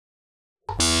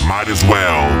Might As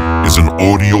Well is an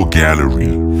audio gallery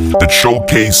that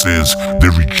showcases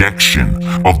the rejection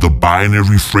of the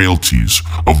binary frailties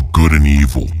of good and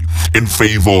evil in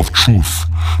favor of truth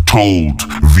told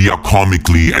via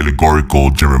comically allegorical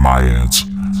Jeremiads.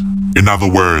 In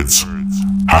other words,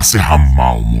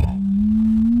 Hasihamaumo.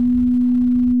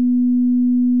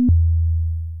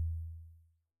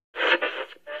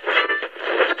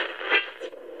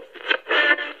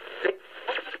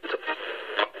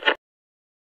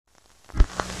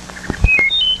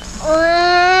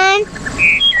 One,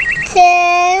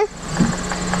 two,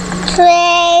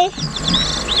 three,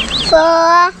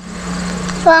 four,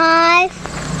 five,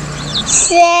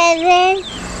 seven,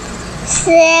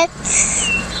 six,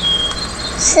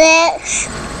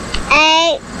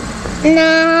 eight,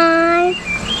 nine,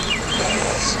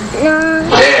 10,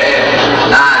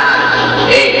 9,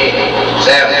 8,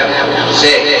 7,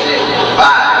 6,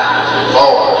 5,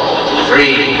 4, 3,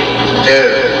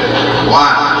 2,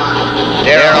 1.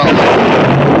 Zero.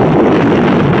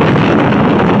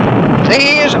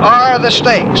 These are the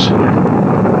stakes.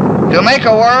 To make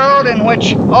a world in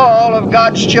which all of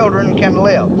God's children can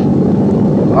live,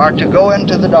 or to go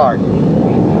into the dark,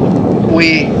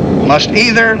 we must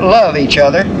either love each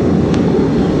other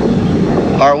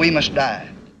or we must die.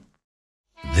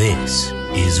 This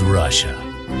is Russia.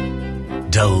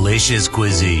 Delicious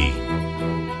cuisine.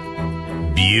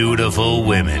 Beautiful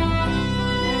women.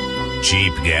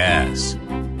 Cheap gas.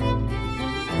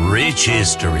 Rich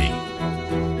history.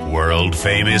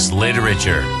 World-famous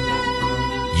literature.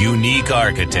 Unique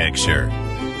architecture.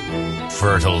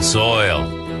 Fertile soil.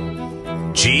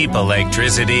 Cheap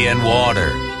electricity and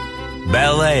water.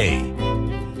 Ballet.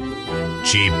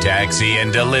 Cheap taxi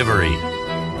and delivery.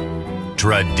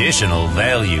 Traditional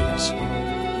values.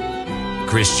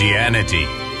 Christianity.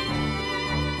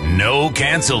 No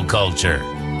cancel culture.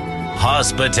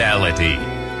 Hospitality.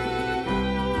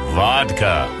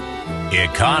 Vodka.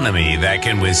 Economy that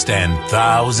can withstand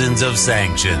thousands of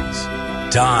sanctions.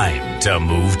 Time to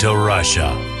move to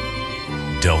Russia.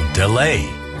 Don't delay.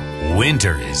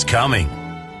 Winter is coming.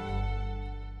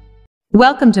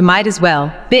 Welcome to Might As Well,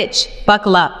 bitch,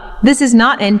 buckle up. This is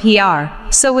not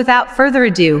NPR, so without further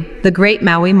ado, the great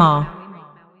Maui Ma.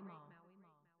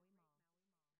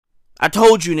 I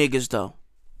told you niggas though,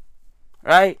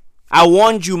 right? I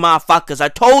warned you motherfuckers. I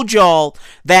told y'all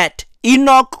that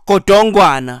Enoch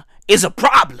Godongwana is a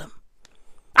problem.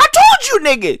 I told you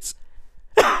niggas.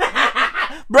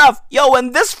 Bruv, yo,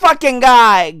 when this fucking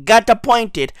guy got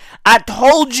appointed, I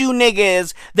told you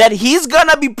niggas that he's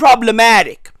gonna be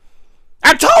problematic.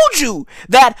 I told you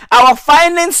that our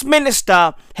finance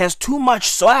minister has too much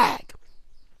swag.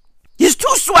 He's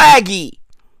too swaggy.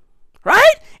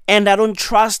 Right? And I don't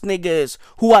trust niggas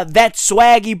who are that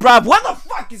swaggy, bruv. Where the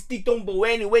fuck is Tito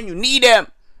Mboweni when you need him?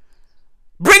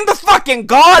 Bring the fucking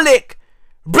garlic.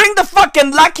 Bring the fucking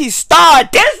Lucky Star.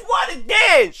 That's what it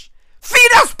is.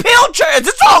 Feed us pilchards.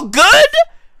 It's all good.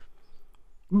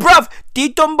 Bruv,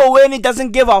 Tito Mboweni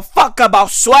doesn't give a fuck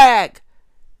about swag.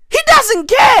 He doesn't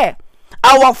care.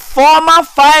 Our former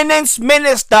finance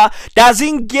minister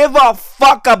doesn't give a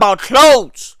fuck about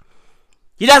clothes.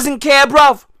 He doesn't care,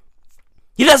 bruv.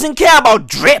 He doesn't care about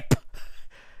drip.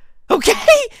 Okay?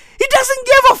 He doesn't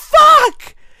give a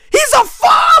fuck. He's a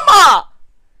farmer.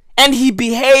 And he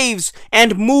behaves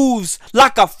and moves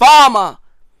like a farmer.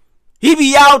 He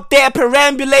be out there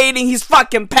perambulating his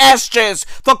fucking pastures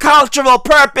for cultural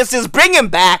purposes. Bring him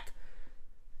back.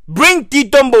 Bring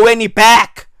Tito Mboweni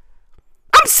back.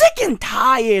 I'm sick and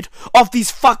tired of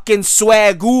these fucking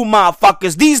swagoo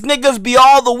motherfuckers. These niggas be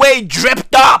all the way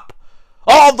dripped up.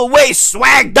 All the way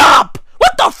swagged up.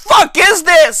 What the fuck is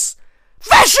this?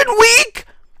 Fashion Week?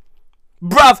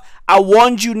 Bruv, I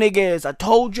warned you niggas. I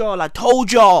told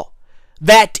y'all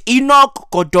that Enoch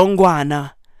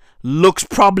Godongwana looks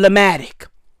problematic.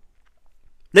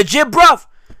 Legit, bruv.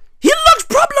 He looks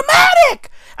problematic.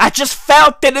 I just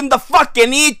felt it in the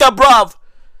fucking ether, bruv.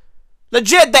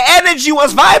 Legit, the energy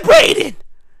was vibrating.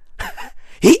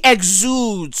 He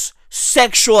exudes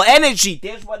sexual energy.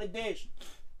 That's what it is.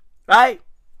 Right?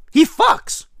 He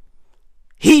fucks.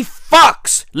 He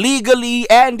fucks legally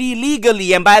and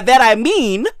illegally. And by that I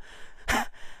mean,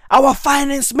 our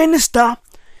finance minister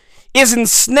is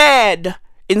ensnared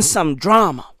in some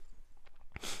drama.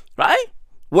 Right?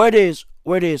 Word is,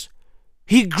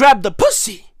 he grabbed the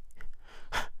pussy.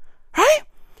 Right?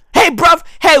 Hey, bruv.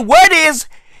 Hey, word is,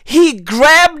 he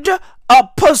grabbed a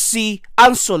pussy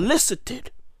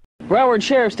unsolicited. Broward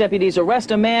Sheriff's deputies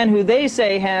arrest a man who they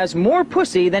say has more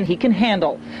pussy than he can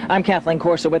handle. I'm Kathleen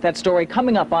Corsa with that story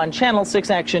coming up on Channel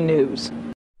 6 Action News.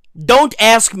 Don't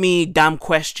ask me dumb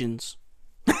questions.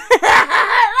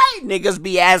 Right? Niggas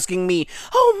be asking me,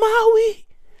 oh, Maui,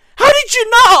 how did you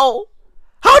know?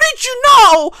 How did you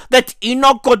know that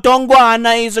Enoch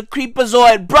Godongwana is a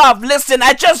creepazoid? Bruv, listen,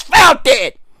 I just felt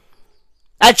it.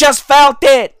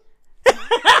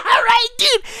 Right,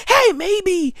 dude? Hey,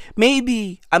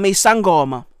 maybe I'm a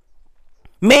sangoma.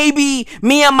 Maybe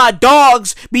me and my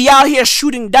dogs be out here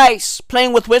shooting dice,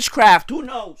 playing with witchcraft. Who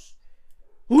knows?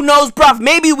 Who knows, bruv?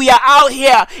 Maybe we are out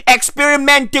here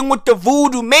experimenting with the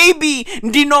voodoo. Maybe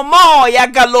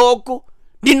Dinomoya Galoko.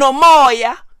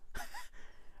 Dinomoya.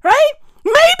 Right?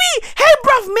 Maybe, hey,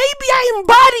 bruv, maybe I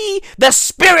embody the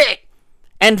spirit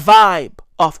and vibe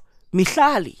of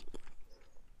Mihlali.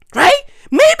 Right?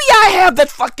 Maybe I have that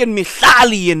fucking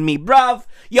Mihlali in me, bruv.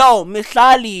 Yo,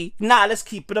 Mihlali, let's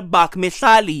keep it a buck.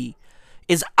 Mihlali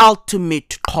is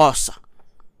ultimate Xhosa.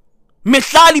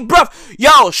 Mihlali, bruv.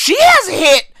 Yo, she has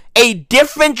hit a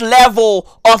different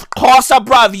level of Xhosa,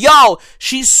 bruv. Yo,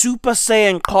 she's Super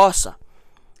Saiyan Xhosa.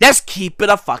 Let's keep it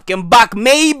a fucking buck.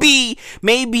 Maybe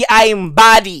I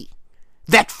embody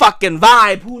that fucking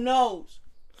vibe. Who knows?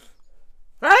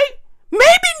 Right?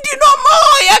 Maybe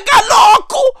Dinomoya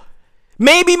Galoko.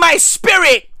 Maybe my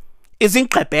spirit is in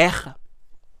Klebecha.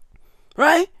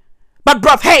 Right? But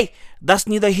bruv, hey, that's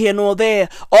neither here nor there.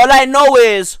 All I know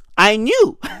is I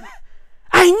knew.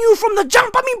 I knew from the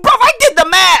jump. I mean, bruv, I did the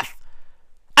math.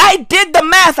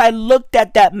 I looked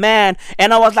at that man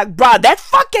and I was like, bruh, that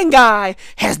fucking guy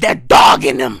has that dog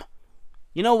in him.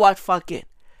 You know what? Fuck it.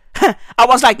 I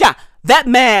was like, yeah, that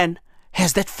man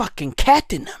has that fucking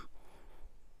cat in him.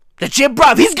 Legit,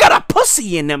 bruv, he's got a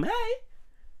pussy in him. Hey?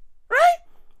 Right?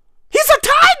 He's a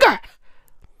tiger.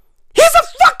 He's a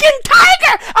fucking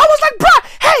tiger. I was like, bruh,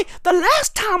 hey, the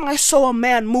last time I saw a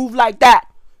man move like that,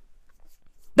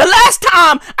 the last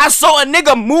time I saw a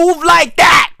nigga move like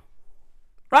that,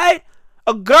 right?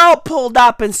 A girl pulled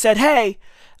up and said, hey,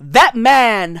 that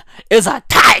man is a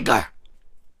tiger.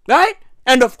 Right?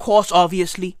 And of course,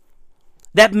 obviously,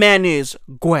 that man is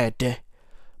Gwede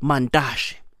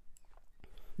Mantashe.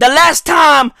 The last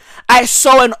time I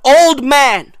saw an old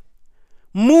man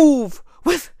move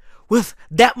with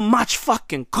that much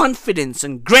fucking confidence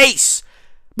and grace.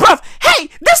 Bruv, hey,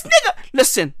 this nigga,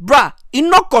 listen, bruh,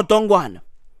 Enoch Godongwana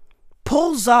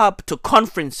pulls up to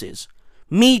conferences,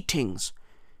 meetings,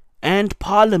 and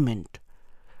parliament,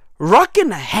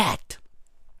 rocking a hat.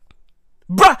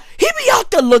 Bruh, he be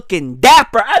out there looking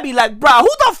dapper. I be like, bruh, who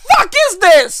the fuck is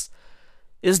this?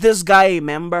 Is this guy a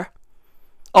member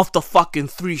of the fucking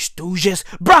Three Stooges?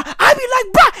 Bruh, I be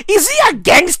like, bruh, is he a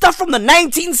gangster from the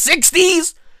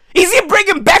 1960s? Is he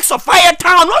bringing back Sophia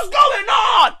Town? What's going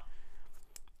on?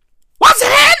 What's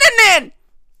happening?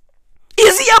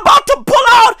 Is he about to pull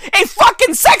out a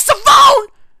fucking saxophone?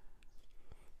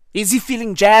 Is he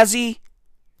feeling jazzy?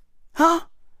 Huh?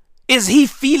 Is he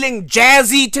feeling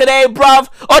jazzy today, bruv?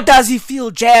 Or does he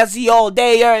feel jazzy all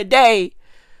day, every day?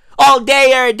 All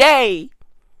day, every day.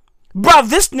 Bruv,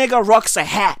 this nigga rocks a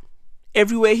hat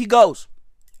everywhere he goes.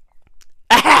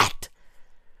 A hat.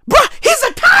 Bruh, he's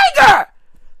a tiger.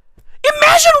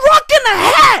 Imagine rocking a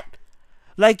hat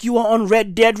like you are on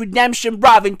Red Dead Redemption,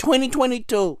 bruv, in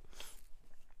 2022.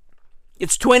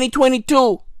 It's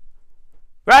 2022.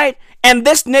 Right? And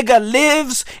this nigga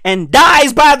lives and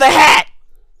dies by the hat.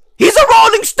 He's a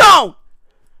rolling stone.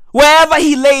 Wherever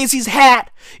he lays his hat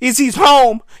is his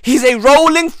home. He's a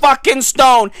rolling fucking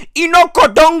stone. Enoch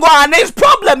Godongwana is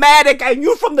problematic. I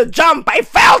knew from the jump. I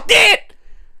felt it.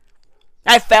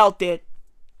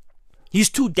 He's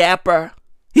too dapper.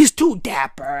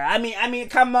 I mean,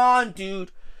 come on,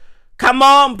 dude. Come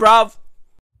on, bruv.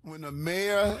 When the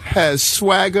mayor has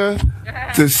swagger,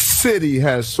 the city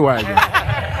has swagger.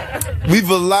 We've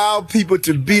allowed people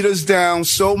to beat us down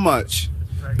so much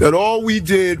that all we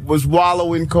did was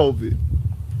wallow in COVID.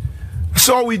 That's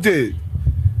all we did.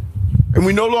 And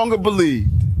we no longer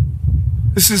believed.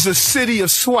 This is a city of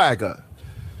swagger.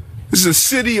 This is a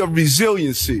city of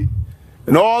resiliency.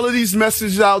 And all of these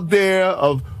messages out there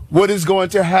of what is going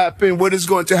to happen, we're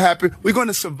going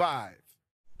to survive.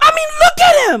 I mean,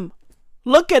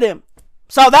 look at him.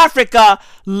 South Africa,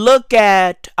 look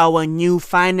at our new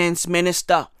finance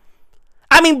minister.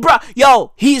 I mean, bro,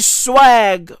 yo, his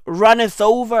swag runneth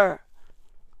over.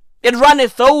 It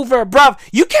runneth over, bruv.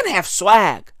 You can have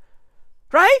swag,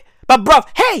 right? But, bruv,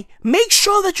 hey, make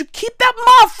sure that you keep that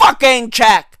motherfucker in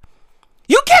check.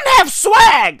 You can have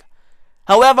swag.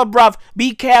 However, bruv,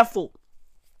 be careful.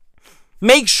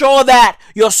 Make sure that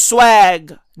your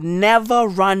swag never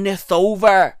runneth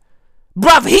over.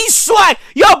 Bruv, he's swag.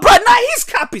 Yo, bruh, now his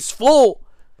cup is full.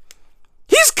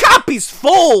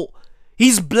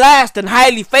 He's blessed and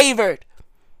highly favored.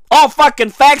 All fucking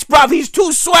facts, bruv. He's too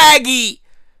swaggy.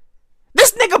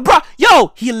 This nigga, bruh,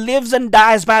 Yo, he lives and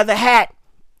dies by the hat.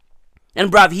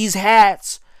 And bruv, his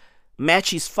hats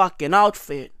match his fucking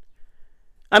outfit.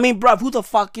 I mean, bruv, who the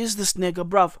fuck is this nigga,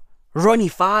 bruv? Ronnie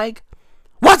Feig?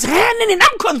 What's happening?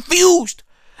 I'm confused.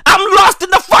 I'm lost in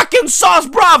the fucking sauce,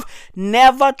 bruv.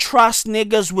 Never trust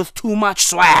niggas with too much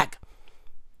swag.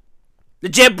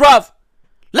 Legit, bruv.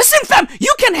 Listen, fam,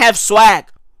 you can have swag.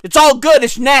 It's all good,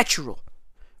 it's natural.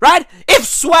 Right? If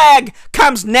swag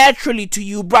comes naturally to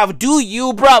you, bruv, do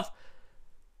you, bruv?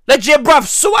 Legit, bruv,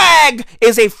 swag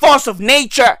is a force of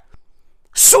nature.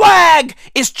 Swag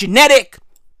is genetic.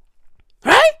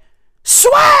 Right?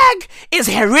 Swag is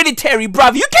hereditary,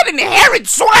 bruv. You can inherit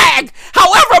swag.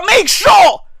 However, make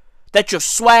sure that your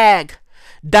swag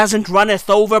doesn't runneth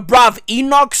over, bruv.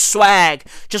 Enoch's swag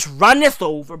just runneth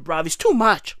over, bruv. It's too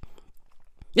much.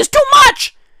 It's too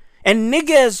much. And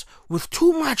niggas with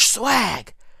too much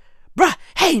swag, bruh,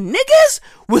 hey, niggas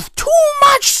with too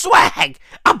much swag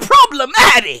are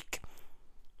problematic.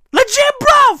 Legit,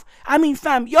 bruv. I mean,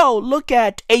 fam, yo, look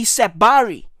at A$AP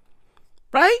Bari.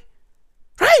 Right?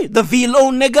 Right? The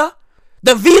V-Lo nigga.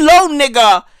 The V-Lo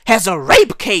nigga has a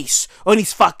rape case on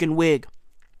his fucking wig.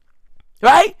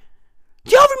 Right?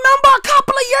 Y'all remember a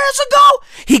couple of years ago?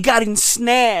 He got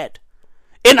ensnared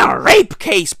in a rape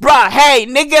case, bruh. Hey,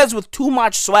 niggas with too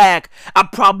much swag are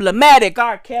problematic.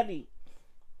 R. Kelly.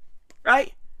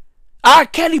 Right? R.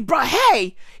 Kelly, bruh.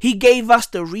 Hey, he gave us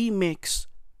the remix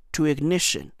to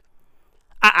Ignition.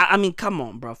 I mean, come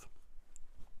on, bruv.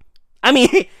 I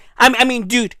mean,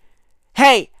 dude.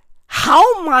 Hey,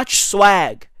 how much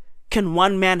swag can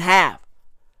one man have?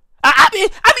 I mean,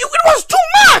 it was too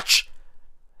much.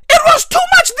 It was too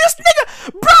much.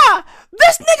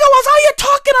 This nigga was out here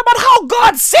talking about how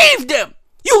God saved him.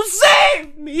 You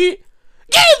saved me.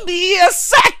 Give me a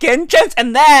second chance.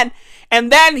 And then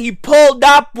he pulled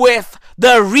up with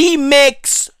the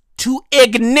remix to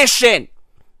Ignition.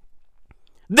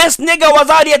 This nigga was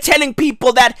out here telling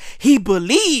people that he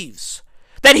believes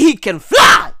that he can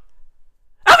fly.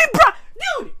 I mean, bro,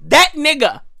 dude, that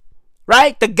nigga,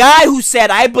 right? The guy who said,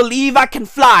 I believe I can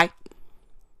fly,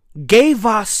 gave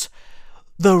us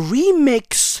the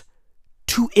remix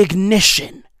to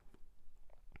Ignition.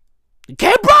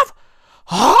 Okay, bruv?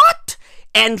 Hot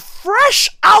and fresh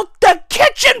out the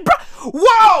kitchen, bro.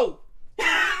 Whoa! Nah,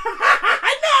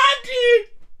 dude.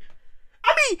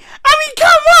 I mean,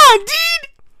 come on, dude.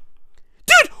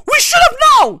 Dude, we should have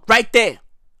known right there.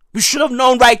 We should have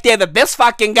known right there that this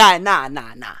fucking guy, nah.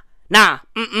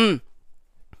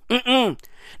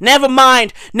 Never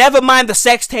mind the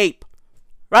sex tape,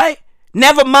 right?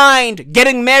 Never mind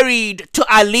getting married to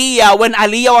Aaliyah when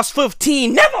Aaliyah was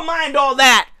 15. Never mind all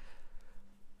that.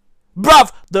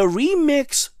 Bruv, the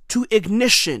remix to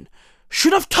Ignition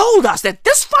should have told us that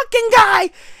this fucking guy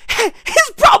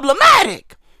is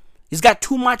problematic. He's got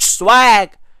too much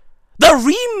swag. The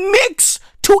remix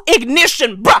to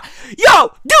Ignition, bruh.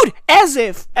 Yo, dude, as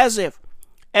if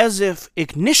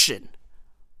Ignition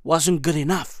wasn't good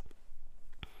enough.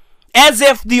 As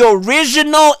if the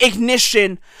original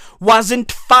Ignition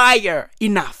wasn't fire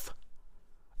enough.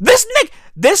 This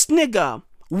nigga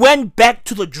went back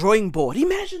to the drawing board.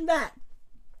 Imagine that.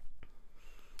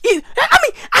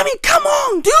 I mean, come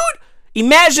on, dude.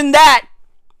 Imagine that.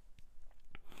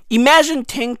 Imagine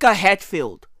Tinker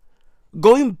Hatfield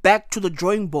going back to the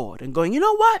drawing board and going, you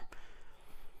know what?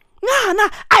 Nah,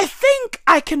 I think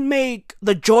I can make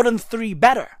the Jordan 3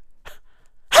 better.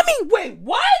 I mean, wait,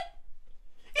 what?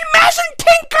 Imagine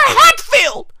Tinker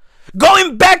Hatfield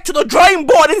going back to the drawing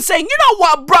board and saying, you know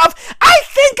what, bruv? I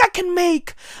think I can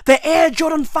make the Air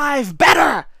Jordan 5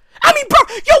 better. I mean, bro,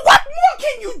 yo, what more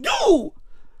can you do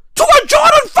to a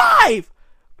Jordan 5?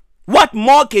 What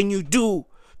more can you do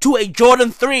to a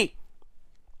Jordan 3?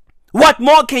 What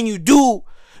more can you do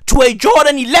to a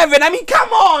Jordan 11? I mean, come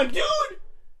on, dude.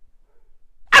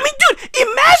 I mean, dude,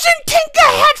 imagine Tinker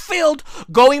Hatfield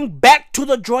going back to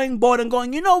the drawing board and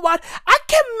going, you know what? I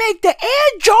can make the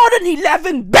Air Jordan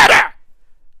 11 better.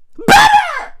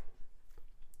 Better!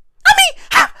 I mean,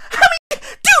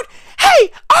 dude,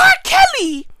 hey,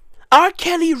 R.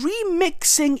 Kelly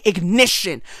remixing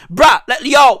Ignition. Bruh,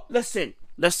 yo, listen.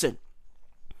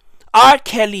 R.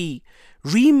 Kelly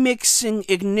remixing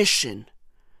Ignition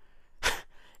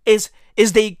is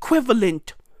the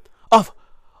equivalent of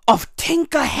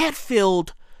Tinker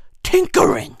Hatfield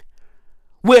tinkering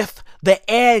with the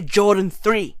Air Jordan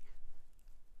 3.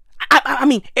 I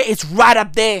mean, it's right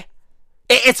up there.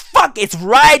 It's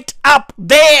right up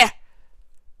there.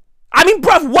 I mean,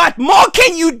 bruv, what more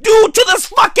can you do to this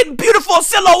fucking beautiful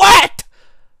silhouette?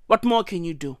 What more can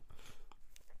you do?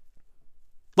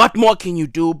 What more can you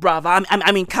do, bruv?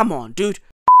 I mean, come on, dude.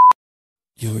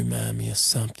 You remind me of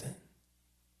something.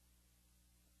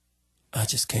 I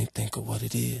just can't think of what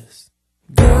it is.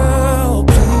 Girl,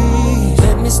 please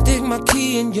let me stick my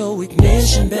key in your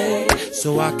ignition, babe,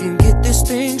 so I can get this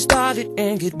thing started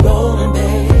and get rolling,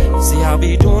 babe. See, I'll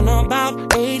be doing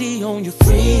about 80 on your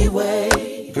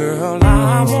freeway. Girl,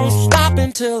 I won't stop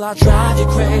until I drive you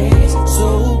crazy.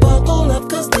 So buckle up,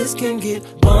 cause this can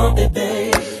get bumpy,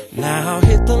 babe. Now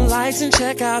hit the lights and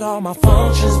check out all my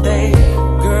functions, babe.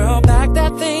 Girl, back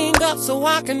that thing up so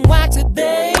I can wax it,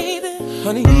 baby.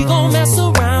 Honey, we gon' mess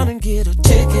around and get a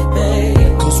ticket,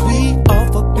 babe. Cause we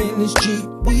off up in this Jeep.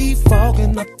 We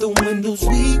fogging up the windows.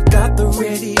 We got the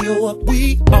radio up.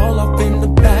 We all up in the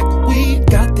back. We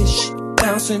got this shit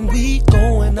bouncing. We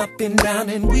going up and down.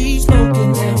 And we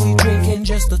smoking and we drinking.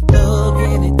 Just a thug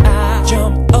in it. I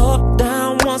jump up,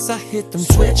 down once I hit them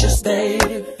switches,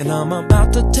 babe. And I'm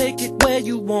about to take it where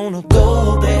you wanna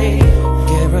go, babe.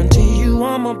 Guarantee you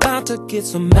I'm about to get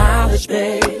some mileage,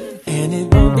 babe. And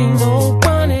it won't be no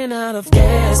running out of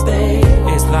gas, babe.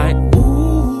 It's like,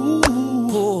 ooh,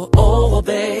 pull over,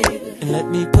 babe, and let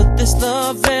me put this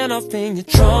love van up in your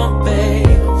trunk, babe.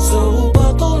 So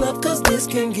buckle up, cause this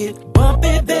can get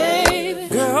bumpy, babe.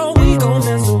 Girl, we gon'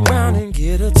 mess around and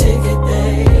get a ticket,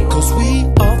 babe. Cause we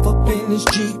off up in this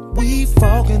Jeep. We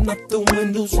fogging up the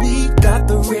windows. We got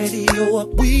the radio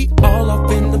up. We all up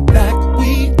in the back.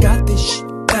 We got this shit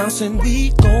bouncing.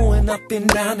 We going up and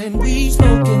down. And we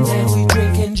smoking and we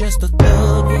drinking. Just a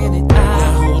thug in it.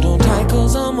 Now hold on tight,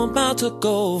 cause I'm about to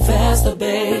go faster,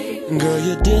 babe. Girl,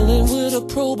 you're dealing with a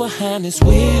pro behind this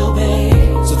wheel,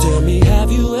 babe. So tell me,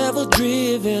 have you ever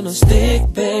driven a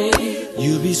stick, babe?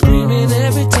 You be screaming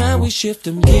every time we shift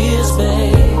them gears,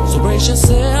 babe. So brace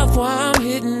yourself while I'm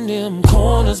hitting them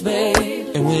corners,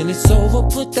 babe. And when it's over,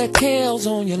 put that Kels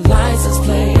on your license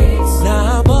plate.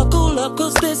 Now buckle up,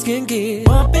 cause this can get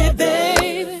bumpy,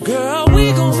 babe. Girl,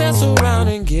 we gon' mess around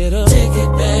and get a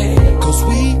ticket, babe. Cause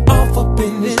we off up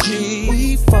in this G.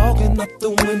 We fogging up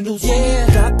the windows. Yeah,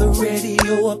 got the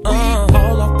radio up. We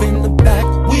all up in the back.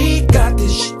 We got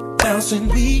this shit bouncing.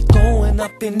 We going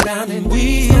up and down. And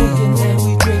we smoking and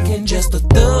we drinking. Just a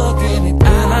thug in it.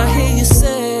 And I hear you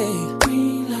say,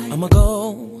 I'ma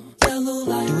go,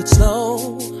 do it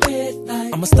slow,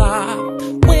 I'ma stop.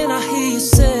 When I hear you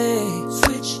say,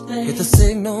 hit the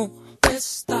signal,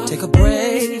 take a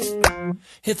break,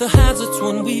 hit the hazards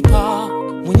when we park.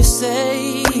 When you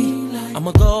say,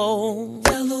 I'ma go,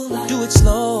 do it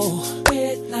slow,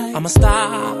 I'ma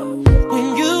stop.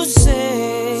 When you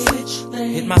say,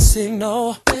 hit my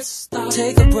signal,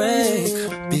 take a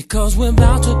break, because we're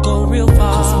about to go real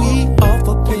far. Cause we off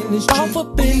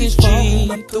up in this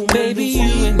Jeep. Baby,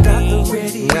 you and me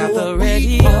got the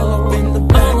radio, all up in the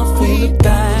back.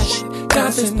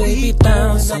 Got this baby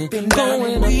bouncing,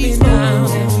 going up and down,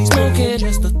 smoking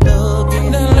just a thug.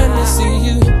 Now let me see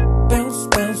you bounce,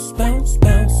 bounce, bounce,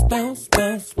 bounce, bounce,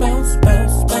 bounce, bounce,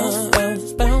 bounce,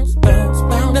 bounce, bounce, bounce,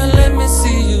 bounce. Now let me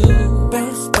see you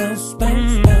bounce, bounce,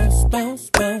 bounce, bounce, bounce,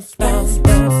 bounce, bounce,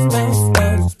 bounce, bounce,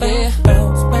 bounce, bounce,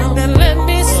 bounce. Now let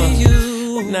me see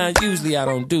you. Now usually I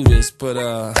don't do this, but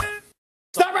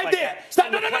stop right there.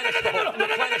 Stop. No.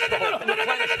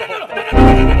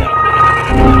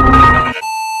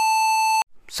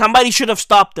 Somebody should have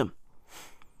stopped him.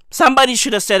 Somebody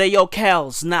should have said, hey, yo,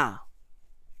 Kels, nah.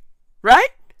 Right?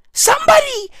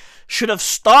 Somebody should have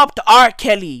stopped R.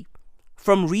 Kelly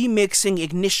from remixing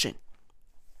Ignition.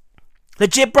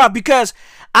 Legit, bro, because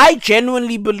I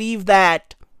genuinely believe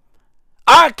that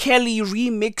R. Kelly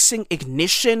remixing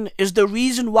Ignition is the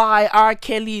reason why R.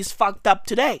 Kelly is fucked up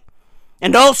today.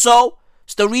 And also,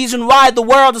 it's the reason why the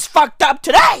world is fucked up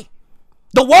today.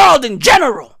 The world in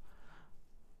general.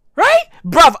 Right?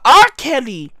 Bruv, R.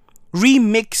 Kelly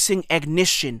remixing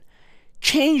Ignition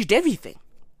changed everything.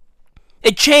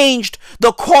 It changed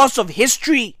the course of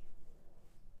history.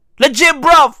 Legit,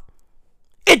 bruv.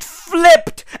 It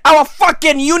flipped our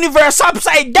fucking universe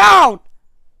upside down.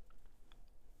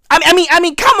 I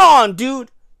mean, come on, dude.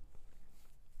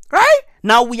 Right?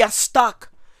 Now we are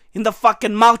stuck in the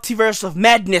fucking multiverse of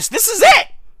madness. This is it.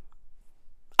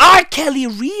 R. Kelly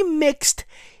remixed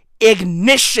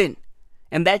Ignition.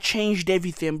 And that changed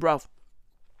everything, bruv.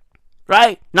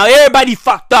 Right? Now everybody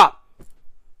fucked up.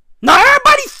 Now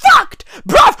everybody fucked.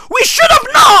 Bruv, we should have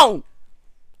known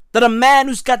that a man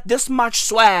who's got this much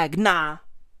swag, nah.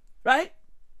 Right?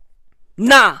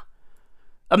 Nah.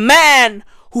 A man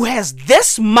who has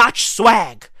this much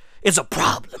swag is a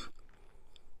problem.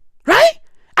 Right?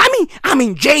 I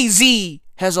mean, Jay-Z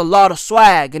has a lot of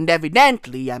swag, and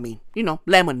evidently,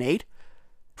 Lemonade.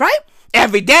 Right?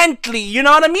 Evidently, you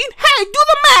know what I mean? Hey, do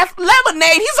the math.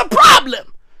 Lemonade, he's a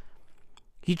problem.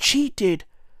 He cheated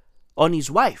on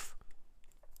his wife.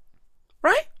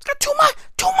 Right? He's got too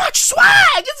much swag.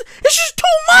 swag. It's just too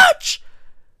much.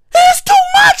 It's too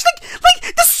much.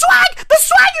 Like the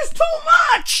swag is too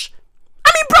much.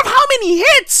 I mean, bro, how many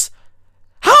hits?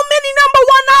 How many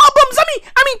 #1 albums?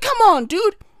 I mean, come on,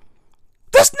 dude.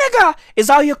 This nigga is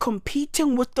out here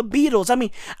competing with the Beatles. I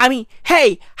mean,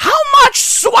 hey, how much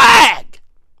swag?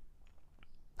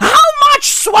 How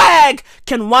much swag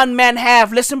can one man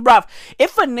have? Listen, bruv,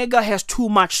 if a nigga has too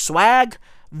much swag,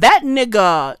 that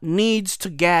nigga needs to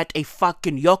get a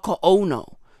fucking Yoko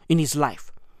Ono in his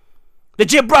life.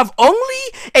 Legit, bruv,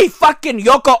 only a fucking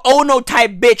Yoko Ono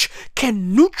type bitch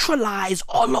can neutralize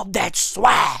all of that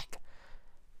swag.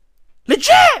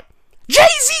 Legit!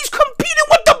 Jay-Z's competing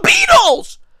with the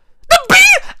Beatles!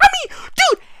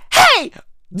 Dude, hey!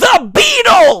 The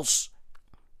Beatles!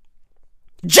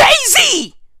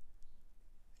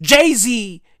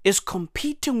 Jay-Z is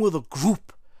competing with a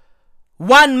group.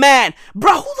 One man.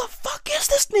 Bro, who the fuck is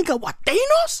this nigga? What,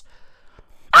 Thanos?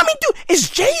 I mean, dude, is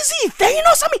Jay-Z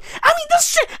Thanos? I mean, this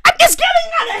shit, it's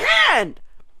getting out of hand.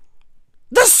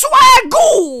 The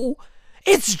swag,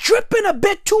 it's dripping a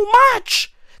bit too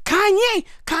much.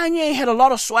 Kanye had a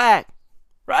lot of swag,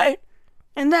 right?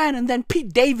 And then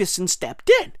Pete Davidson stepped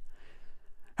in,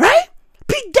 right?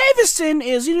 Pete Davidson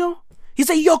is, he's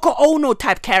a Yoko Ono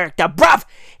type character, bruv.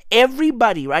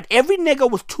 Everybody, right? Every nigga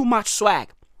with too much swag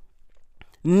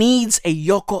needs a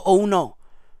Yoko Ono.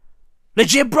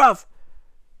 Legit, bruv.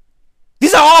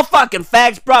 These are all fucking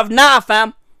facts, bruv. Nah,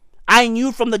 fam. I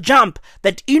knew from the jump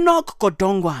that Enoch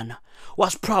Godongwana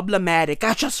was problematic.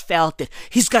 I just felt it.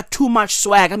 He's got too much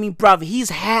swag. I mean, bruv, his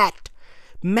hat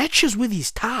matches with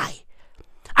his tie.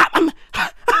 I mean,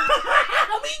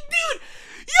 dude,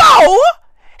 yo,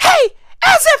 hey,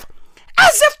 as if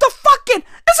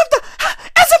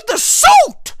the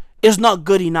suit is not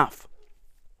good enough,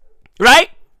 right?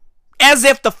 As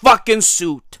if the fucking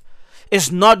suit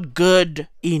is not good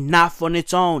enough on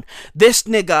its own. This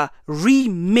nigga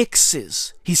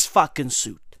remixes his fucking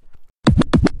suit.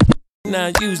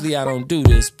 Now, usually I don't do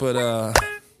this, but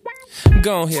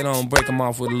go ahead on, break them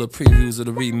off with a little previews of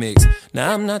the remix.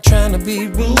 Now, I'm not trying to be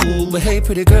rude, but hey,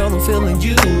 pretty girl, I'm feeling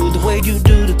you. The way you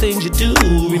do the things you do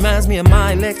reminds me of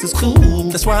my Lexus cool.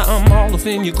 That's why I'm all up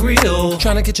in your grill,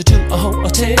 trying to get you to a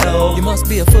hotel. You must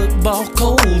be a football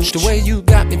coach, the way you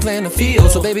got me playing the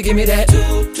field. So baby, give me that,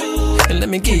 and let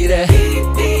me give you that.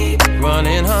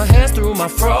 Running her hands through my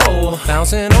fro,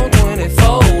 bouncing on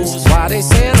 24s. Why they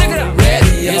saying on the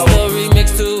radio? It's the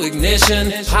remix to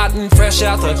Ignition, hot and fresh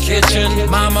out the kitchen.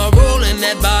 Mama rolling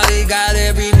that body, got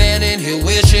every man in here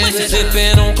wishing.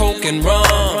 Sipping on coke and rum,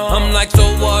 I'm like, so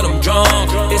what, I'm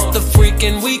drunk. It's the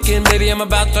freaking weekend, baby, I'm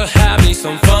about to have me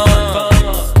some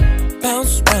fun.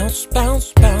 Bounce, bounce,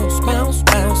 bounce, bounce, bounce,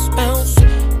 bounce, bounce,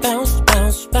 bounce,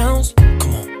 bounce, bounce.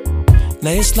 Come on. Now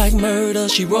it's like murder,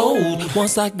 she rolled.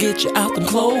 Once I get you out them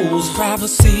clothes,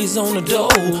 privacy's on the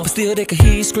door, but still they can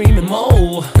hear you screaming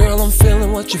more. Girl, I'm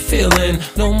feeling what you're feeling.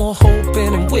 No more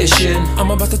hoping and wishing.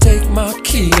 I'm about to take my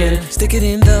key and stick it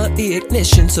in the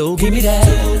ignition. So give me that,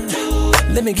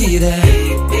 let me give you that.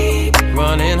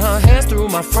 Running her hands through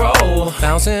my fro,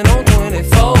 bouncing on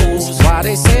 24s. Why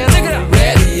they saying on the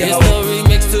radio? It's the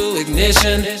remix to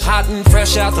Ignition, hot and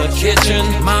fresh out the kitchen.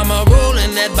 Mama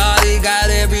rolling that body, got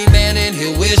every man in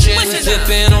here wishing.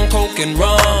 Sipping on coke and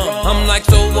rum, I'm like,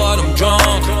 so what, I'm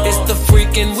drunk. It's the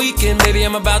freaking weekend, baby,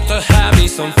 I'm about to have me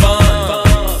some fun.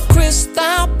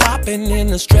 Crystal popping in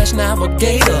the Stretch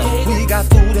Navigator. We got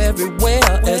food everywhere,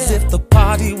 as if the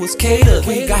party was catered.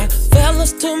 We got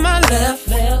fellas to my left,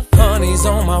 honey's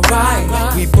on my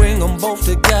right. We bring them both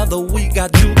together, we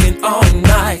got juking all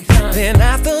night. Then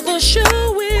after the show,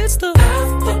 it's the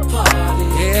after party.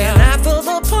 Yeah, and after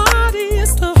the party,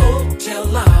 it's the hotel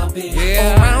lobby.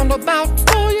 Yeah, around about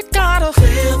 4, you gotta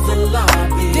clear the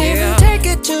lobby. Then take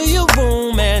it to your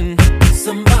room and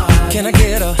somebody. Can I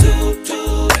get a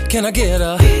can I get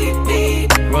a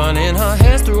running her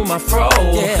hands through my fro,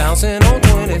 bouncing on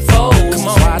 24s. Come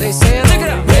on, why they saying on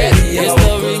the radio? It's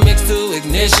the remix to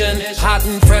Ignition, hot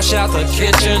and fresh out the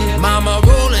kitchen. Mama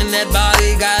rolling that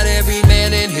body, got every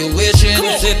man in here wishing.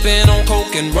 Sipping on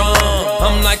coke and rum,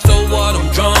 I'm like, so what,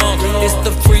 I'm drunk. It's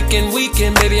the freaking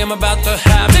weekend, baby, I'm about to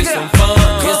have me some fun.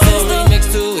 It's the remix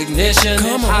to Ignition,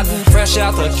 hot and fresh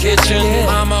out the kitchen.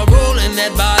 Mama rolling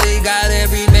that body, got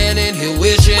every man in here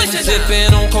wishing.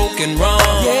 Sipping on coke and rum,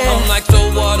 I'm like, so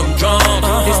what, I'm drunk.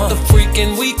 It's the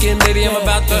freaking weekend, baby, I'm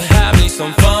about to have me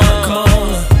some fun. Come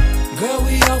on, girl,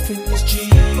 we off in this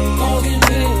Jeep, fogging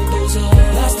windows up,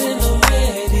 blasting the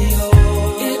radio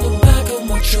in the back of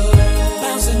my truck,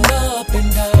 bouncing up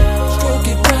and down, stroke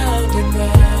it round and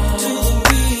round to the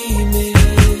remix.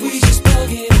 We just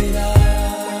bugging it out.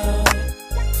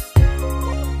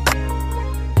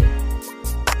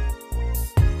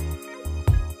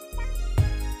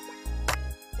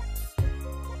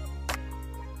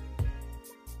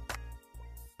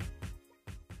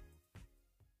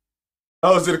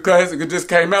 Oh, is it a classic? It just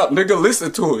came out. Nigga,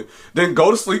 listen to it. Then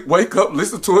go to sleep, wake up,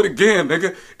 listen to it again,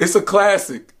 nigga. It's a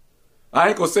classic. I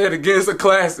ain't gonna say it again. It's a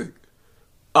classic.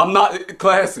 I'm not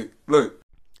classic. Look.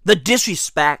 The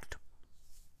disrespect.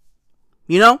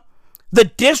 You know? The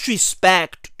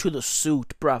disrespect to the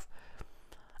suit, bruv.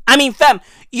 I mean, fam,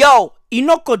 yo,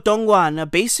 Enoch Godongwana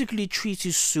basically treats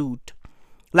his suit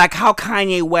like how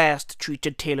Kanye West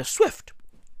treated Taylor Swift.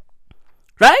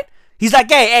 Right? He's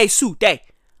like, hey, suit, hey,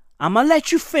 I'm gonna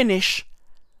let you finish,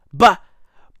 but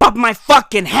my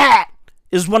fucking hat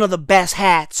is one of the best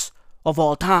hats of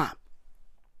all time.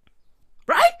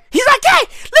 Right? He's like, hey,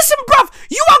 listen, bruv,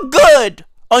 you are good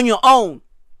on your own.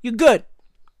 You're good.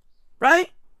 Right?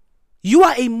 You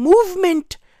are a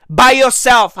movement by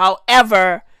yourself.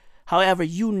 However,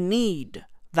 you need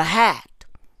the hat.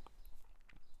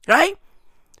 Right?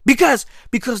 Because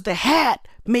the hat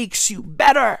makes you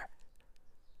better.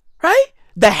 Right?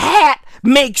 The hat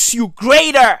makes you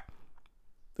greater.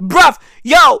 Bruv,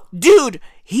 yo, dude,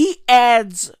 he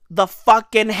adds the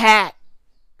fucking hat,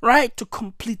 right, to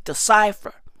complete the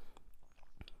cipher.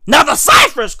 Now the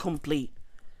cipher is complete.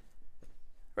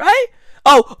 Right?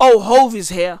 Oh, Hov is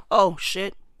here. Oh,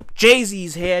 shit.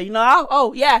 Jay-Z's here. You know,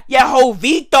 oh, yeah,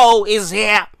 Hovito is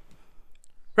here.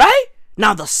 Right?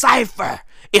 Now the cipher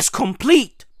is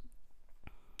complete.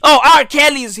 Oh, R.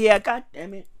 Kelly is here. God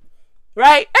damn it.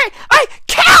 Right? Hey,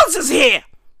 Kels is here.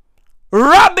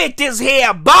 Rabbit is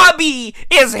here. Bobby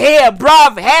is here,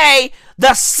 bruv. Hey,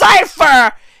 the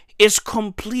cipher is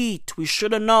complete. We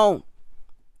should have known.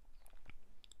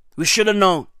 We should have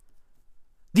known.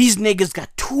 These niggas got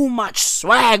too much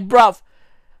swag, bruv.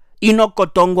 Enoch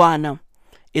Godongwana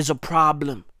is a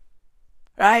problem.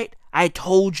 Right? I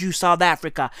told you, South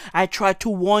Africa. I tried to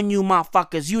warn you,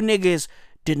 motherfuckers. You niggas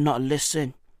did not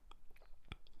listen.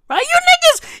 Right?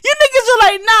 You niggas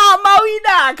are like, nah, Maui,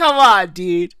 nah. Come on,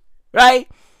 dude. Right?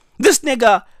 This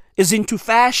nigga is into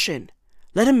fashion.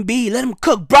 Let him be. Let him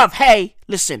cook, bruv. Hey,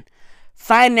 listen.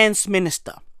 Finance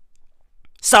Minister.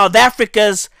 South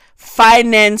Africa's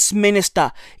Finance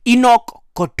Minister, Enoch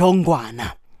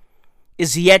Godongwana,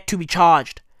 is yet to be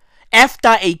charged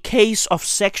after a case of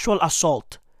sexual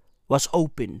assault was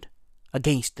opened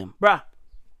against him. Bruh.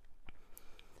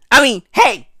 I mean,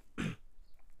 hey,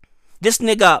 this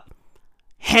nigga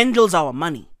handles our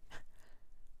money.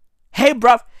 Hey,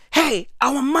 bruv. Hey,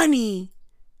 our money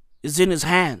is in his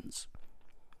hands.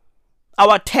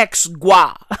 Our tax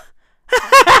gua.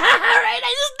 Right?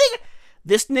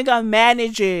 This nigga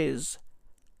manages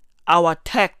our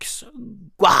tax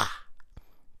gua.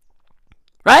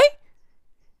 Right?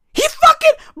 He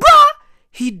fucking, bruh,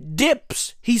 he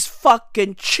dips his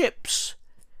fucking chips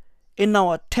in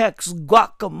our tax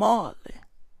guacamole.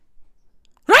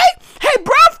 Right? Hey,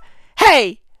 bruv.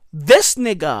 Hey, this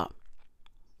nigga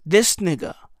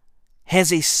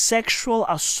has a sexual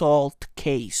assault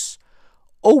case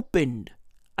opened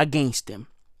against him.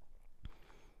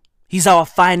 He's our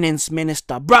finance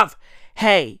minister. Bruv,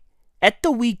 hey, at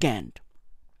the weekend,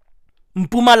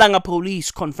 Mpumalanga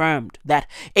police confirmed that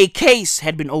a case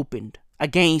had been opened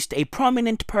against a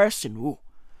prominent person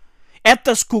at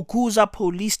the Skukuza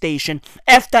police station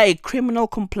after a criminal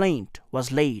complaint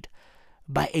was laid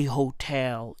by a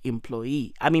hotel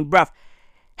employee. I mean, bruv,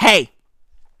 hey,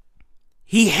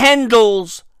 he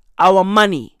handles our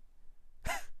money.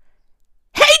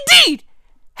 Hey, dude!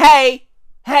 Hey,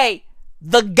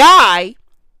 the guy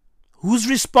who's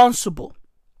responsible,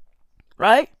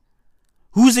 right?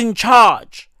 Who's in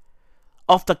charge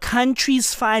of the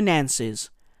country's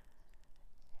finances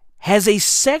has a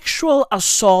sexual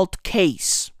assault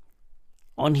case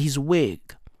on his wig.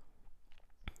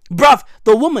 Bruv,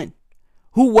 the woman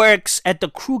who works at the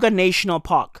Kruger National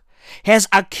Park has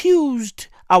accused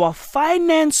our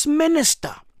finance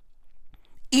minister,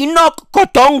 Enoch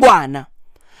Godongwana,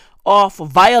 of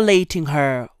violating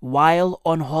her while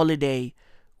on holiday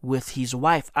with his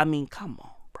wife. I mean, come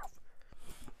on, bro.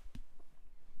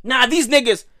 Nah, these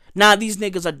niggas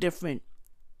are different.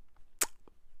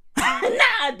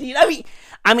 Nah, dude.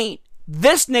 I mean,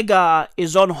 this nigga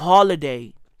is on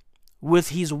holiday with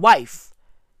his wife,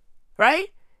 right?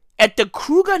 At the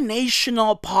Kruger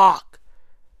National Park.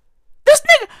 This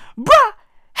nigga, bruh,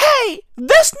 hey,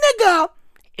 this nigga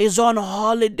is on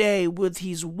holiday with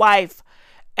his wife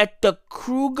at the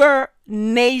Kruger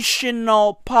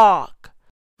National Park.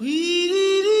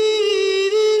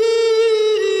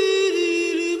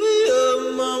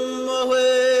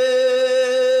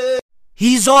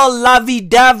 He's all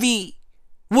lovey-dovey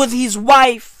with his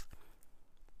wife.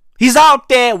 He's out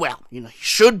there, well, he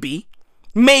should be,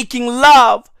 making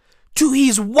love to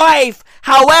his wife.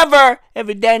 However,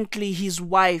 evidently his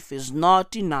wife is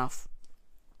not enough.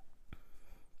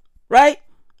 right?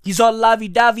 He's all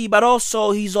lovey-dovey, but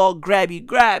also he's all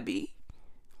grabby-grabby.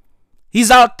 He's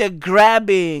out there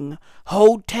grabbing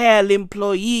hotel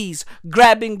employees,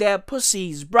 grabbing their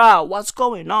pussies. Bruh, what's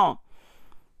going on?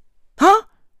 Huh?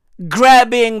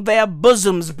 Grabbing their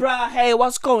bosoms. Bruh, hey,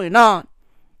 what's going on?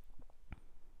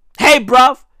 Hey,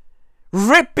 bruv.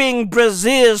 Ripping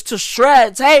braziers to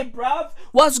shreds. Hey, bruv.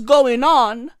 What's going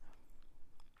on?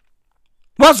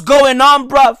 What's going on,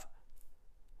 bruv?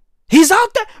 He's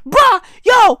out there. Bruh,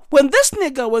 yo, when this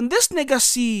nigga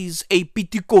sees a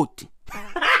pitikoti,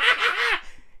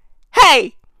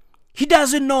 hey, he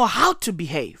doesn't know how to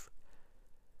behave.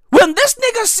 When this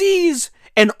nigga sees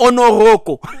an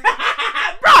onoroko,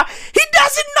 bruh, he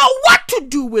doesn't know what to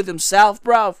do with himself,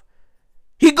 bruv.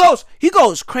 He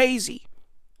goes crazy.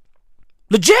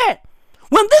 Legit.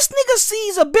 When this nigga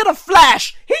sees a bit of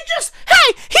flash, he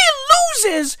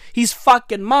loses his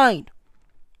fucking mind.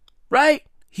 Right?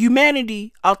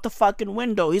 Humanity out the fucking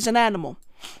window. He's an animal.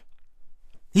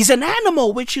 He's an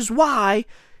animal, which is why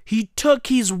he took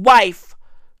his wife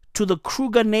to the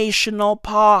Kruger National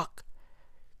Park.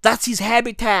 That's his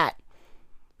habitat.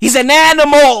 He's an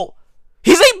animal.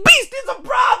 He's a beast. He's a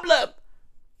problem.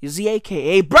 He's the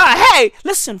AKA. Bruh, hey,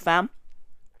 listen, fam.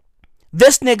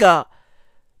 This nigga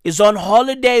is on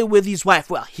holiday with his wife.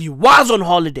 Well, he was on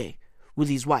holiday with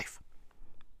his wife.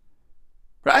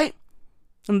 Right?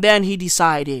 And then he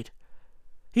decided,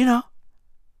 to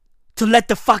let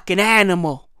the fucking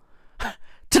animal,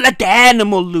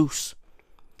 loose.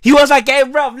 He was like, hey,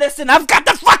 bro, listen, I've got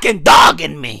the fucking dog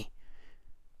in me.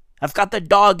 I've got the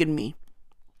dog in me.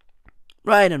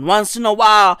 Right? And once in a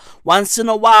while,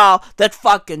 that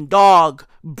fucking dog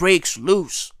breaks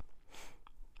loose.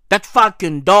 That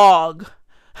fucking dog,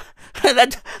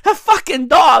 that fucking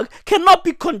dog cannot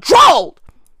be controlled.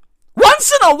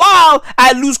 Once in a while,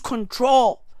 I lose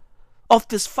control of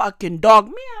this fucking dog,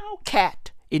 meow,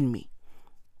 cat in me.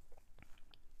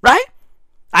 Right?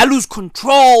 I lose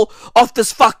control of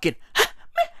this fucking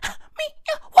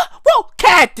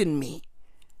cat in me.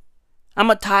 I'm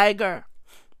a tiger.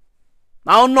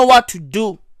 I don't know what to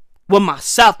do with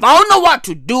myself. I don't know what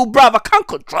to do, bruv. I can't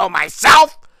control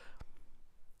myself.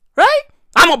 Right?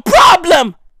 I'm a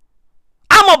problem.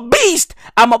 I'm a beast.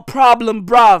 I'm a problem,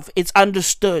 bruv. It's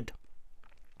understood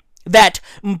that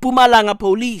Mpumalanga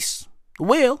police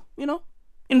will,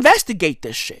 investigate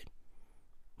this shit.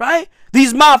 Right?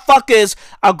 These motherfuckers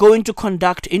are going to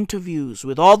conduct interviews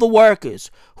with all the workers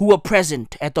who were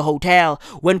present at the hotel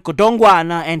when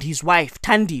Kodongwana and his wife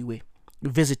Tandiwe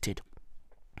visited.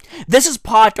 This is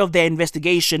part of their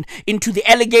investigation into the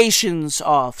allegations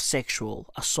of sexual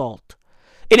assault.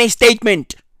 In a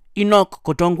statement, Enoch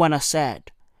Kodongwana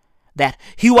said that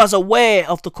he was aware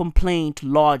of the complaint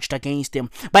lodged against him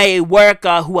by a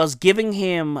worker who was giving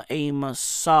him a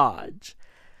massage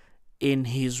in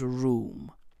his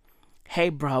room. Hey,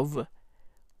 bruv,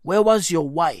 where was your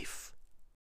wife?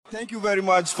 Thank you very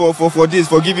much for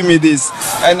giving me this.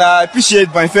 And I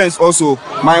appreciate my friends also.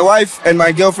 My wife and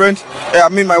my girlfriend.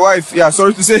 My wife.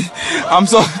 Sorry to say. I'm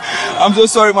so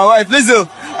sorry, my wife. Listen,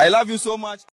 I love you so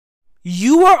much.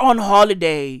 You were on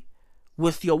holiday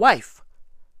with your wife,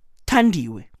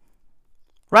 Tandiwe.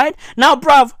 Right? Now,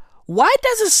 bruv, why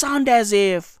does it sound as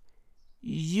if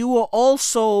you were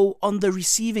also on the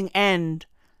receiving end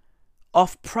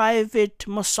of private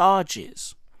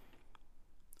massages?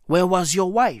 Where was your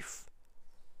wife?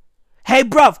 Hey,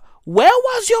 bruv, where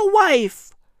was your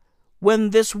wife when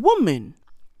this woman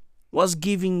was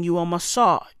giving you a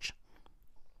massage?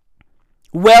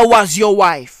 Where was your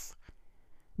wife?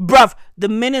 Bruv, the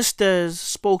minister's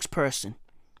spokesperson,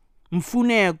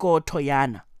 Mfuneko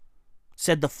Toyana,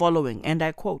 said the following, and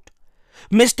I quote,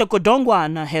 Mr.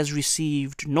 Kodongwana has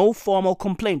received no formal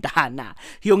complaint.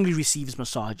 He only receives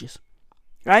massages.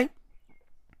 Right?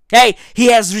 Hey,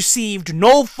 he has received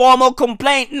no formal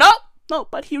complaint. No,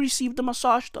 but he received the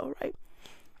massage though, right?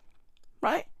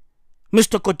 Right?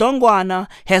 Mr. Kodongwana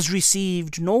has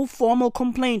received no formal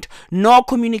complaint nor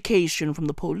communication from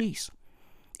the police.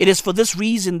 It is for this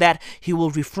reason that he will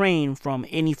refrain from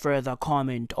any further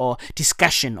comment or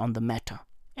discussion on the matter.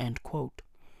 End quote.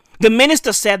 The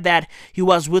minister said that he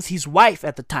was with his wife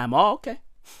at the time. Oh, okay.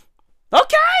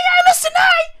 Okay, yeah, listen,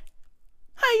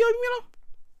 hey,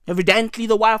 evidently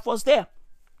the wife was there.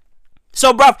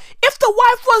 So, bruv, if the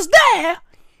wife was there,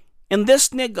 and this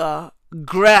nigga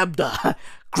grabbed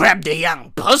the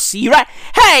young pussy, right?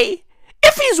 Hey,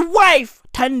 if his wife,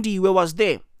 Tandiwe, was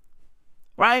there,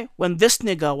 right? When this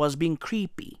nigga was being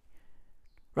creepy,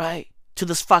 right? To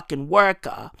this fucking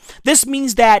worker. This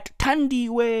means that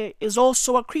Tandiwe is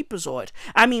also a creepazoid.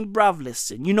 I mean, bruv,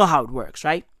 listen, you know how it works,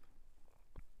 right?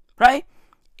 Right?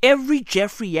 every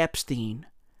Jeffrey Epstein,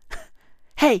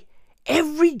 hey,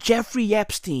 every Jeffrey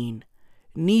Epstein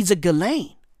needs a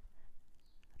Ghislaine.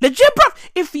 Legit, bro.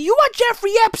 If you are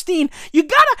Jeffrey Epstein, you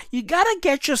gotta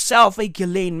get yourself a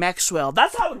Ghislaine Maxwell.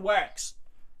 That's how it works.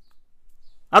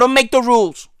 I don't make the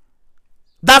rules.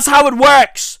 That's how it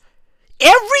works.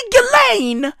 Every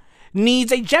Ghislaine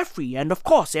needs a Jeffrey, and of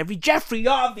course, every Jeffrey,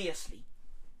 obviously.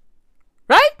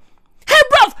 Right? Hey,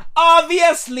 bruv,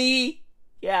 obviously.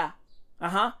 Yeah.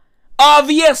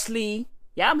 Obviously.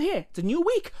 Yeah, I'm here. It's a new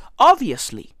week.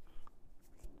 Obviously.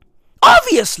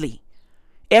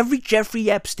 Every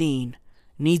Jeffrey Epstein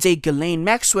needs a Ghislaine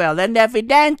Maxwell, and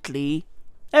evidently,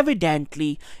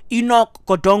 Enoch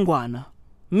Godongwana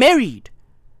married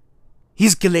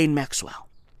his Ghislaine Maxwell.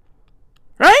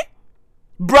 Right?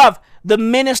 Bruv, the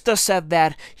minister said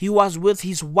that he was with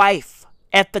his wife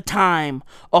at the time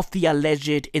of the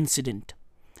alleged incident,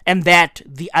 and that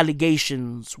the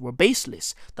allegations were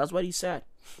baseless. That's what he said.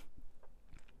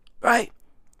 Right?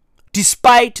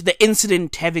 Despite the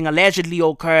incident having allegedly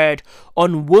occurred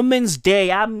on Women's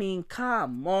Day. I mean,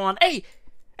 come on. Hey,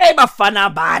 Bafana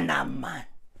Bana, man.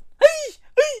 Hey,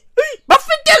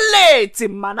 Bafidelete,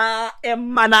 mana.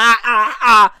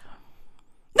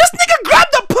 This nigga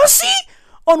grabbed a pussy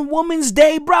on Women's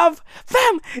Day, bruv.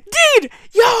 Fam, dude,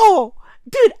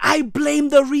 I blame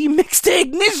the remix to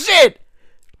Ignition.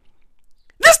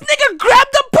 This nigga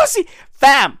grabbed the pussy.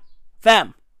 Fam.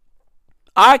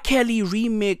 R. Kelly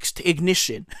remixed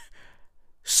Ignition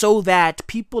so that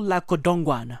people like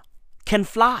Godongwana can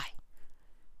fly.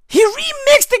 He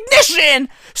remixed Ignition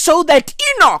so that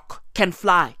Enoch can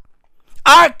fly.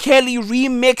 R. Kelly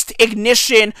remixed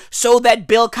Ignition so that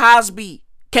Bill Cosby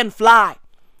can fly.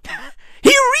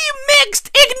 He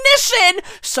remixed Ignition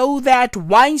so that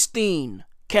Weinstein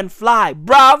can fly.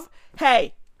 Bruv,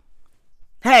 hey,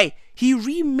 he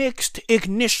remixed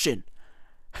Ignition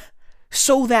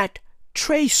so that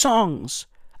Trey Songz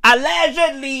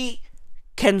allegedly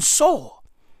can soar.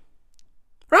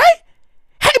 Right?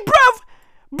 Hey,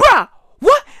 bruh,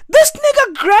 what? This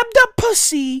nigga grabbed a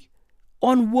pussy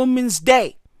on Women's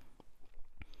Day.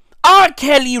 R.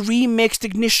 Kelly remixed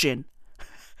Ignition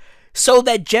so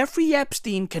that Jeffrey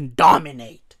Epstein can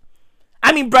dominate.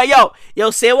 I mean, bruh,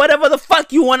 yo, say whatever the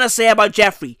fuck you want to say about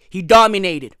Jeffrey. He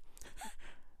dominated.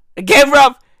 Okay,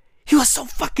 bruv? He was so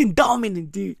fucking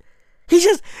dominant, dude.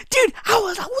 Dude, I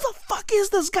was like, who the fuck is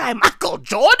this guy? Michael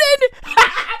Jordan?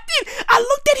 Dude, I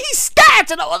looked at his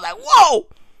stats and I was like, whoa.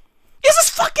 Is this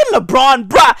fucking LeBron,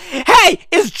 bruh? Hey,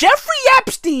 is Jeffrey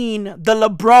Epstein the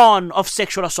LeBron of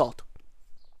sexual assault?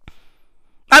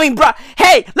 I mean, bruh,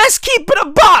 hey, let's keep it a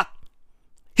buck.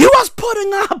 He was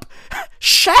putting up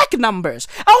Shaq numbers.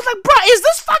 I was like, bruh, is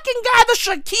this fucking guy the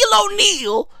Shaquille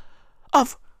O'Neal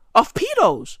of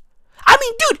pedos? I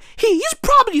mean, dude, he's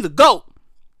probably the GOAT.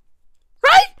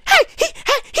 Right? Hey,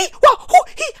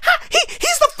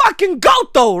 he's the fucking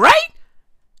GOAT though, right?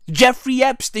 Jeffrey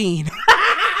Epstein.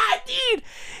 Dude,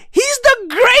 he's the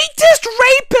greatest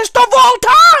rapist of all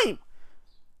time.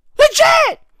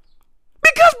 Legit.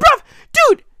 Because, bruv,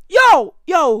 dude, yo,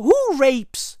 who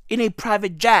rapes in a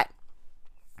private jet?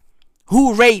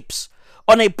 Who rapes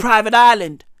on a private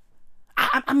island?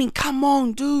 I mean, come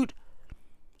on, dude.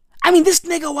 I mean, this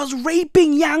nigga was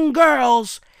raping young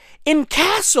girls in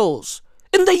castles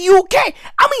in the UK.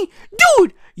 I mean,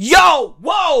 dude,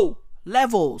 whoa,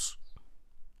 levels.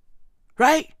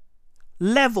 Right?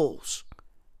 Levels.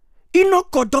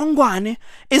 Enoch Godongwana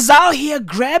is out here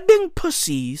grabbing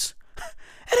pussies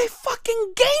at a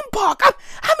fucking game park. I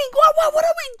mean, what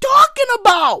are we talking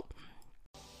about?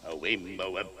 In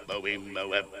the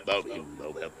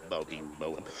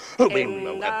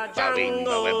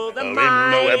jungle, the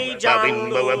mighty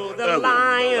jungle, the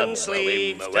lion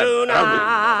sleeps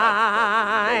tonight.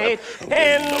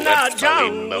 In the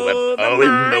jungle, the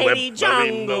mighty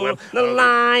jungle, the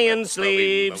lion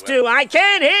sleeps too. I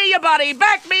can't hear you, buddy.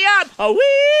 Back me up. A wee,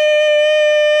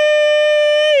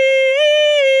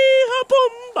 a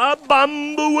bum, ba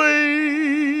bum,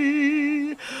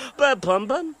 away, ba bum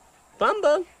bum, bum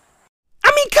bum. I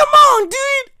mean, come on,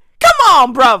 dude. Come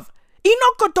on, bruv.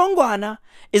 Enoch Godongwana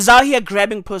is out here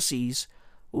grabbing pussies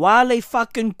while a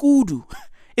fucking kudu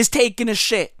is taking a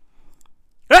shit.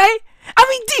 Right? I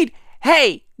mean, dude,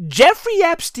 hey, Jeffrey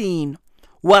Epstein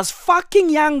was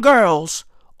fucking young girls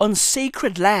on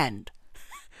sacred land.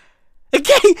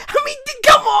 Okay? I mean,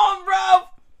 come on, bruv.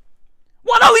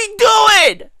 What are we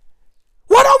doing?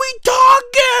 What are we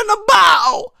talking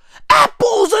about?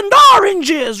 Apples and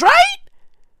oranges, right?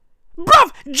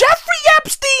 Bruv, Jeffrey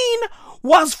Epstein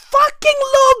was fucking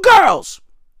little girls,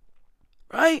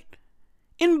 right?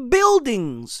 In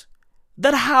buildings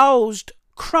that housed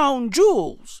crown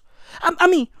jewels. I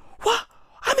mean, what?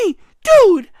 I mean,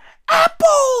 dude,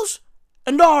 apples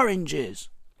and oranges,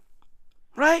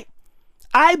 right?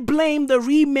 I blame the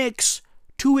remix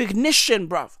to Ignition,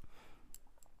 bruv.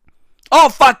 All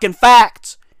fucking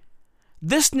facts.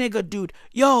 This nigga, dude,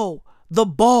 yo, the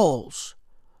balls.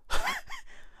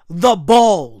 The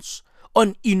balls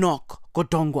on Enoch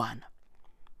Godongwana.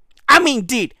 I mean,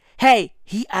 dude, hey,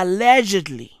 he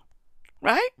allegedly,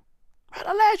 right?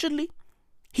 Allegedly.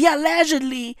 He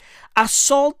allegedly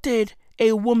assaulted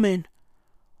a woman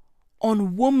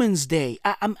on Women's Day.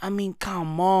 I mean,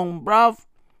 come on, bruv.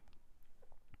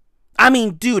 I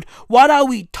mean, dude, what are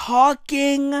we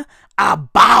talking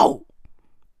about?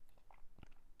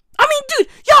 I mean, dude,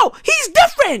 yo, he's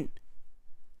different.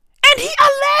 And he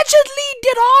allegedly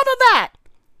did all of that.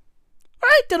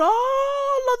 Right? Did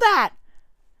all of that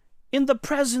in the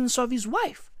presence of his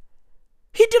wife.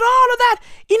 He did all of that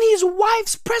in his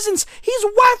wife's presence. His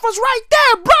wife was right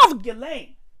there, bruv.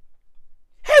 Ghislaine.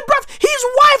 Hey, bruv, his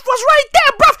wife was right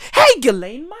there, bruv. Hey,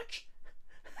 Ghislaine much?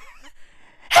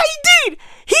 Hey, dude,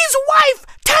 his wife,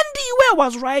 Tandy Ware,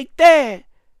 was right there.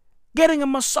 Getting a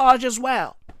massage as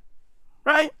well.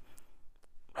 Right?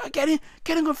 Getting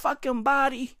her fucking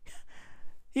body,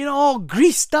 you know, all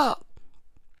greased up.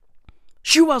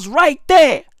 She was right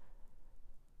there.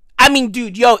 I mean,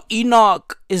 dude, yo,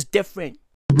 Enoch is different.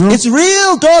 It's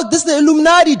real, dog. This is the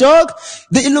Illuminati, dog.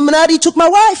 The Illuminati took my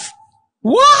wife.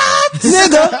 What?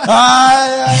 Nigga.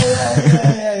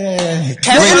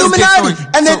 The Illuminati.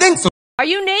 And they think... Are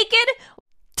you naked?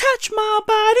 Touch my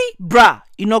body. Bruh,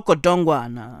 Enoch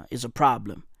Godongwana is a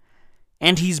problem.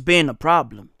 And he's been a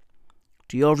problem.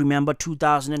 Do you all remember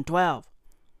 2012?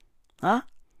 Huh?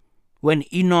 When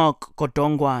Enoch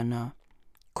Godongwana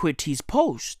quit his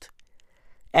post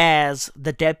as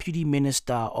the Deputy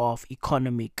Minister of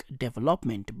Economic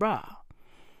Development, bruh.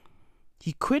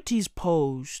 He quit his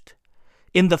post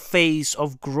in the face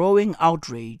of growing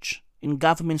outrage in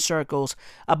government circles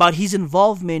about his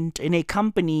involvement in a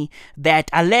company that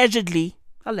allegedly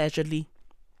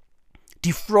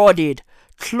defrauded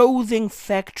clothing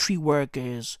factory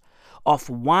workers of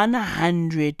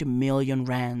 100 million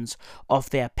rands of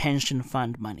their pension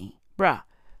fund money. Bruh,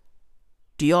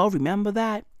 do y'all remember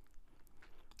that?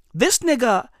 This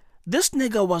nigga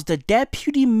was the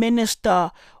Deputy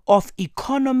Minister of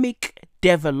Economic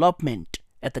Development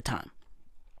at the time.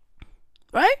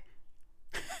 Right?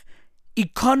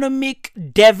 Economic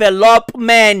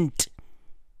Development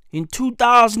in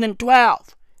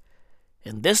 2012.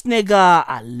 And this nigga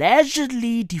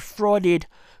allegedly defrauded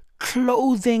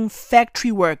clothing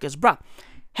factory workers, bruh.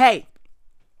 Hey,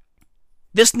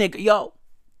 this nigga, yo,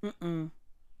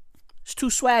 it's too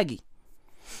swaggy.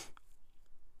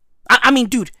 I mean,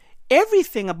 dude,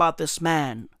 everything about this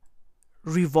man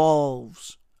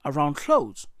revolves around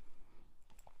clothes,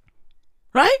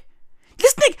 right?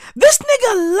 This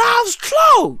nigga loves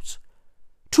clothes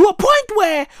to a point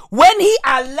where when he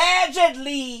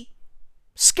allegedly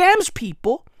scams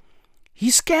people, he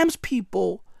scams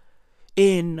people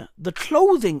in the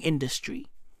clothing industry,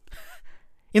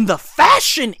 in the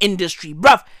fashion industry,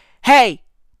 bruv. Hey,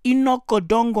 Enoch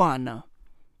Godongwana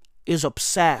is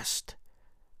obsessed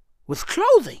with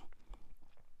clothing.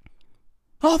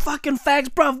 Oh, fucking facts,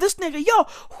 bruv. This nigga, yo,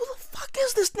 who the fuck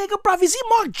is this nigga, bruv? Is he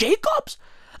Marc Jacobs?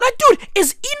 Like, dude,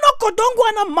 is Enoch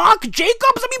Godongwana Marc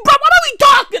Jacobs? I mean, bruv, what are we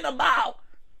talking about?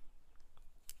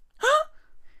 Huh?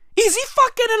 Is he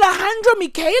fucking Alejandro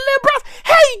Michele, bruv?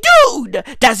 Hey,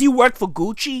 dude! Does he work for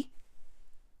Gucci?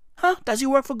 Huh? Does he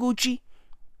work for Gucci?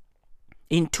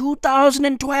 In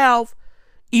 2012,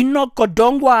 Enoch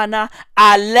Godongwana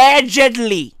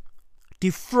allegedly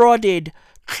defrauded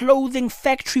clothing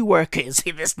factory workers,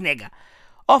 this nigga,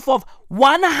 off of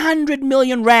 100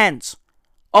 million rands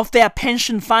of their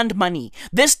pension fund money.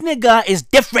 This nigga is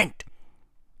different.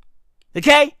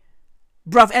 Okay?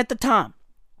 Bruv, at the time,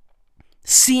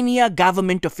 senior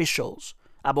government officials,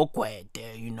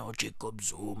 Abokwete, you know, Jacob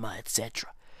Zuma, etc.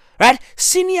 Right?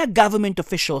 Senior government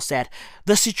officials said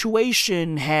the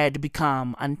situation had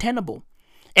become untenable.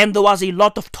 And there was a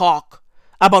lot of talk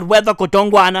about whether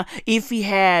Godongwana, if he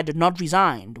had not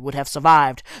resigned, would have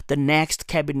survived the next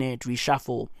cabinet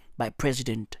reshuffle by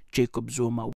President Jacob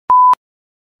Zuma.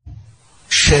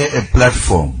 Share a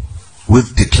platform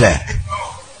with de Klerk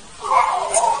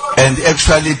and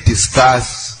actually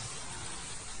discuss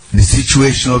the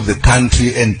situation of the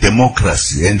country and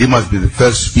democracy, and he must be the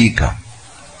first speaker,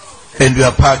 and we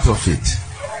are part of it.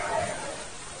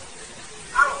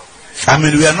 I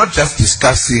mean, we are not just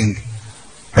discussing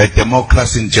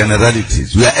democracy in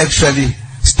generalities. We are actually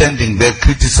standing there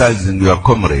criticizing your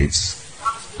comrades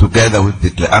together with de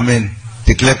Klerk. I mean, de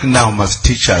De Klerk now must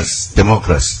teach us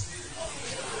democracy.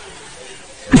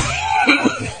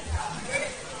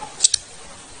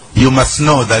 You must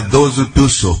know that those who do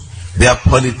so, their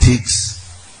politics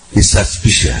is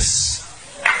suspicious.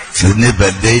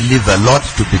 They leave a lot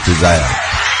to be desired.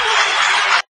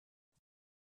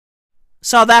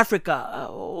 South Africa,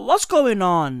 what's going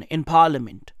on in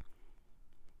Parliament?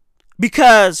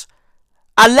 Because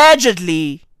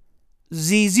allegedly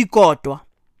Zizi Kodwa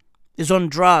is on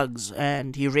drugs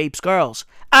and he rapes girls.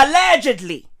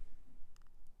 Allegedly.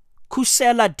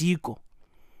 Kusela Diko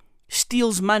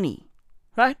steals money.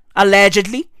 Right?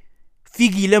 Allegedly.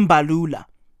 Fikile Mbalula.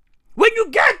 When you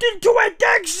get into a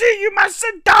taxi, you must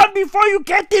sit down before you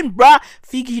get in, bruh.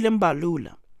 Fikile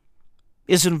Mbalula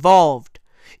is involved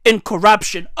in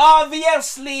corruption,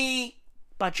 obviously.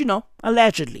 But you know,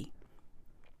 allegedly.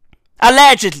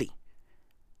 Allegedly.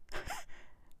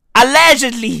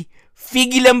 Allegedly,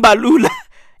 Fikile Mbalula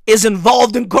is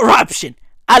involved in corruption.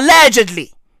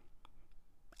 Allegedly.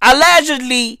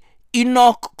 Allegedly,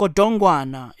 Enoch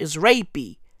Godongwana is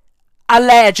rapey.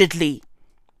 Allegedly.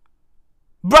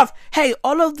 Bruv, hey,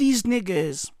 all of these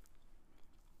niggas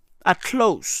are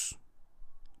close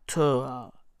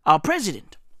to our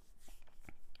president.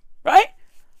 Right?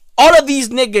 All of these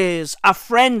niggas are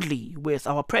friendly with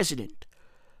our president.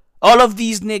 All of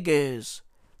these niggas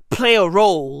play a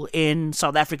role in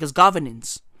South Africa's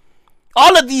governance.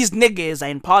 All of these niggas are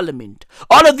in parliament.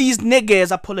 All of these niggas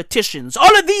are politicians.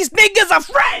 All of these niggas are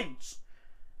friends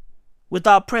with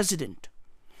our president.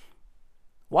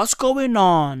 What's going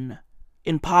on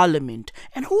in parliament?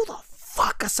 And who the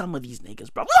fuck are some of these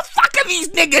niggas, bro? Who the fuck are these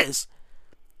niggas?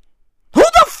 Who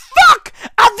the fuck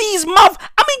are these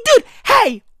dude,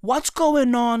 hey, what's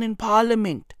going on in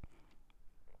parliament?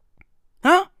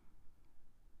 Huh?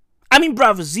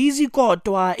 Bruv, Zizi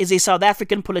Kodwa is a South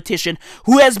African politician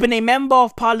who has been a member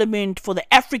of parliament for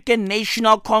the African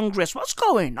National Congress. What's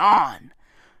going on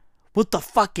with the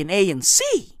fucking ANC?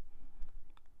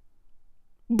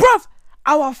 Bruv,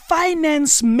 our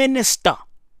finance minister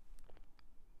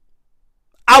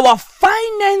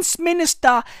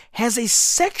has a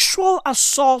sexual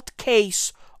assault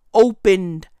case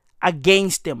opened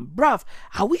against him. Bruv,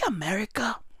 are we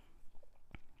America?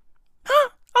 Huh?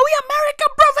 Are we America,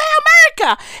 bruv? Hey,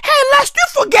 America! Hey,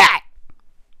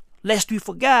 lest we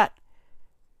forget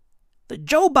that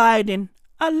Joe Biden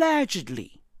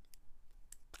allegedly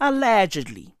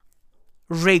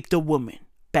raped a woman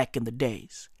back in the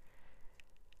days.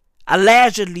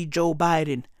 Allegedly, Joe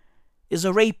Biden is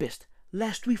a rapist,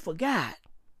 lest we forget.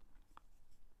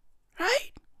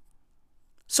 Right?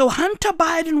 So Hunter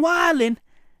Biden wildin'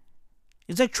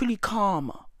 is actually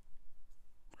calmer.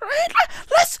 Right?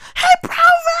 Hey, bro,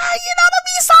 you know what I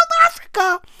mean?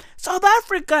 South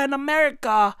Africa and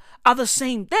America are the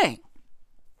same thing.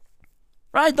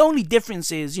 Right? The only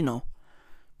difference is, you know,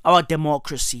 our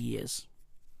democracy is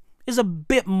a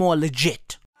bit more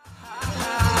legit.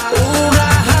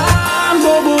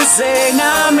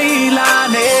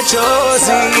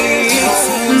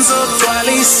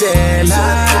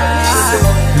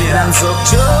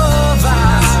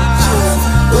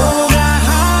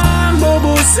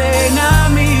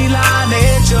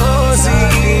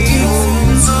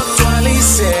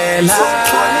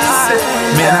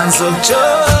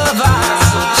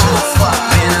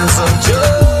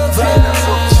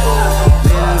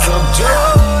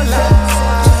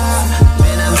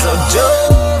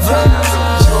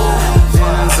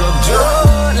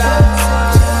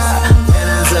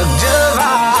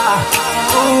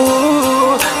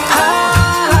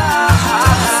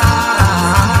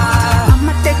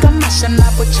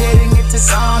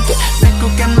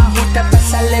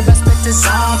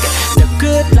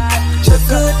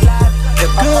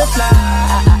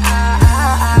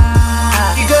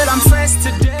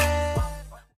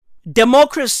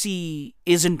 Democracy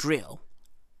isn't real,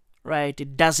 right?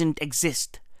 It doesn't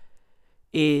exist.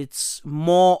 It's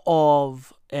more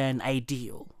of an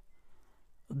ideal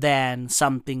than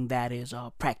something that is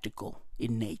practical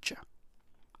in nature,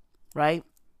 right?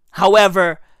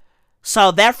 However,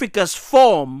 South Africa's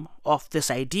form of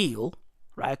this ideal,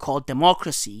 right, called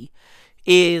democracy,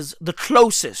 is the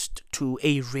closest to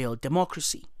a real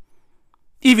democracy.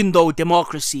 Even though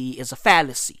democracy is a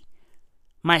fallacy.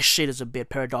 My shit is a bit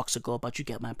paradoxical, but you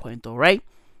get my point though, right?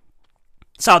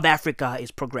 South Africa is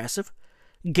progressive.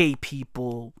 Gay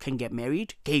people can get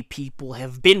married. Gay people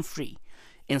have been free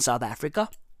in South Africa.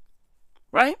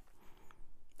 Right?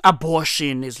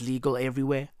 Abortion is legal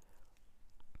everywhere.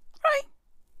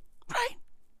 Right?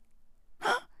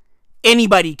 Huh?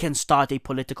 Anybody can start a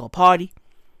political party.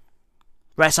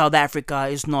 Right? South Africa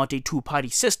is not a two-party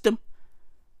system.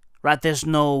 right? There's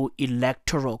no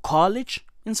electoral college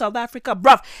in South Africa.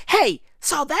 Bruv, hey,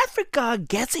 South Africa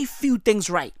gets a few things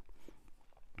right.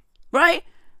 Right?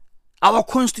 Our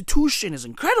constitution is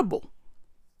incredible.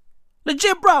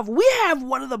 Legit, bruv, we have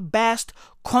one of the best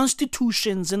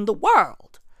constitutions in the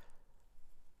world.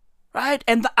 Right?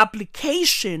 And the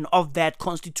application of that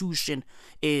constitution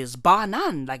is bar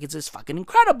none. Like, it's just fucking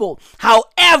incredible.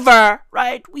 However,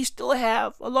 right, we still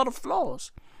have a lot of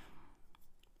flaws.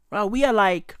 Right? We are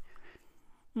like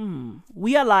an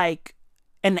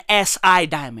SI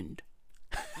diamond.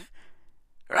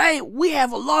 Right? We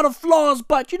have a lot of flaws,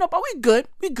 but but we're good.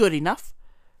 We're good enough.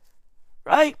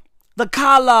 Right? The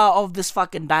color of this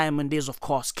fucking diamond is, of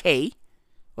course, K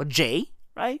or J,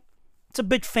 right? It's a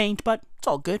bit faint, but it's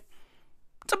all good.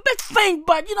 It's a bit faint,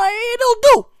 but, it'll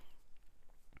do.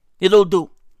 It'll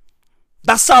do.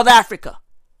 That's South Africa.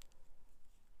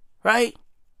 Right?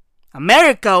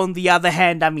 America, on the other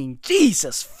hand,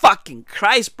 Jesus fucking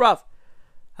Christ, bruv.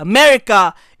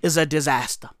 America is a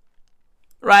disaster.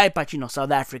 Right? But,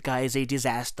 South Africa is a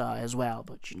disaster as well.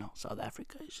 But,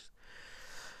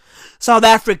 South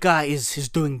Africa is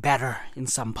doing better in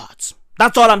some parts.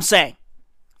 That's all I'm saying.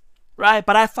 Right?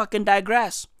 But I fucking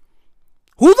digress.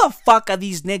 Who the fuck are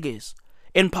these niggas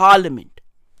in parliament?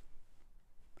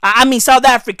 South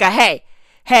Africa, hey,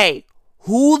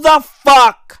 who the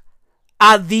fuck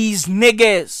are these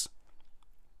niggas?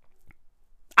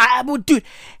 Dude,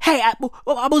 hey,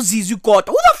 Zizi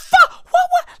Kota. Who the fuck?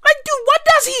 What? Like, dude, what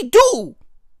does he do?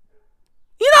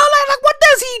 Like, what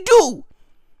does he do?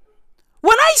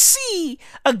 When I see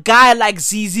a guy like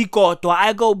Zizi Kota,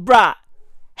 I go, bruh,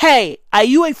 hey, are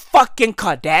you a fucking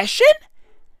Kardashian?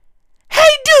 Hey,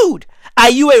 dude, are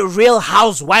you a real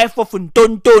housewife of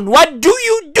Ntonton? What do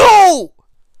you do?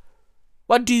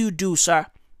 What do you do, sir?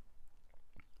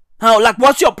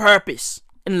 What's your purpose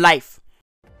in life?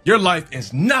 Your life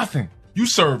is nothing. You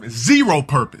serve zero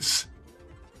purpose.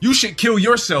 You should kill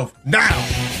yourself now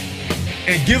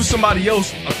and give somebody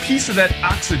else a piece of that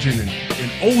oxygen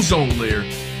and ozone layer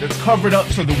that's covered up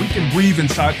so that we can breathe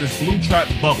inside this blue trap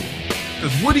bubble.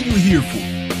 Because what are you here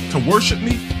for? To worship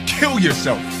me? Kill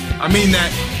yourself. I mean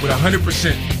that with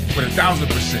 100%, with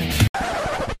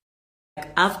 1,000%.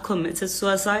 I've committed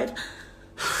suicide.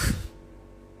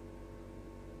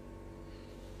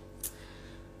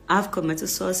 I've committed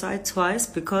suicide twice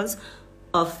because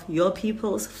of your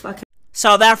people's fucking...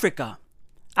 South Africa,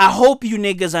 I hope you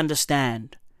niggas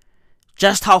understand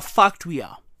just how fucked we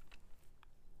are.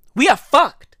 We are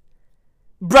fucked.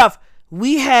 Bruv,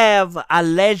 we have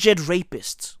alleged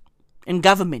rapists in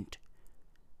government.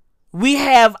 We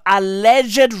have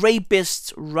alleged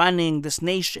rapists running this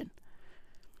nation.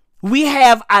 We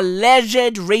have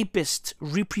alleged rapists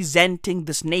representing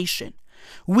this nation.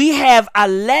 We have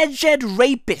alleged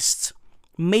rapists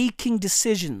making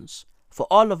decisions for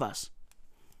all of us.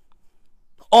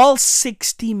 All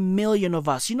 60 million of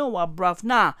us. You know what, bruv?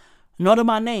 Nah, not in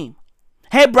my name.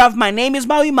 Hey, bruv, my name is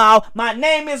Maui Mao. My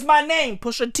name is my name.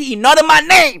 Pusha T, not in my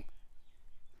name.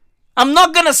 I'm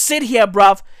not gonna sit here,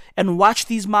 bruv, and watch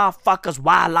these motherfuckers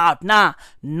wild out. Nah,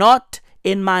 not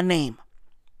in my name.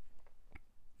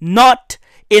 Not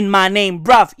in my name,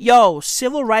 bruv. Yo,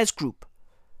 civil rights group,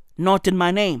 not in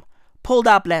my name, pulled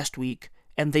up last week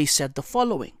and they said the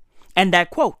following, and I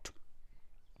quote,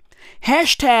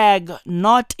 hashtag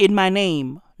not in my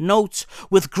name notes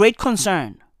with great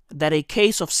concern that a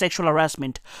case of sexual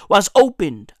harassment was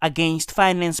opened against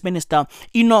Finance Minister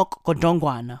Enoch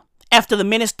Godongwana after the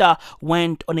minister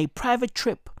went on a private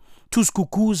trip to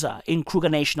Skukuza in Kruger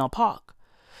National Park.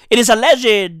 It is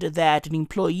alleged that an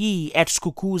employee at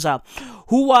Skukuza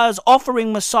who was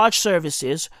offering massage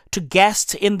services to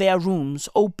guests in their rooms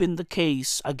opened the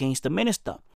case against the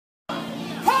minister.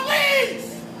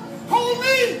 Police!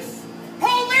 Police!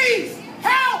 Police!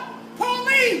 Help!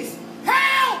 Police!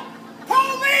 Help!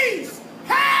 Police!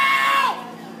 Help!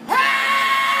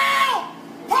 Help!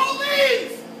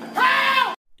 Police!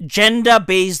 Help!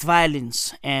 Gender-based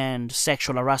violence and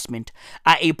sexual harassment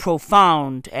are a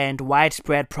profound and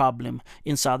widespread problem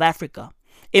in South Africa,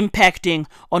 impacting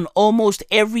on almost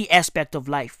every aspect of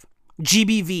life.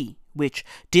 GBV, which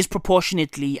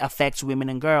disproportionately affects women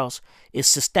and girls, is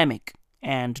systemic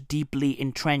and deeply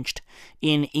entrenched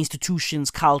in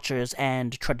institutions, cultures,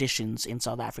 and traditions in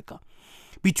South Africa.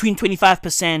 Between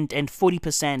 25% and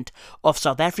 40% of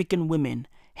South African women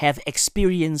have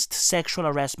experienced sexual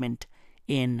harassment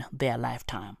in their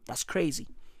lifetime. That's crazy.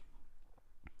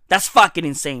 That's fucking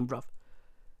insane, bro.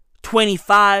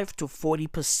 25 to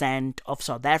 40% of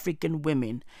South African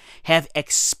women have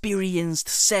experienced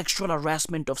sexual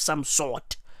harassment of some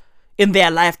sort in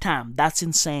their lifetime. That's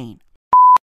insane.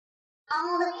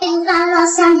 All the things I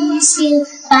lost, I miss you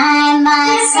by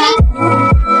my side.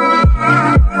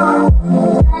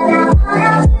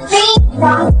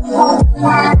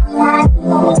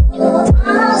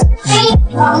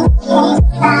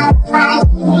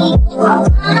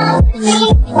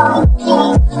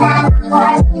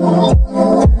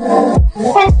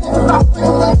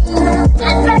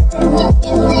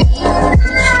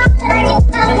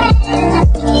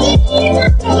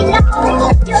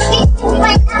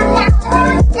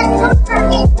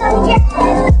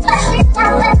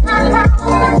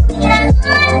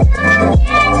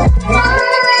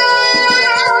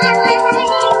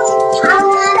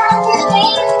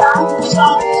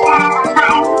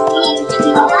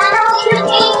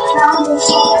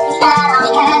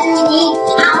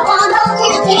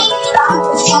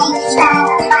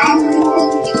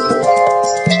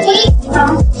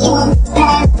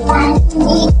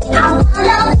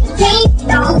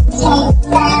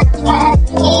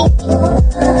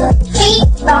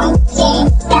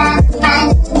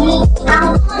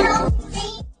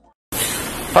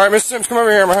 All right, Mr. Sims, come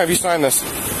over here. I'm gonna have you sign this.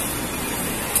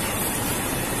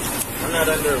 I'm not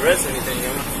under arrest or anything,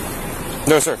 am I?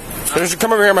 No, sir. Just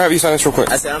come over here. I'm gonna have you sign this real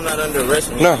quick. I said I'm not under arrest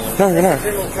or anything. No, you're not.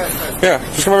 Yeah,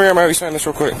 just come over here. I'm gonna have you sign this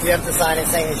real quick. You have to sign it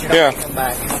saying that you're not going to come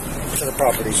back to the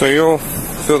property. So you'll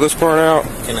fill this part out.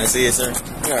 Can I see it, sir?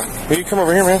 Yeah. Will you come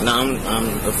over here, man? No, I'm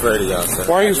afraid of y'all, sir.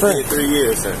 Why are you afraid? 3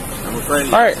 years, sir. I'm afraid of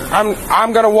you. All right,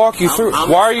 I'm gonna walk you through.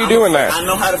 Why are you doing that? I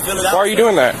know how to fill it out. Why are you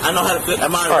doing that? I know how to fill it.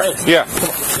 Am I All arrested? right, yeah.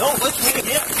 Don't let me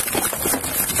get.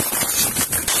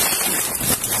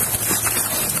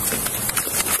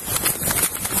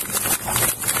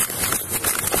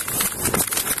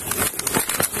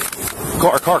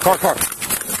 Car.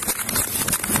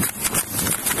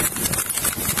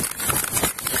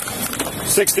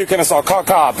 6-2 Kennesaw, call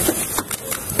Cobb.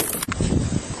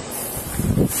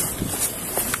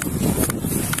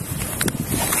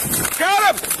 Got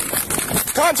him!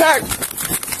 Contact!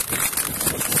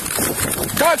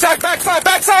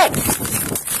 Backside!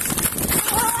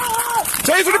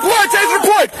 Taser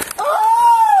deployed!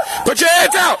 Put your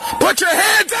hands out!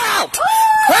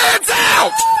 Hands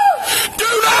out!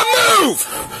 Do not move!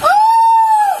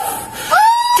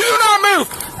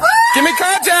 Give me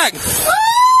contact!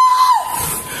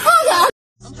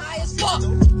 I'm high as fuck.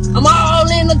 I'm all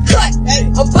in the cut.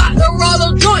 I'm about to roll a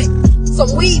joint.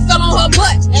 Some weed fell on her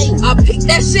butt. I picked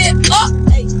that shit up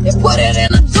and put it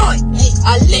in a joint.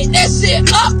 I lit that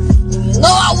shit up. You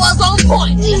know I was on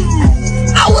point.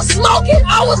 I was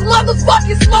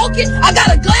motherfucking smoking. I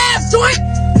got a glass joint.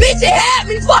 Bitch, it had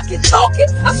me fucking choking.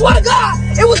 I swear to God,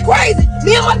 it was crazy.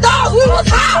 Me and my dogs, we was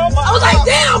high. I was like,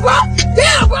 damn, bro.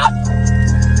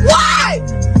 Why?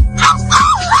 I'm so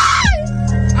high.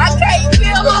 I can't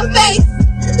feel my face.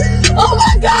 Oh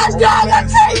my God, dog, I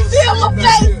can't feel my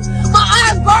face. My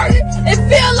eyes burning. It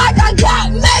feels like I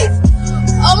got mace.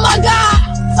 Oh my God,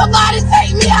 somebody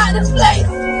take me out of this place.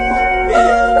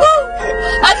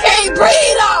 I can't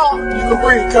breathe, dog. You can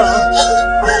breathe, cuz.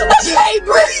 I can't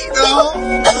breathe, dog.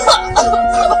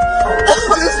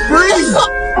 Just breathe.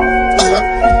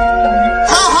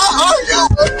 How are you?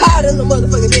 Higher than the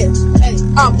motherfucking bitch. Hey,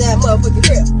 off that motherfucking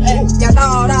trip. Hey, y'all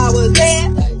thought I was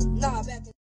dead. Nah, back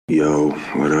in. Yo,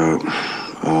 what up?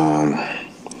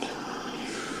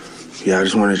 Yeah, I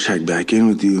just wanted to check back in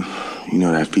with you. You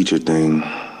know, that feature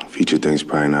thing's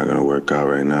probably not gonna work out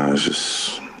right now.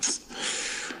 It's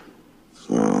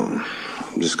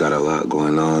just got a lot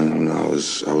going on. You know,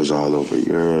 I was all over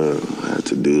Europe. I had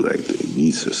to do like the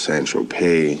Ibiza,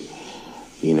 Saint-Tropez.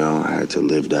 You know, I had to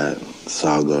live that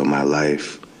saga of my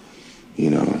life.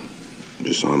 You know,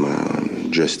 just on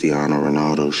my Cristiano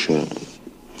Ronaldo shit.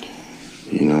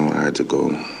 You know, I had to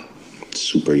go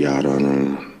super yacht on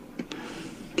him,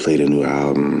 play the new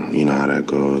album. You know how that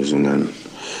goes, and then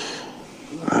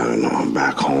I don't know. I'm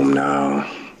back home now.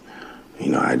 You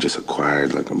know, I just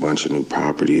acquired like a bunch of new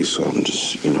properties, so I'm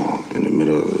just, you know, in the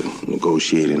middle of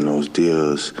negotiating those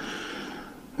deals.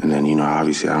 And then, you know,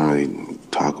 obviously I don't really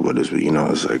talk about this, but, you know,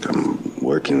 it's like I'm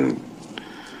working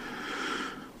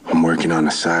on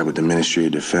the side with the Ministry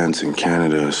of Defense in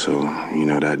Canada, so, you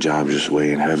know, that job's just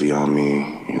weighing heavy on me,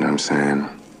 you know what I'm saying?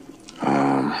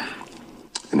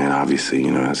 And then obviously,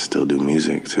 you know, I still do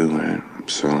music too, right?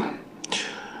 So,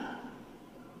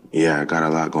 yeah, I got a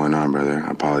lot going on, brother.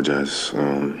 I apologize.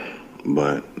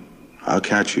 But I'll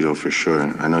catch you, though, for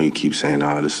sure. I know you keep saying,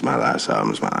 oh, this is my last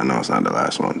album. I know it's not the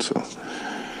last one, so.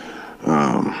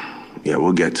 Yeah,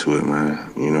 we'll get to it, man.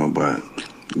 You know, but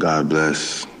God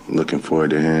bless. Looking forward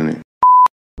to hearing it.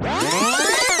 Might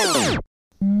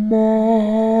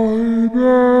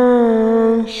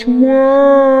as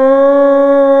well,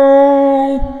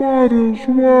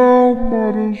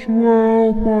 A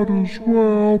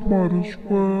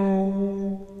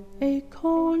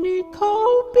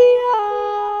cornucopia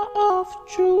of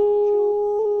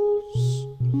Jews.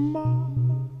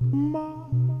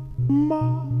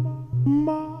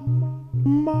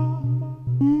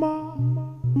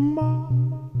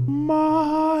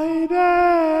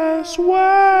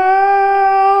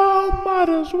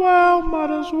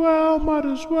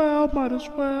 Might as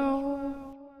well.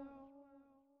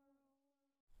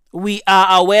 We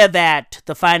are aware that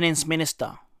the finance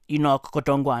minister, Enoch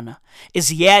Godongwana,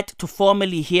 is yet to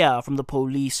formally hear from the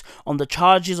police on the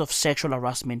charges of sexual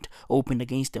harassment opened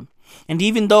against him. And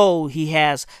even though he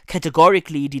has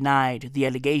categorically denied the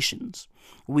allegations,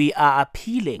 we are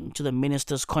appealing to the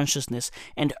minister's consciousness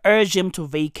and urge him to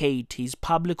vacate his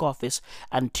public office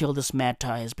until this matter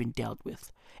has been dealt with.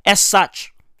 As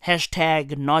such,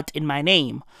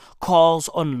 #NotInMyName calls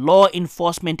on law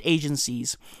enforcement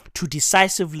agencies to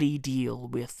decisively deal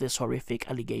with this horrific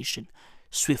allegation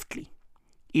swiftly.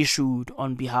 Issued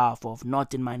on behalf of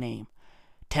Not In My Name,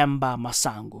 Themba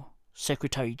Masango,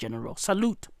 Secretary General.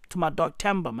 Salute to my dog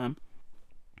Themba, man.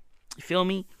 You feel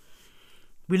me?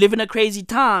 We live in a crazy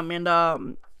time, and I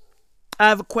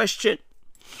have a question.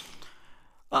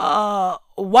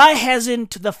 Why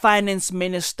hasn't the finance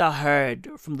minister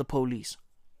heard from the police?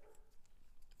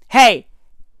 Hey,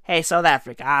 South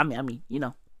Africa. I mean,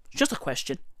 just a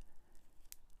question.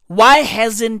 Why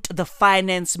hasn't the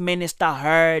finance minister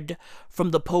heard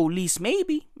from the police?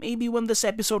 Maybe when this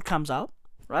episode comes out,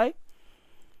 right?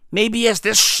 Maybe as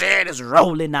this shit is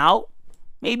rolling out,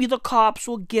 maybe the cops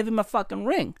will give him a fucking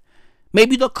ring.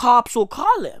 Maybe the cops will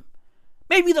call him.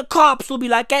 Maybe the cops will be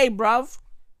like, hey, bruv,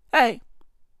 hey,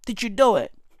 did you do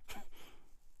it?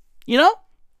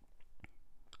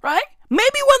 Right?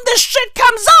 Maybe when this shit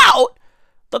comes out,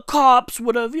 the cops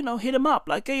would have, hit him up.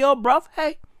 Like, hey, yo, bruv,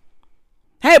 hey,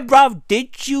 bruv,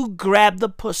 did you grab the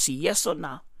pussy? Yes or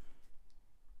no?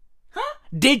 Huh?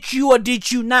 Did you or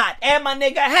did you not? Hey, my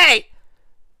nigga, hey,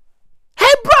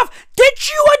 bruv, did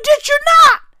you or did you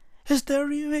not? It's the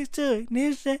remix to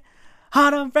Ignition.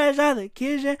 Hot and fresh out the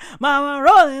kitchen. Mama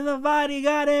rolling the body,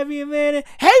 got every minute.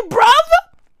 Hey,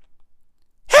 brother.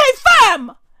 Hey,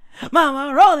 fam.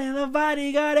 Mama rolling the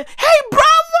body, got it. Hey,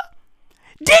 brother.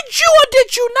 Did you or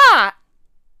did you not?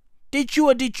 Did you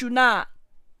or did you not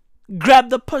grab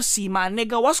the pussy, my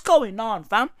nigga? What's going on,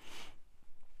 fam?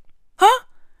 Huh?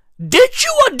 Did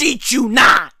you or did you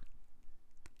not?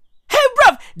 Hey,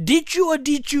 bruv, did you or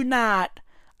did you not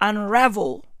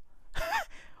unravel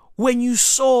when you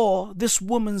saw this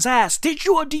woman's ass? Did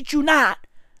you or did you not?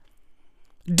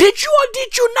 Did you or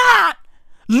did you not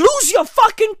lose your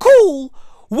fucking cool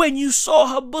when you saw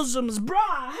her bosoms?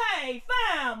 Bruh, hey,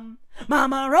 fam.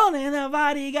 Mama rolling her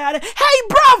body, got it. Hey,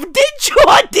 bruv, did you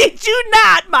or did you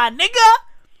not, my nigga?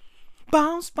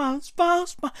 Bounce, bounce,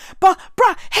 bounce, bounce, bounce.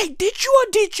 Bruh, hey, did you or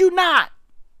did you not?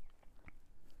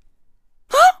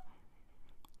 Huh?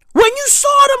 When you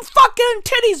saw them fucking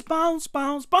titties bounce,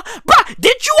 bounce, bounce. Bruh,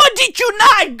 did you or did you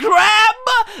not grab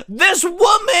this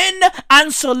woman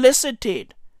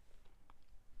unsolicited?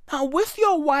 Now, with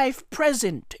your wife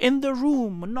present in the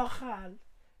room, Nochal.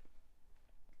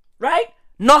 Right?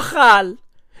 Nochal.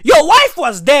 Your wife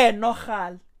was there,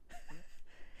 Nochal.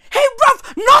 Hey,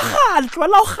 bruv, Nochal.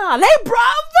 Hey,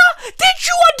 bruv, did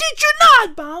you or did you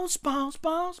not? Bounce, bounce,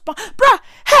 bounce, bounce. Bruh,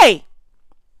 hey,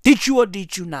 did you or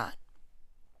did you not?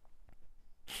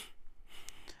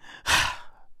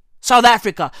 South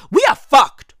Africa, we are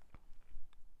fucked.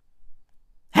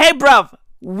 Hey, bruv,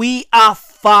 we are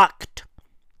fucked.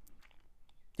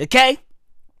 Okay?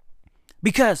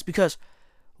 Because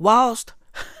whilst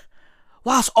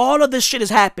all of this shit is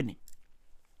happening,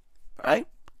 right?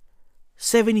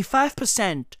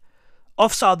 75%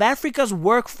 of South Africa's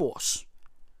workforce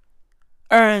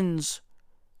earns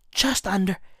just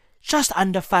under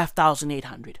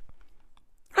 5,800.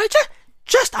 Right?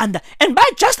 Just under. And by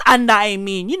just under, I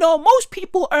mean, most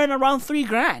people earn around 3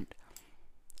 grand.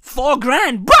 4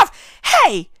 grand. Bruv,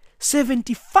 hey,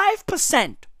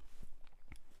 75%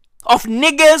 of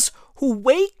niggas who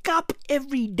wake up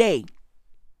every day,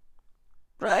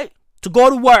 right, to go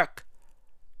to work,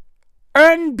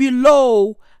 earn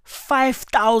below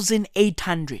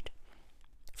 5,800.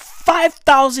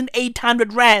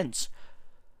 5,800 rands.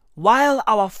 While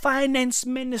our finance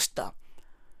minister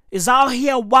is out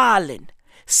here wilding,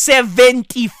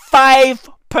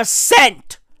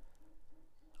 75%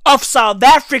 of South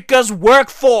Africa's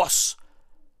workforce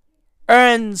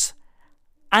earns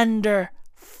under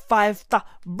 5,000.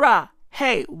 Bruh,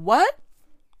 hey, what?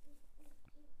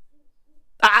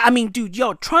 I mean,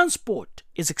 dude, transport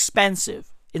is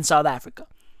expensive in South Africa.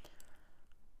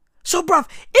 So, bruv,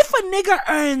 if a nigga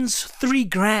earns 3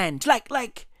 grand, like,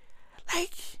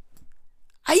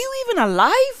 are you even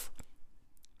alive?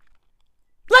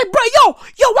 Like, bro,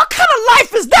 yo, what kind of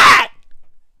life is that?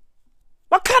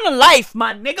 What kind of life,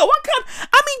 my nigga?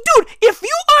 I mean, dude, if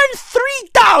you earn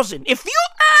 3,000, if you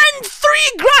earn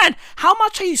 3 grand, how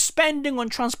much are you spending on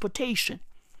transportation?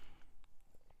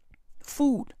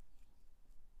 Food,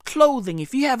 clothing,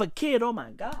 if you have a kid, oh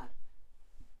my God.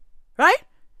 Right?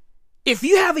 If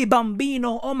you have a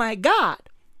bambino, oh my God.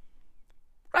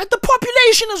 Right? The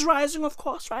population is rising, of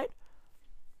course, right?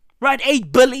 Right?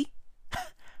 8 billion.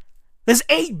 There's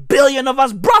 8 billion of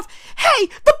us, bruv. Hey,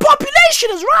 the population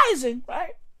is rising,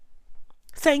 right?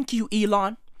 Thank you,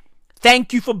 Elon.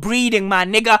 Thank you for breeding, my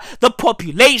nigga. The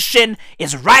population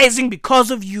is rising because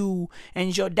of you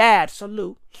and your dad.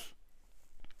 Salute.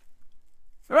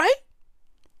 Right?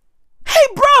 Hey,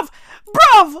 bruv.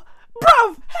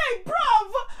 Hey,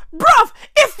 bruv.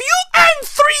 If you earn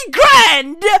 3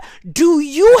 grand, do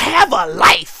you have a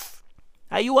life?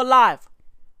 Are you alive?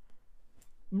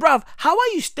 Bruv, how are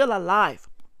you still alive?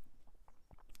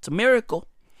 It's a miracle.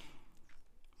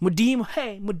 Mudimu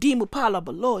pala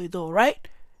baloy though, right?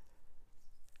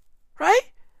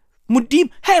 Right?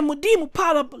 Mudimu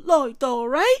pala baloy though,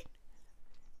 right?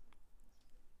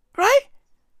 Right?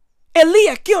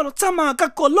 Elia kiolo tama ka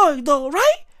koloy though,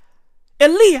 right?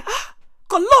 Elia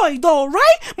koloy though,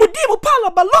 right? Mudimu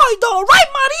pala baloy though, right?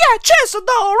 Maria Chesa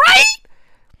though, right?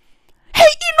 Hey,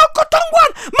 Enoch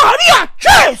Kotongwan, Maria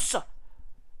Chesa!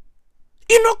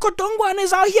 Enoch Kotongwan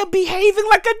is out here behaving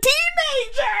like a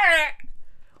teenager.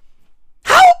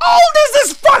 How old is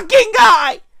this fucking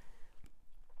guy?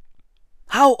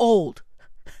 How old?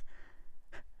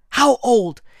 How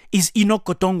old is Enoch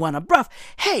Kotongwan? Bruv,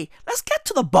 hey, let's get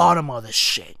to the bottom of this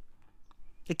shit.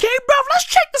 Okay, bruv, let's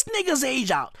check this nigga's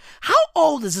age out. How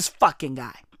old is this fucking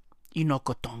guy? Enoch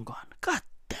Kotongwan. God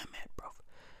damn it, bruv.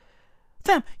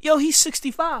 Fam, yo, he's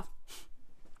 65.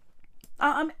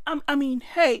 I mean,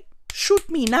 hey. Shoot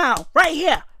me now. Right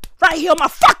here on my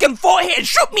fucking forehead.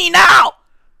 Shoot me now.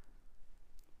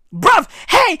 Bruv,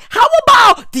 hey, how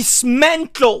about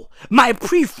dismantle my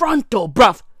prefrontal,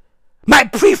 bruv? My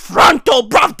prefrontal,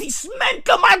 bruv,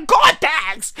 dismantle my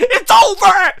cortex. It's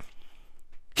over.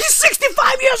 He's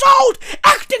 65 years old,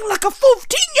 acting like a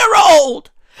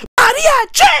 15-year-old. Maria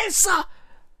Chesa.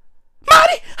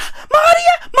 Maria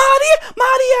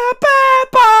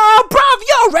Peppa. Bruv,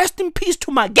 yo, rest in peace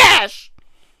to my gash.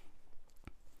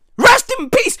 Rest in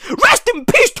peace to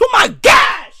my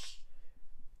gash.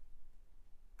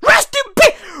 Rest in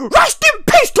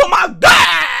peace to my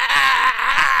gash.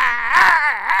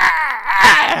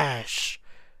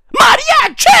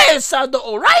 Maria Chesa,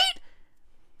 though, right?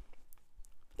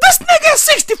 This nigga is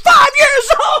 65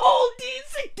 years old. He's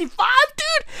 65,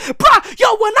 dude. Bruh,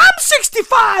 yo, when I'm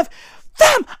 65,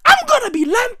 fam, I'm gonna be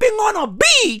lamping on a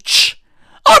beach.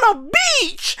 On a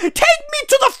beach! Take me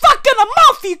to the fucking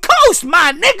Amalfi Coast,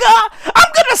 my nigga!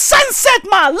 I'm gonna sunset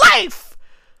my life!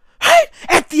 Right?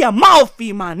 At the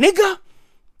Amalfi, my nigga!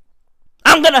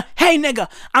 I'm gonna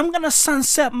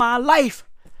sunset my life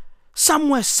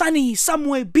somewhere sunny,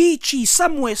 somewhere beachy,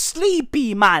 somewhere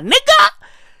sleepy, my nigga!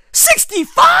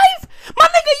 65? My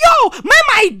nigga, yo, may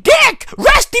my dick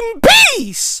rest in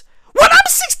peace! When I'm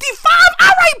 65,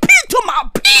 RIP to my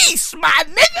peace, my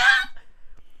nigga!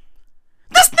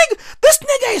 This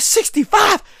nigga is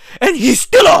 65 and he's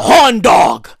still a horn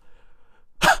dog.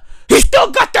 He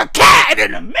still got the cat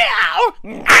in him. Meow.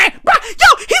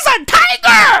 Yo, he's a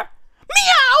tiger.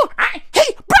 Meow.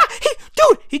 Hey,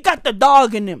 dude, he got the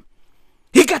dog in him.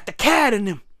 He got the cat in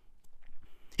him.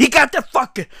 He got the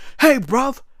fucking, hey,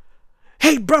 bruv,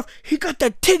 he got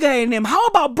the tigger in him. How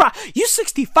about, bruh, you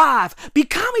 65,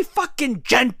 become a fucking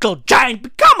gentle giant.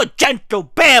 Become a gentle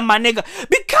bear, my nigga.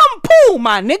 Become Pooh,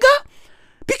 my nigga.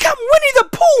 Become Winnie the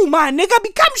Pooh, my nigga.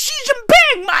 Become Xi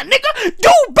Jinping, my nigga.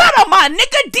 Do better, my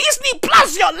nigga. Disney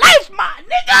Plus your life, my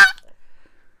nigga.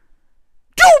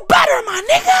 Do better, my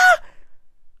nigga.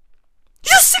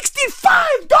 You're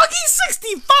 65, dog. He's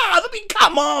 65. I mean,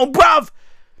 come on, bruv.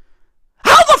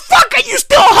 How the fuck are you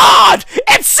still hard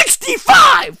at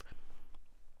 65?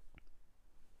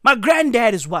 My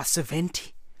granddad is what,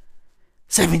 70?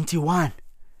 71.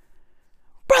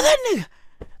 Bro, that nigga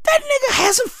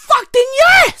hasn't fucked in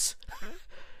years.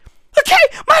 Okay,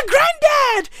 my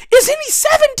granddad is in his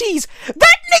 70s.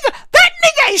 That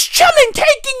nigga is chilling,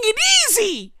 taking it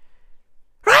easy.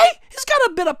 Right? He's got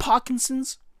a bit of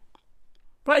Parkinson's.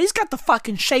 Right? He's got the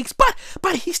fucking shakes, but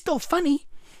he's still funny.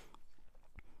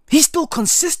 He's still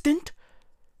consistent.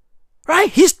 Right?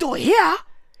 He's still here.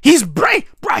 His brain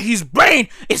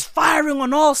is firing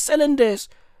on all cylinders.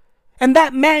 And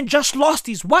that man just lost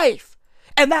his wife.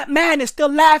 And that man is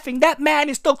still laughing. That man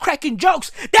is still cracking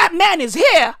jokes. That man is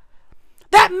here.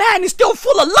 That man is still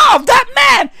full of love.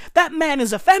 That man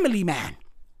is a family man.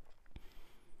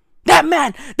 That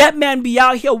man be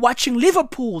out here watching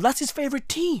Liverpool. That's his favorite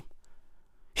team.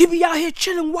 He be out here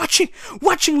chilling,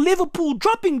 watching Liverpool,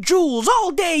 dropping jewels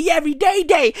all day, every day.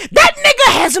 That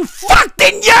nigga hasn't fucked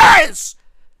in years.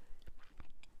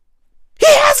 He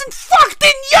hasn't fucked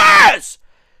in years.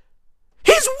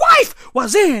 His wife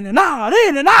was in and out of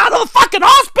the fucking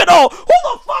hospital. Who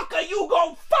the fuck are you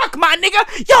gonna fuck, my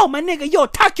nigga? Yo, my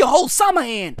nigga, tuck your whole summer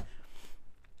in.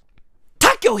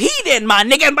 Tuck your heat in, my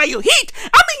nigga. And by your heat,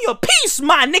 I mean your peace,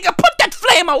 my nigga. Put that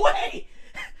flame away.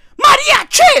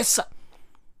 Mariachis.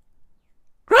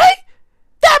 Right?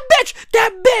 That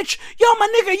bitch. Yo, my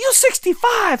nigga, you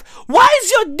 65. Why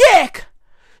is your dick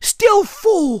still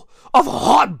full of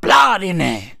hot blood in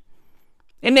there?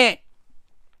 In there?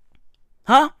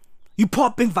 Huh? You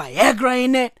popping Viagra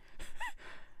in it?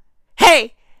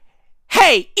 Hey,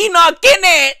 Enoch in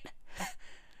it.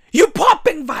 You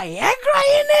popping Viagra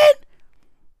in it?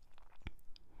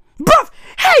 Bruv,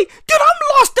 hey, dude,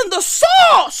 I'm lost in the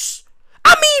sauce.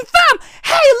 I mean, fam,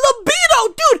 hey,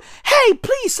 libido, dude. Hey,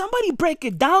 please, somebody break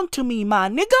it down to me, my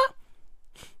nigga.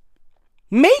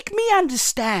 Make me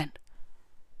understand.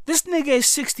 This nigga is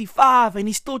 65 and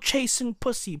he's still chasing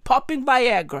pussy, popping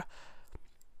Viagra.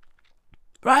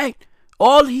 Right?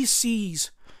 All he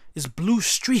sees is blue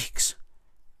streaks.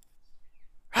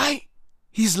 Right?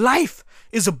 His life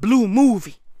is a blue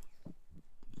movie.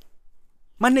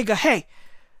 My nigga, hey.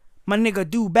 My nigga,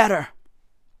 do better.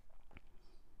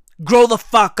 Grow the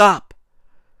fuck up.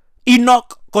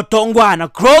 Enoch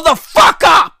Kotongwana, grow the fuck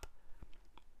up.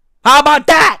 How about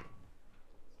that?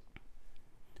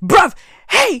 Bruv,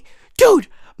 hey, dude,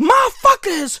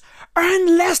 motherfuckers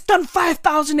earn less than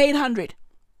 5,800.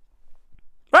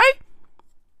 Right?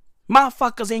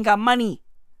 Motherfuckers ain't got money.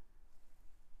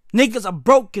 Niggas are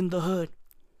broke in the hood.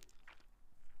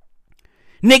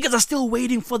 Niggas are still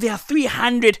waiting for their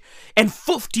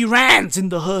 350 rands in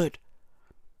the hood.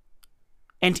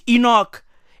 And Enoch,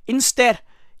 instead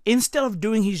of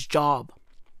doing his job,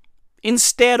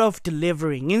 instead of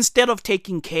delivering, instead of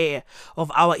taking care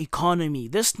of our economy,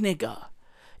 this nigga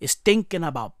is thinking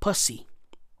about pussy.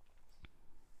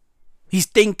 He's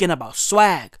thinking about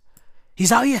swag.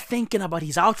 He's out here thinking about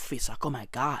his outfits. Like, oh my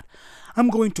God, I'm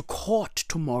going to court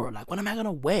tomorrow. Like, what am I going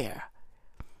to wear?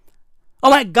 Oh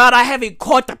my God, I have a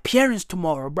court appearance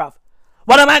tomorrow, bruv.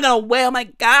 What am I going to wear? Oh my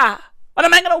God. What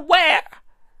am I going to wear?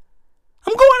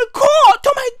 I'm going to court.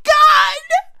 Oh my God.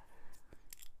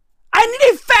 I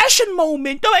need a fashion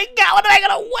moment. Oh my God, what am I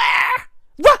going to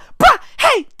wear? Bruh,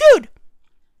 hey, dude.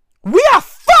 We are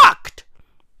fucked.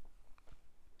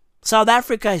 South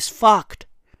Africa is fucked.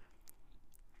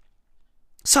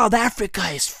 South Africa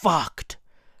is fucked.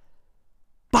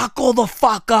 Buckle the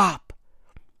fuck up.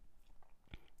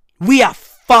 We are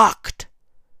fucked.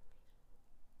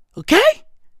 Okay?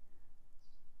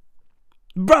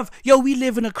 Bruv, yo, we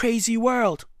live in a crazy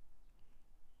world.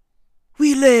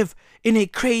 We live in a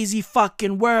crazy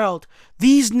fucking world.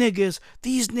 These niggas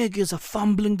are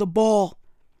fumbling the ball.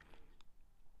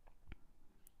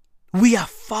 We are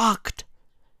fucked.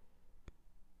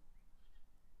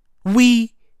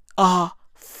 We are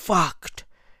fucked.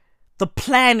 The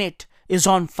planet is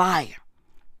on fire.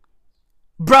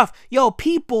 Bruv, yo,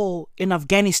 people in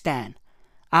Afghanistan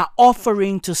are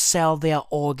offering to sell their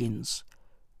organs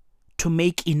to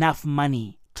make enough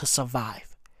money to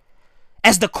survive.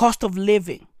 As the cost of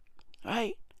living,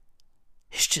 right?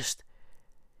 It's just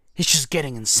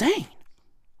getting insane.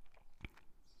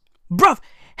 Bruv,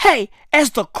 hey,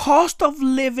 as the cost of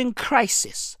living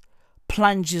crisis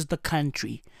plunges the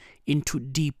country into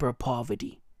deeper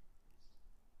poverty.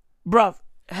 Bruv,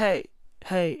 hey,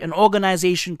 an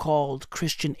organization called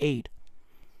Christian Aid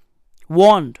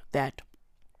warned that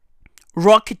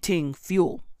rocketing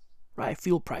fuel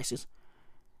prices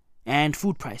and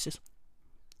food prices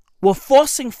were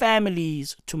forcing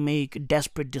families to make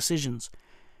desperate decisions.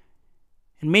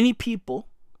 And many people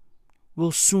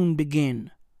will soon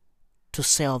begin to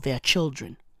sell their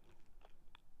children.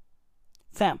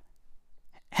 Fam,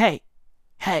 hey,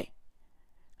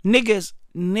 niggas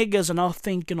are now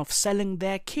thinking of selling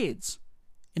their kids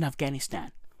in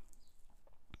Afghanistan.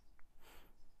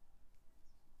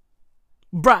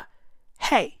 Bruh,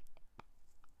 hey,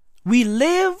 we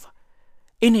live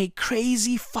in a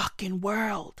crazy fucking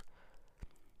world.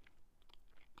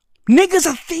 Niggas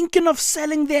are thinking of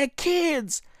selling their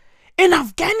kids in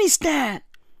Afghanistan.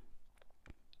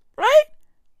 Right?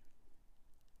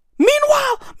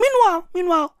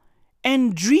 Meanwhile,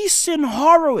 Andreessen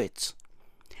Horowitz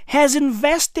has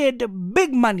invested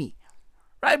big money,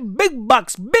 right? Big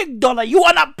bucks, big dollar. You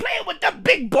wanna play with the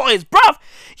big boys, bruv?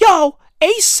 Yo,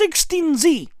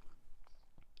 A16Z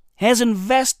has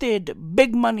invested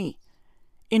big money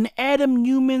in Adam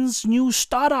Newman's new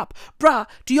startup. Bruh,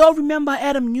 do y'all remember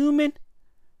Adam Newman?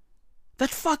 That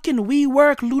fucking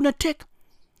WeWork lunatic?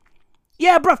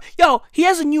 Yeah, bruv. Yo, he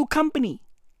has a new company,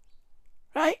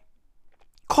 right?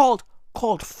 Called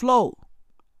Flow.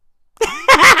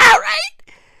 Right?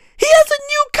 He has a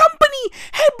new company.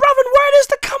 Hey, bruv, and word is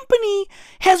the company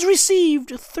has received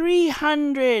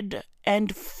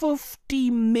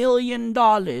 $350 million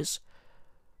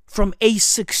from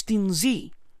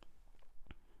A16Z.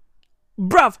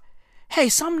 Bruv, hey,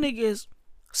 some niggas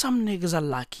are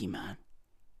lucky, man.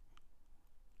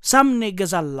 Some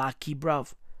niggas are lucky,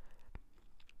 bruv.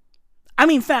 I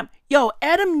mean, fam, yo,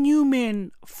 Adam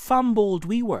Newman fumbled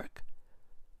WeWork.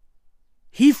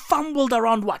 He fumbled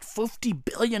around, what, $50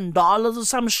 billion or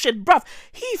some shit, bruv.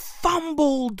 He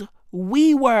fumbled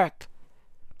WeWork.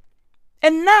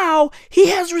 And now he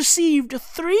has received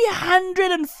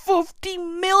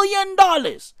 $350 million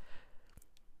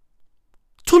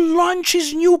to launch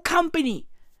his new company,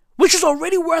 which is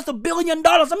already worth $1 billion.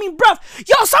 I mean, bruv,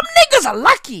 yo, some niggas are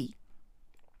lucky.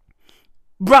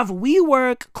 Bruv,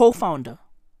 WeWork co-founder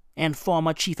and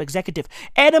former chief executive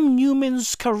Adam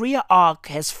Newman's career arc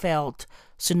has felt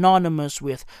synonymous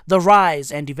with the rise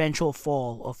and eventual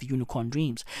fall of unicorn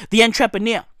dreams. The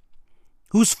entrepreneur,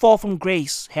 whose fall from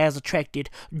grace has attracted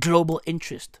global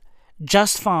interest,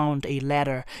 just found a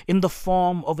ladder in the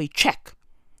form of a check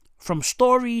from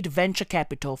storied venture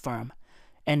capital firm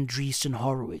Andreessen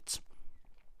Horowitz.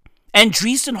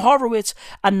 Andreessen Horowitz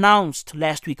announced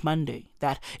last week Monday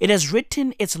that it has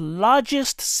written its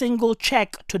largest single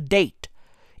check to date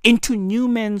into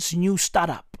Newman's new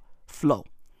startup, Flow.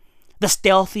 The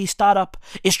stealthy startup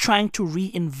is trying to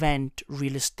reinvent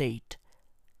real estate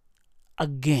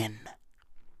again.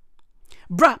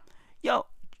 Bruh, yo,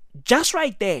 just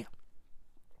right there,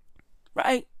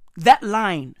 right? That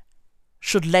line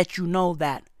should let you know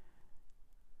that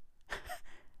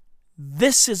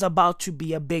this is about to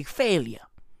be a big failure.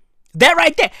 That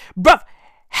right there. Bruv,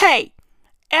 hey,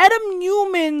 Adam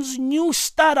Newman's new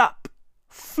startup,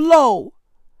 Flow,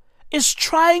 is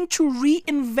trying to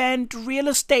reinvent real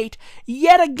estate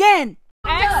yet again.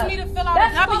 Asked me to fill out a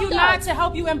W-9 to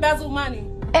help you embezzle money.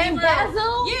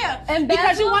 Embezzle? Yeah. Embezzle?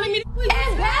 Because you wanted me to...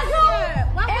 Embezzle? Yeah.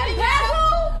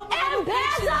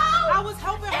 Embezzle? I was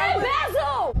helping her.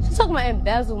 Embezzle? She's talking about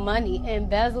embezzle money.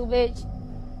 Embezzle, bitch.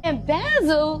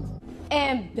 Embezzle?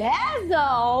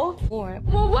 Embezzle?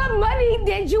 Well, what money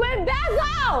did you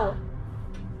embezzle?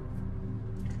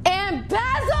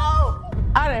 Embezzle?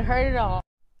 I done heard it all.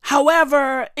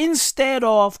 However, instead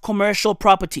of commercial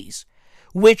properties,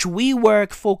 which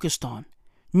WeWork focused on,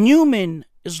 Newman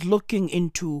is looking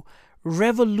into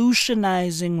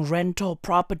revolutionizing rental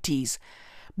properties.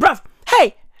 Bruv,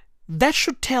 hey, that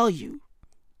should tell you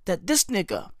that this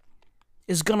nigga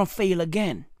is gonna fail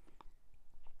again.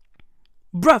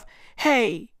 Bruv,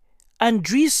 hey,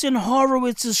 Andreessen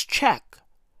Horowitz's check,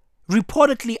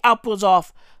 reportedly upwards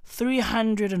of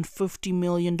 $350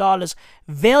 million,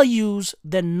 values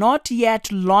the not yet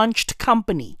launched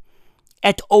company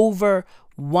at over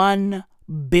 $1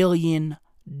 billion.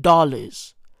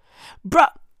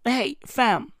 Bruh, hey,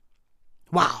 fam,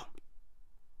 wow.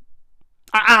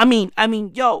 I mean,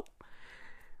 yo,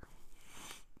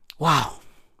 wow.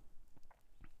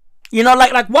 You know,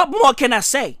 like, what more can I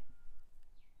say?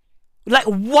 Like,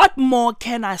 what more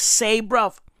can I say,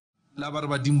 bruv?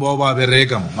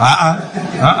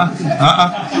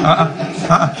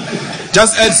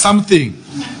 Just add something.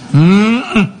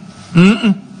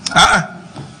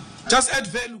 Just add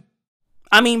value.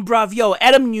 I mean, bruv, yo,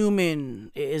 Adam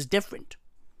Newman is different.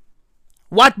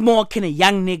 What more can a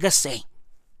young nigga say?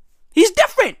 He's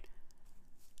different.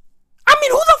 I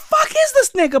mean, who the fuck is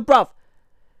this nigga, bruv?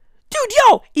 Dude,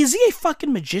 yo, is he a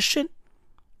fucking magician?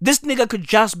 This nigga could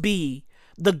just be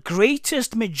the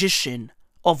greatest magician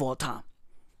of all time.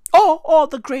 Or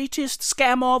the greatest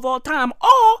scammer of all time.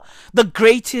 Or the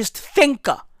greatest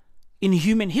thinker in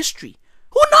human history.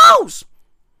 Who knows?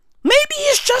 Maybe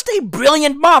he's just a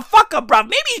brilliant motherfucker, bruv.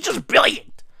 Maybe he's just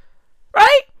brilliant.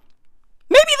 Right?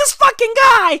 Maybe this fucking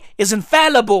guy is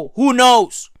infallible. Who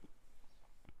knows?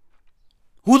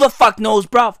 Who the fuck knows,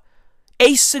 bruv?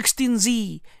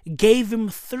 A16Z gave him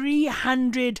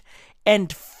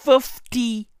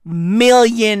 $350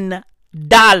 million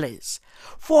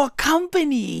for a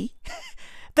company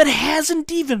that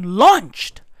hasn't even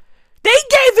launched. They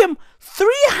gave him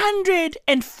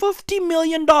 $350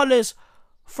 million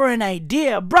for an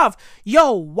idea. Bruv,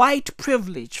 yo, white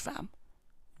privilege, fam.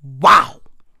 Wow.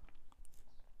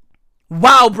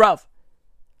 Wow, bruv.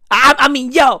 I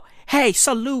mean, yo, hey,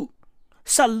 salute.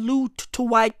 Salute to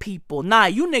white people. Nah,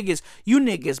 you niggas,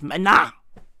 nah.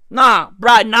 Nah,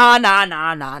 bruh,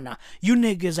 nah. You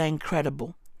niggas are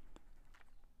incredible.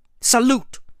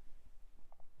 Salute.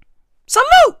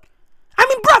 Salute. I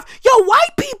mean, bruv, yo,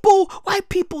 white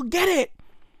people get it.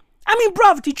 I mean,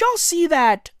 bruv, did y'all see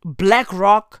that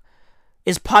BlackRock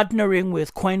is partnering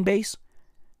with Coinbase?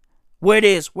 Where it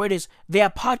is, they are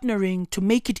partnering to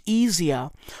make it easier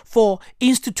for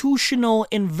institutional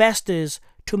investors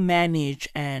to manage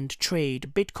and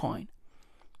trade Bitcoin.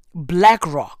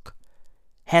 BlackRock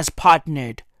has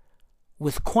partnered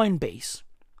with Coinbase.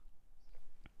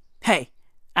 Hey,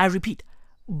 I repeat,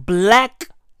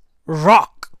 BlackRock,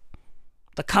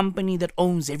 the company that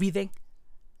owns everything,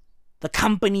 the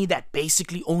company that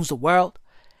basically owns the world,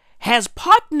 has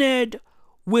partnered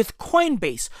with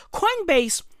Coinbase.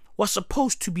 Coinbase was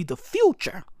supposed to be the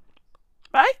future,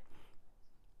 right?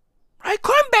 Right?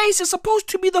 Coinbase is supposed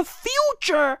to be the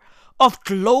future of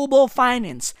global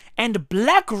finance, and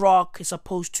BlackRock is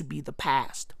supposed to be the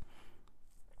past.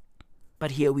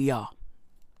 But here we are.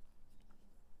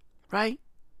 Right?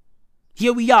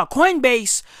 Here we are.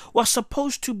 Coinbase was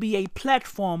supposed to be a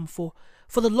platform for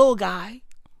the little guy.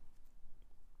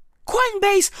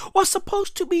 Coinbase was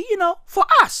supposed to be, for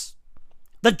us,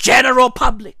 the general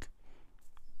public.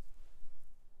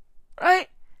 Right?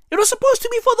 It was supposed to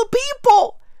be for the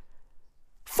people.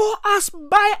 For us,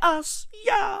 by us.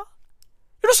 Yeah.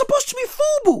 It was supposed to be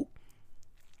FUBU.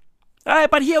 Alright,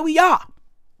 but here we are.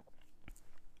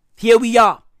 Here we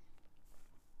are.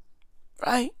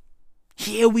 Right?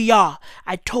 Here we are.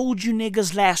 I told you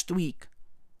niggas last week.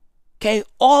 Okay?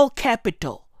 All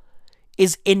capital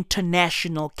is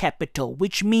international capital,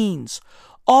 which means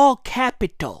all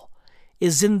capital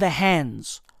is in the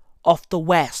hands of the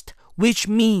West, which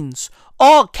means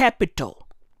all capital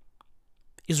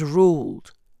is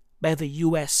ruled by the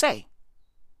USA.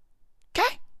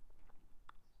 Okay?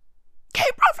 Okay,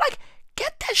 bro,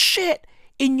 get that shit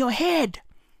in your head.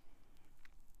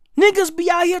 Niggas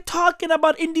be out here talking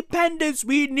about independence.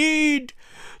 We need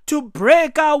to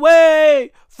break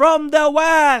away from the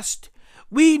West.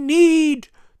 We need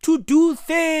to do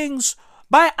things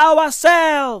by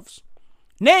ourselves.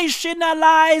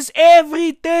 Nationalize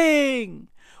everything.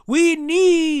 We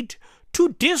need to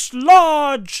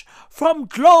dislodge from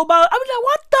global. I mean, like,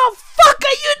 what the fuck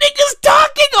are you niggas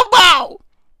talking about?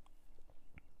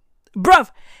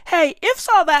 Bruv, hey, if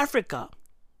South Africa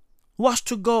was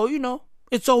to go,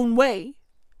 its own way,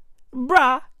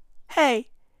 bruh, hey,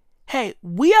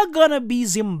 we are gonna be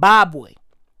Zimbabwe.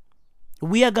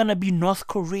 We are gonna be North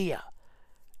Korea.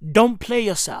 Don't play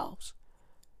yourselves.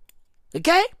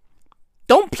 Okay?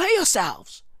 Don't play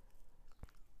yourselves.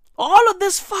 All of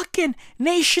this fucking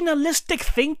nationalistic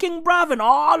thinking, bruv, and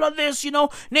all of this,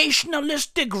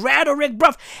 nationalistic rhetoric,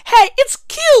 bruv. Hey, it's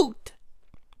cute.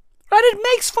 Right? It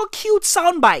makes for cute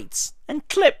sound bites and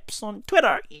clips on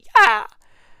Twitter. Yeah.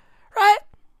 Right?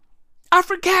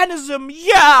 Africanism.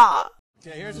 Yeah.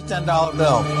 Okay, here's a $10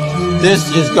 bill. This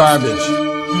is garbage.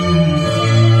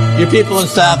 Your people in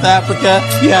South Africa,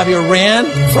 you have your rand,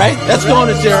 right? That's going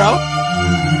to zero.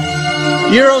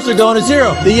 Euros are going to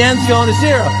zero. The yen's going to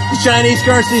zero. The Chinese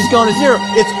currency is going to zero.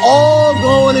 It's all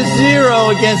going to zero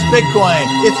against Bitcoin.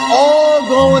 It's all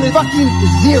going to fucking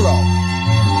zero.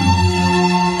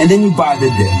 And then you buy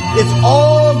the dip. It's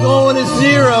all going to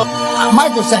zero.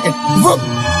 Microsecond.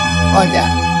 Like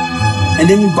that. And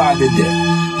then you buy the dip.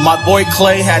 My boy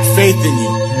Clay had faith in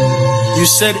you. You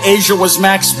said Asia was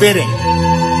max bidding.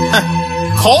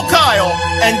 Call Kyle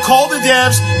and call the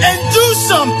devs and do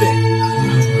something.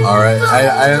 All right,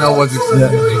 I don't know what to say.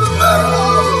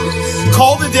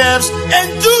 Call the devs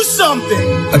and do something.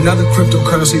 Another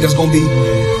cryptocurrency that's going to be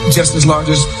just as large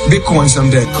as Bitcoin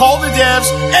someday. Call the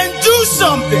devs and do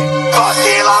something. Fuck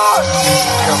Elon.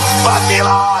 Fuck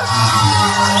Elon.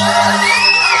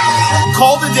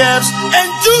 Call the devs and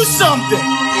do something.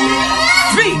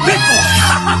 Free Bitcoin.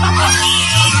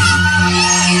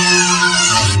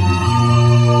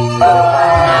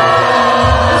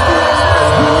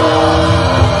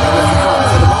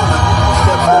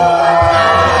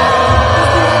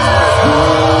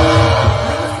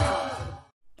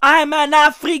 I'm an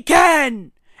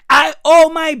African. I owe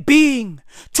my being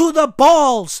to the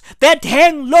balls that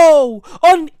hang low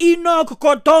on Enoch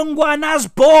Godongwana's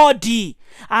body.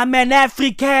 I'm an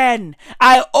African.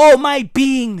 I owe my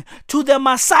being to the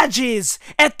massages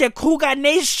at the Kruger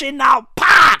National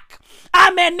Park.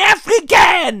 I'm an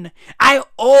African. I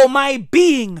owe my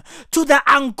being to the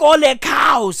Ankole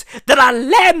cows that are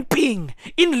lamping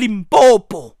in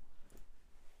Limpopo.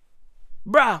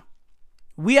 Bruh,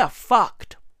 we are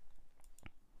fucked.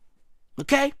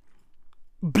 Okay?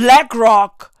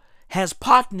 BlackRock has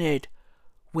partnered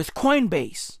with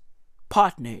Coinbase.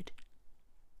 Partnered.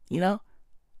 You know?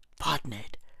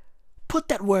 Partnered. Put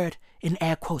that word in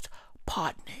air quotes.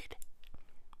 Partnered.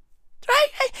 Right?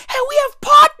 Hey, we have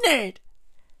partnered.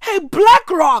 Hey,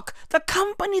 BlackRock, the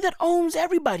company that owns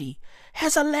everybody,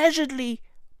 has allegedly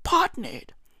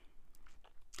partnered.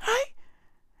 Right?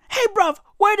 Hey, bruv,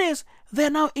 word is they're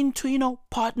now into,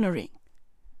 partnering.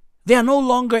 They're no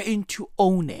longer into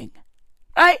owning.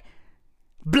 Right?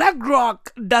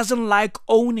 BlackRock doesn't like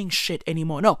owning shit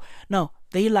anymore. No,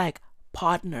 they like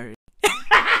partnering.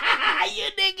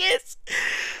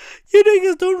 You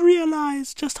niggas don't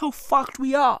realize just how fucked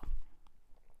we are.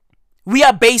 We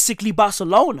are basically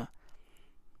Barcelona.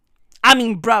 I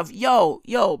mean, bruv,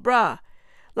 bruh.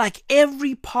 Like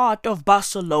every part of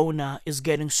Barcelona is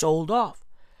getting sold off.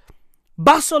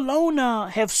 Barcelona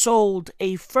have sold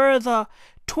a further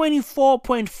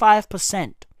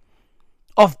 24.5%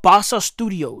 of Barca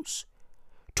Studios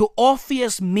to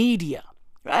Orpheus Media,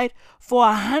 right? For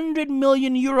 100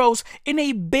 million euros in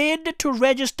a bid to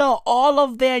register all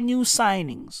of their new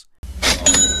signings.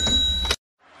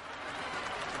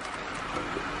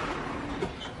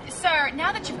 Sir,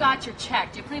 now that you've got your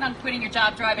check, do you plan on quitting your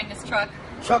job driving this truck?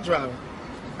 Truck driver?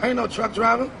 I ain't no truck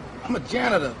driver. I'm a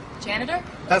janitor. Janitor?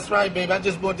 That's right, baby. I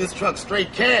just bought this truck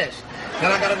straight cash.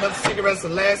 And I got enough cigarettes to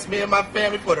last me and my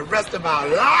family for the rest of our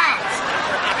lives.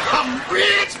 I'm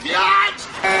rich, bitch!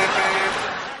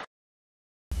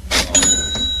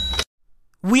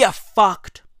 We are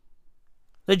fucked.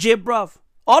 Legit, bruv.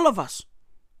 All of us.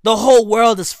 The whole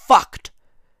world is fucked.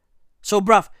 So,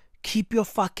 bruv, keep your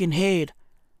fucking head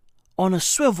on a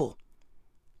swivel.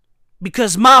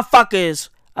 Because motherfuckers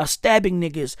are stabbing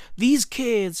niggas. These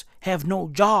kids have no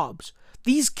jobs.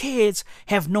 These kids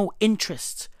have no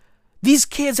interests. These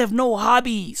kids have no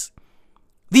hobbies.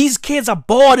 These kids are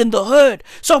bored in the hood.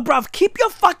 So, bruv, keep your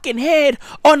fucking head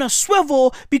on a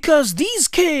swivel because these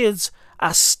kids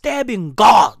are stabbing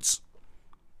gods.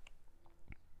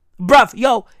 Bruv,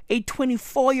 a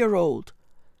 24-year-old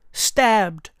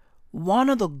stabbed one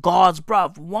of the gods,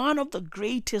 bruv, one of the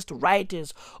greatest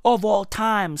writers of all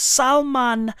time,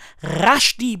 Salman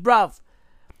Rushdie, bruv.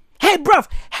 Hey, bruv,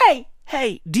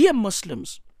 hey, dear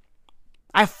Muslims,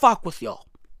 I fuck with y'all,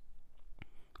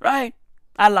 right?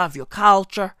 I love your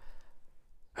culture,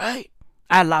 right?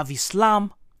 I love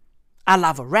Islam. I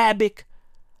love Arabic.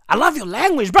 I love your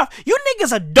language, bruv. You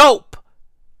niggas are dope,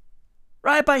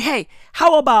 right? But hey,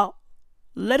 how about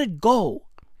let it go?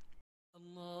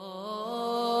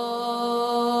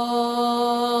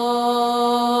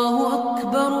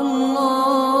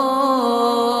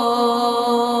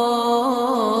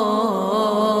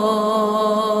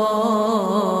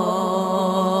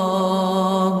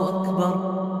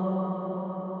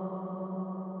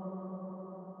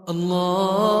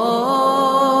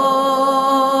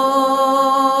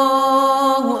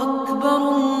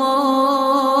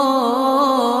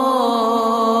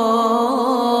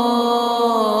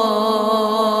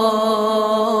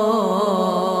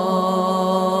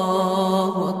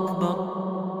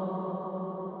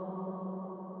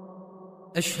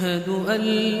 أشهد أن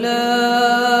لا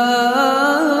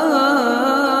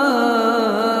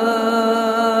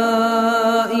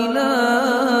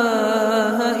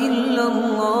إله إلا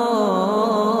الله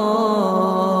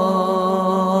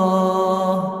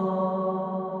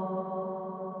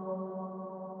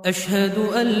أشهد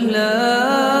أن لا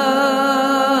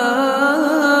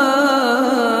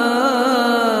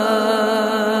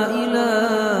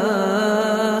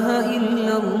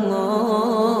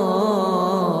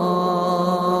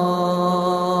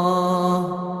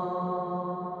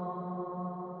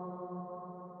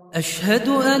أشهد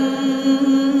أن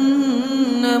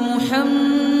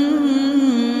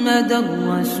محمدًا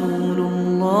رسول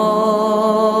الله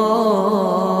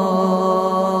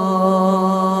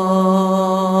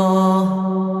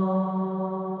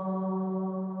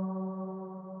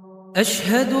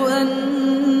أشهد أن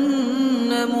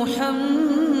محمدًا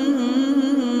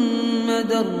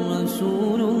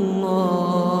رسول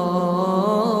الله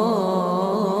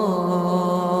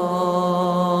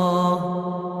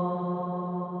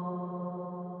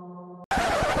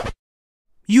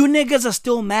You niggas are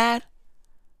still mad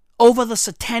over the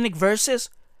satanic verses?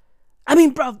 I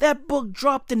mean, bro, that book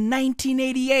dropped in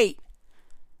 1988.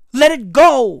 Let it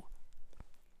go.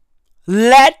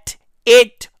 Let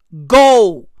it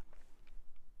go.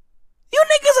 You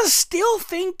niggas are still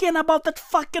thinking about that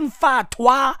fucking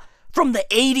fatwa from the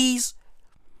 80s?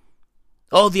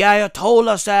 Oh, the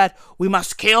Ayatollah said we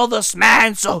must kill this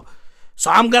man, so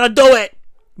I'm gonna do it.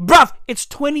 Bruv, it's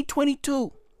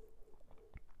 2022.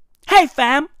 Hey,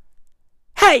 fam.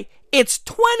 Hey, it's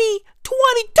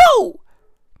 2022.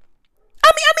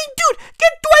 I mean, dude,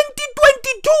 get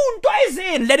 2022 boys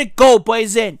in. Let it go,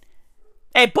 boys in.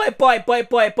 Hey, boy,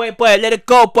 let it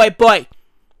go, boy.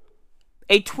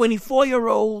 A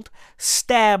 24-year-old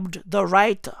stabbed the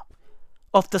writer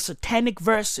of the Satanic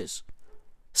Verses,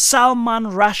 Salman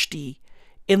Rushdie,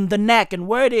 in the neck. And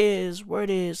word is,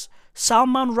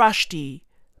 Salman Rushdie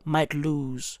might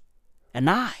lose an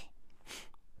eye.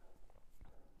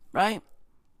 Right?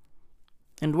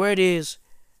 And word is,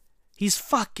 his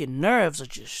fucking nerves are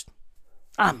just,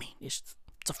 I mean, it's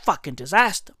a fucking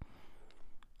disaster.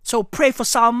 So pray for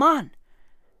Salman.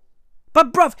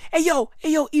 But bruv, hey yo,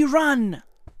 Iran,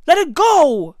 let it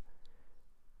go.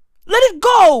 Let it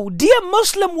go. Dear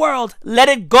Muslim world, let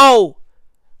it go.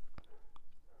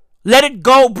 Let it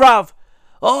go, bruv.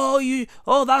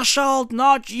 Oh, thou shalt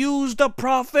not use the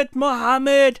Prophet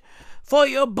Muhammad for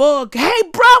your book. Hey,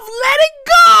 bruv, let it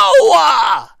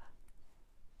go.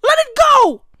 Let it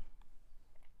go.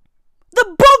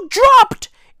 The book dropped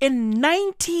in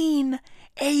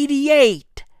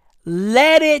 1988.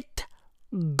 Let it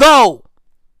go.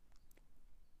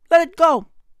 Let it go.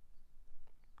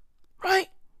 Right?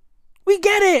 We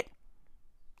get it.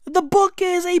 The book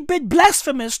is a bit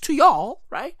blasphemous to y'all,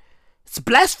 right? It's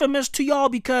blasphemous to y'all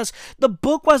because the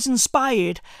book was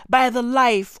inspired by the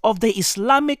life of the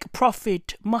Islamic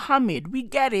prophet Muhammad. We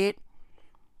get it.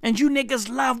 And you niggas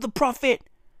love the prophet.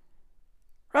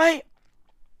 Right?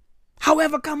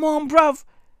 However, come on, bruv.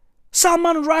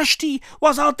 Salman Rushdie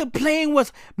was out there playing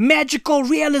with magical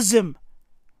realism.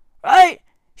 Right?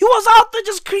 He was out there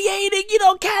just creating,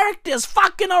 characters,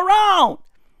 fucking around.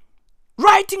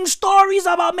 Writing stories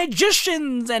about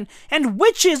magicians and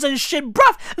witches and shit.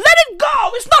 Bruv, let it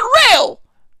go. It's not real.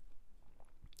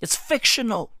 It's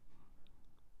fictional.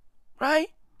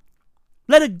 Right?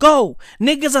 Let it go.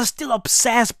 Niggas are still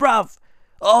obsessed, bruv.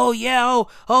 Oh, yeah,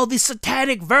 these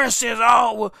Satanic Verses,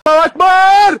 oh. Allah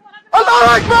Akbar!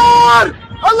 Allah Akbar!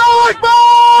 Allah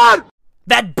Akbar!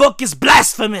 That book is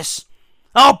blasphemous.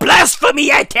 Oh,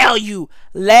 blasphemy, I tell you.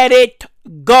 Let it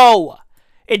go.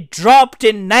 It dropped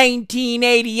in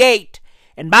 1988.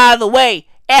 And by the way,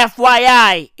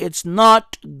 FYI, it's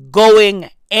not going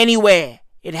anywhere.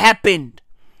 It happened.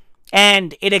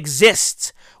 And it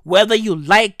exists. Whether you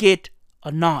like it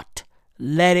or not.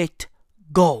 Let it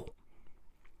go.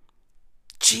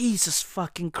 Jesus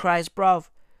fucking Christ, bruv.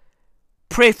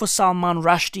 Pray for Salman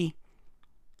Rushdie.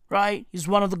 Right? He's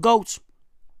one of the GOATs.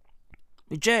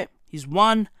 Legit. He's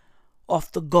one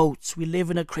of the GOATs. We live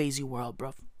in a crazy world,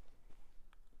 bruv.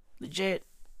 Legit.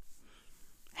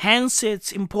 Hence,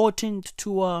 it's important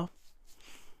to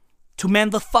man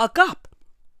the fuck up.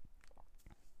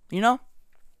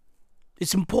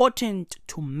 It's important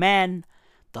to man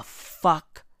the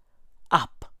fuck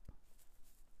up.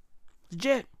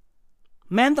 Legit.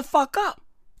 Man the fuck up.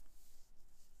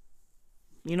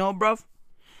 Bruv.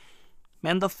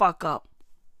 Man the fuck up.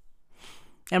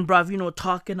 And bruv,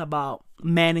 talking about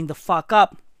manning the fuck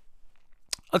up.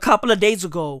 A couple of days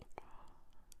ago,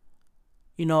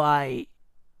 I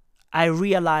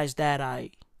realized that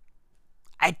I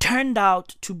turned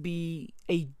out to be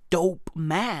a dope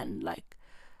man. Like,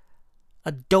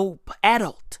 a dope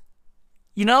adult.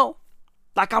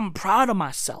 Like, I'm proud of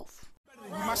myself.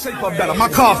 My shape up better, my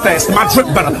car faster, my drip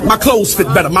better, my clothes fit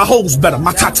better, my hoes better,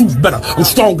 my tattoos better. I'm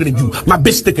stronger than you, my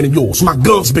bitch thicker than yours, my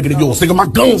guns bigger than yours, nigga, my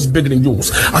guns bigger than yours.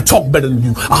 I talk better than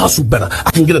you, I hustle better,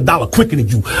 I can get $1 quicker than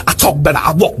you. I talk better,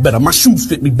 I walk better, my shoes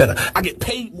fit me better, I get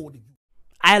paid more than you.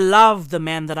 I love the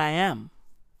man that I am.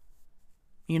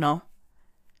 Legit,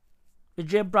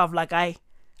 bruv, like I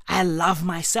love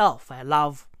myself. I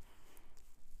love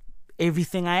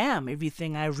everything I am,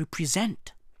 everything I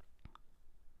represent.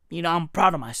 I'm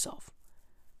proud of myself.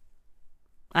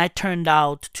 I turned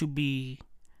out to be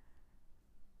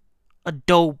a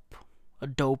dope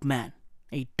man.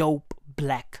 A dope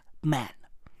black man.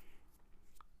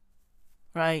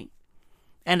 Right?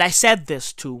 And I said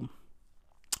this to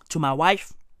my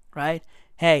wife, right?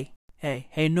 Hey,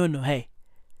 Nunu, hey.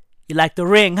 You like the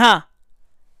ring, huh?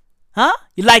 Huh?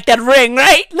 You like that ring,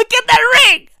 right? Look at that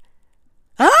ring!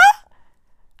 Huh?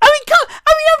 I'm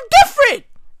different!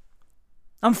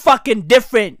 I'm fucking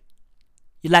different.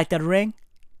 You like that ring?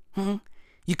 You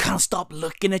can't stop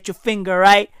looking at your finger,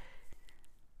 right?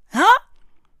 Huh?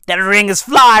 That ring is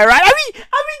fly, right? I mean,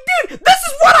 dude, this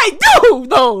is what I do,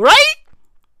 though, right?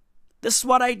 This is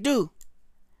what I do.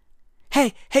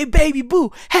 Hey, baby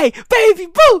boo. Hey, baby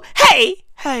boo. Hey.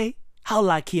 How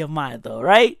lucky am I, though,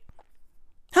 right?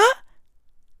 Huh?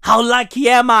 How lucky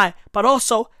am I? But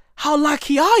also, how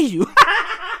lucky are you?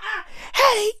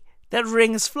 Hey, that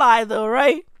ring is fly though,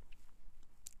 right?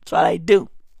 That's what I do.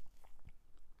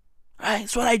 Right,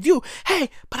 that's what I do. Hey,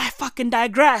 but I fucking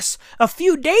digress. A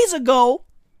few days ago,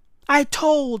 I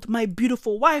told my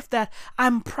beautiful wife that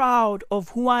I'm proud of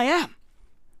who I am.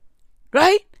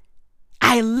 Right?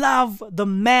 I love the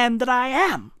man that I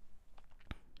am.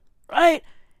 Right?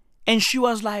 And she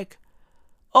was like,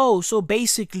 oh, so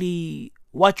basically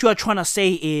what you are trying to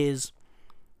say is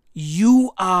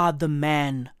you are the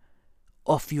man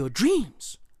of your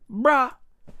dreams. Bruh.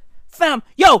 Fam.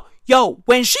 Yo,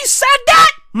 when she said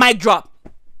that, mic drop.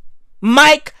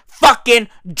 Mic fucking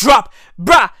drop.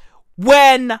 Bruh.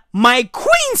 When my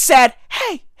queen said,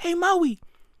 hey Maui,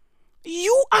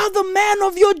 you are the man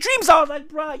of your dreams. I was like,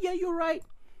 bruh, yeah, you're right.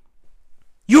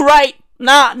 You're right.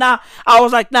 Nah. I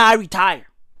was like, nah, I retire.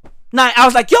 Nah, I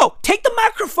was like, yo, take the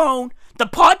microphone. The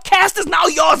podcast is now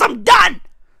yours. I'm done.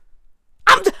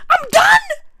 I'm done.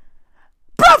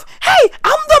 Bruv, hey,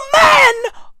 I'm the man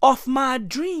of my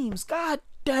dreams. God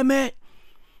damn it.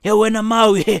 Yo, when I'm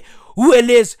out here,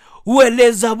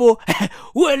 Zabo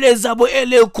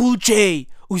ele kuche,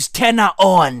 who's tenor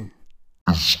on.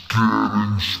 It's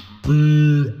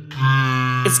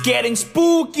getting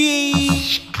spooky.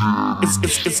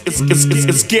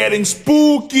 It's getting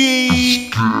spooky.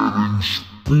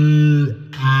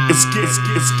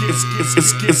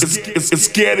 It's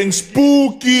getting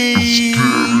spooky.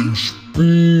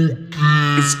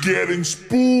 It's getting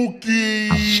spooky.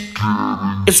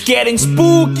 It's getting spooky. It's getting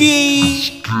spooky.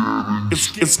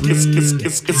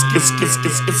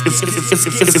 It's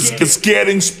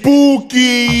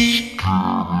getting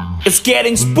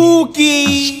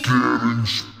spooky.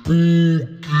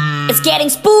 It's getting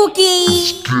spooky.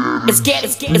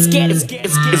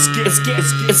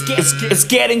 It's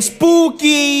getting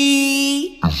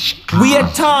spooky.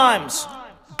 Weird times.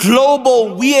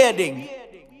 Global weirding.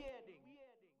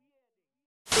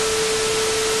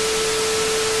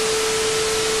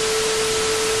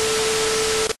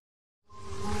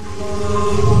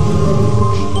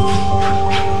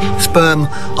 Sperm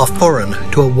are foreign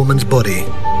to a woman's body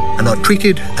and are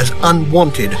treated as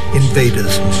unwanted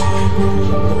invaders.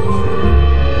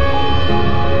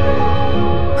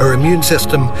 Her immune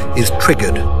system is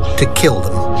triggered to kill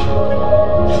them.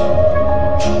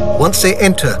 Once they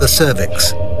enter the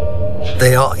cervix,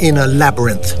 they are in a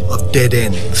labyrinth of dead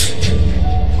ends.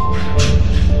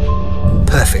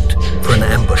 Perfect for an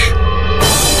ambush.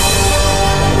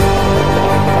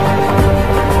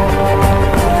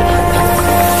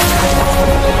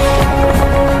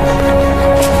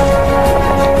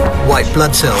 White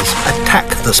blood cells attack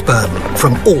the sperm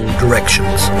from all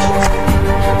directions.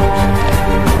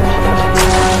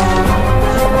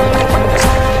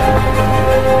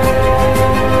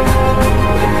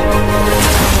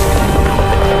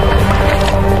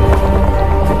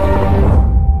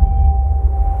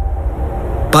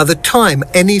 By the time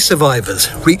any survivors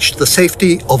reached the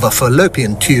safety of a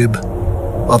fallopian tube,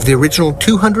 of the original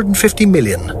 250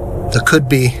 million, there could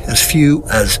be as few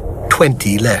as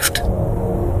 20 left.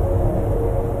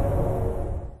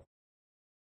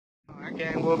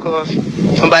 Because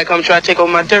somebody come try to take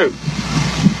over my dirt.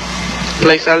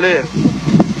 Place I live.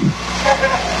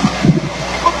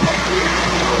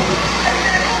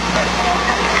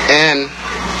 And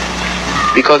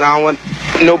because I don't want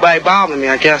nobody bothering me,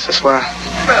 I guess that's why.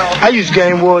 I use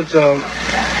game wars to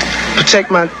protect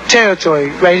my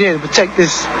territory right here, to protect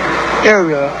this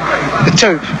area, the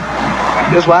turf.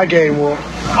 That's why I game war.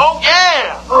 Oh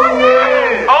yeah! Oh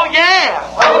yeah! Oh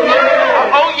yeah! Oh yeah!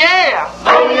 Oh yeah!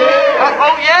 Oh yeah!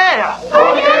 Oh yeah!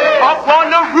 Oh yeah! Up on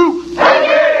the roof! Oh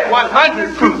yeah!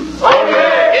 100 proof! Oh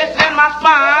yeah! It's in my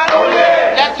spine! Oh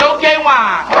yeah! That's okay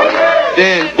wine! Oh yeah!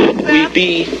 Then we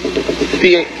be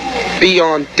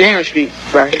on Darren Street,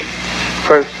 right?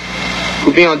 First.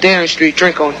 We be on Darren Street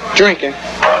drinking.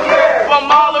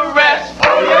 From all the rest,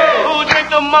 who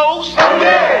drink the most?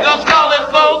 Those colored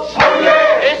folks.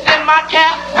 It's in my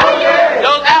cap.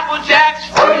 Those Apple Jacks.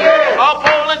 Up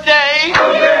all the day.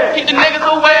 Keep the niggas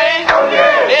away.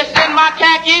 It's in my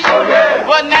khakis.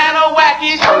 Banana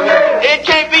wackies. It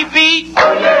can't be beat.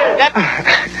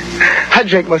 I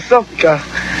drink myself because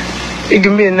it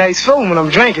can be a nice feeling when I'm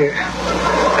drinking.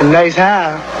 A nice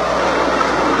high.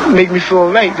 Make me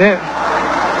feel right then.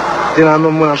 Then I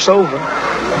remember when I'm sober.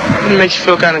 It makes you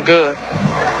feel kind of good.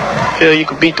 Feel you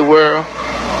could beat the world.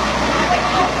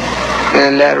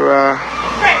 And that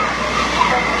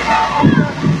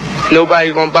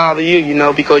nobody's gonna bother you, you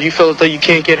know, because you feel as though you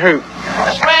can't get hurt.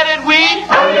 Shredded weed.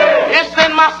 It's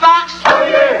in my socks.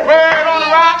 Bird on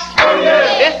the rocks.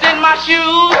 It's in my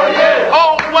shoes.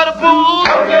 Oh, what a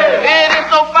booze. It is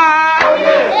so fine.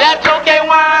 That's okay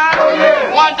wine.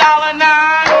 $1.09.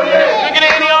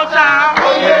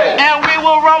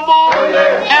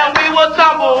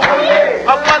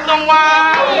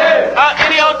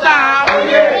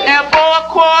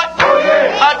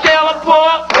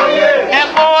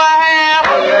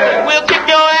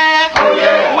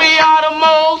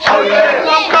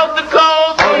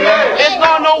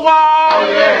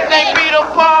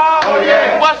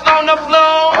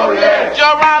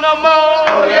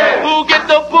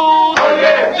 the booze,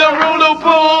 the Rulu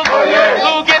bulls,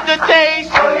 who get the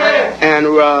taste. And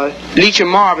Leach and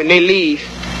Marvin, they leave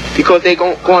because they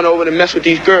going over to mess with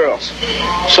these girls.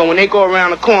 So when they go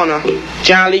around the corner,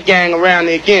 John Lee gang around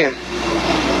there again.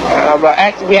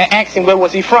 We had asked him where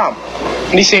was he from.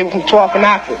 And he said he was from 12th and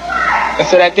Oxford. And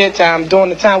so at that time, during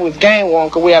the time we was gang warring,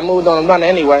 because we had moved on him running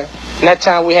anyway. And that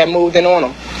time we had moved in on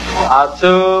him. I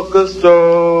took a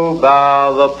stroll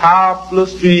by the poplar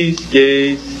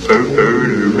streetscapes.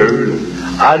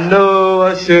 I know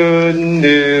I shouldn't,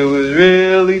 it was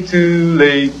really too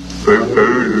late.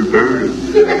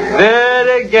 There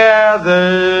they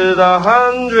gathered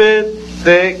 100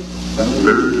 thick.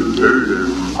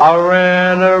 I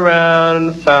ran around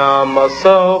and found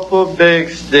myself a big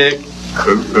stick.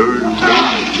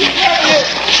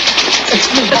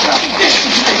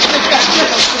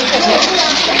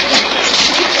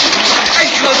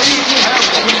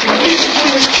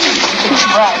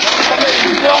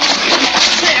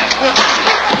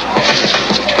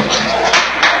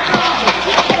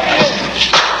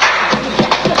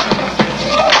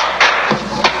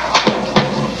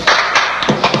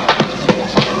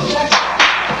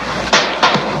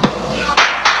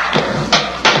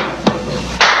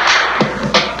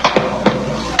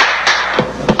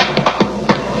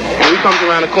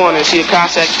 Around the corner and see a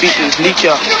Cossack beating Leach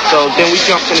up. So then we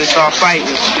jump in and start fighting.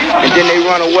 And then they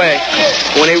run away.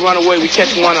 When they run away, we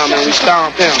catch one of them and we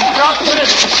stomp him.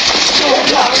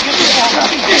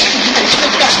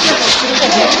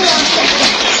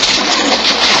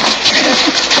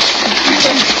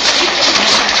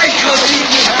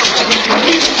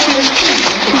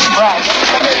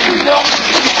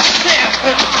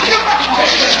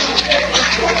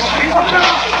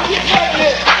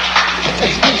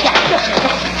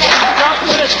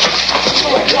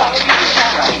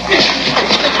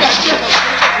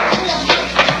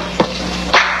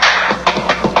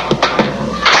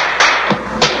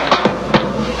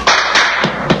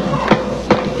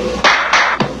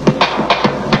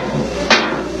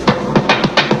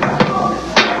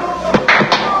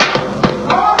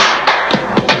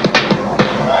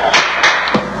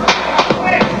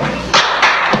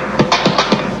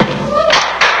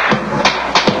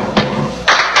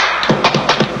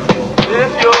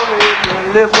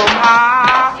 Live from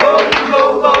high,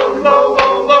 low, low, low,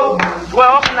 low, low.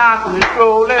 12 nights we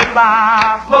strolling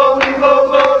by, low, low,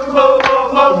 low, low,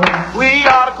 low, low. We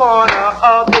are the corner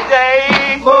of the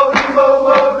day, low, low,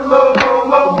 low, low, low,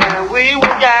 low. And we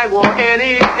will gang war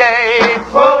any day,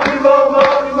 low, low,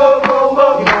 low, low, low,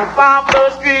 low. You know,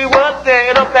 Poplar Street was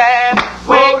in the past.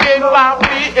 We get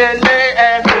poppy in their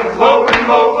ass, low,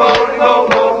 low, low, low,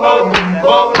 low, low,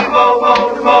 low, low,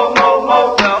 low, low, low,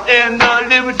 low. Well, in the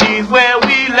liberties where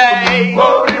we lay,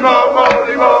 where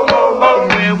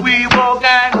we will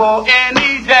gang war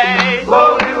any day.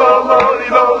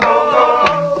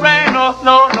 Rain or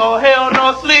snow, no hail,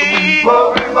 no sleep.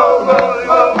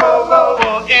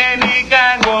 For any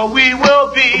gang war we will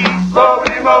be.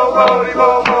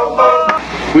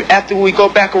 After we go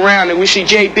back around and we see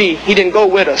JB, he didn't go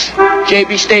with us.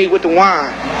 JB stayed with the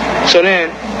wine. So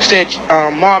then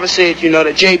Marvin said, you know,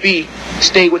 that JB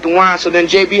stayed with the wine. So then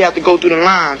JB had to go through the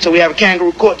line. So we have a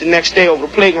kangaroo court the next day over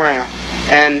the playground.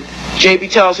 And JB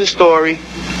tells his story,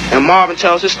 and Marvin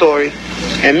tells his story,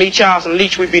 and me, Charles, and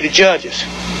Leach, we be the judges.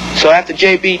 So after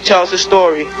JB tells his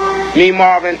story, me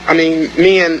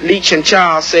and Leach and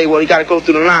Charles say, well, he got to go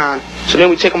through the line. So then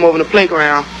we take him over to the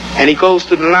playground, and he goes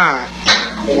through the line.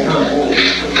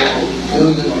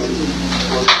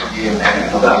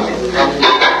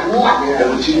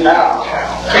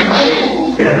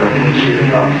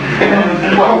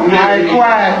 Alright,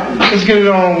 quiet. Let's get it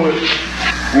on with it.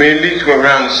 Me and Leach went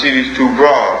around to see these two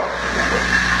broads.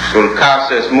 So the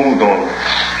Cossacks moved on them.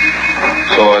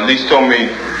 So Leach told me,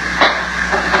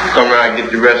 come around and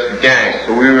get the rest of the gang.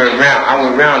 So we went around. I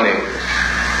went around there.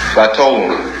 So I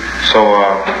told him. So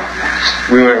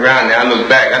we went around there. I looked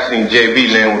back. I seen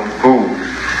JB laying with the food.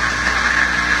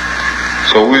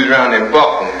 So we was around there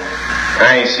bucking.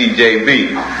 I ain't see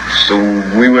JB. So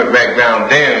we went back down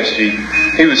Darren Street.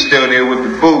 He was still there with the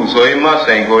booze, so he must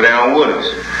ain't go down with us.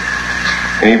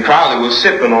 And he probably was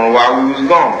sipping on it while we was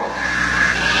gone.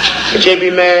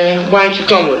 JB, man, why didn't you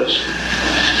come with us?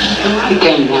 He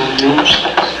came down, man.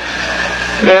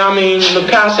 Man, I mean, the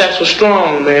Cossacks were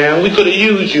strong, man. We could have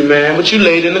used you, man, but you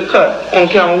laid in the cut. On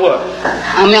account of what?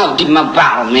 I mean, I'll get my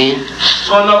bottle, man.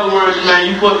 So in other words, man,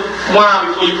 you put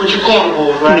wine before you put your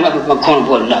cornballs, right? I never put my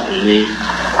cornball nothing, man.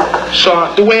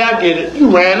 So the way I get it, you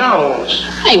ran out on us.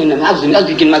 I ain't even know. I was just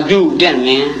getting my groove then,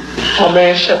 man. Oh,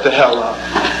 man, shut the hell up.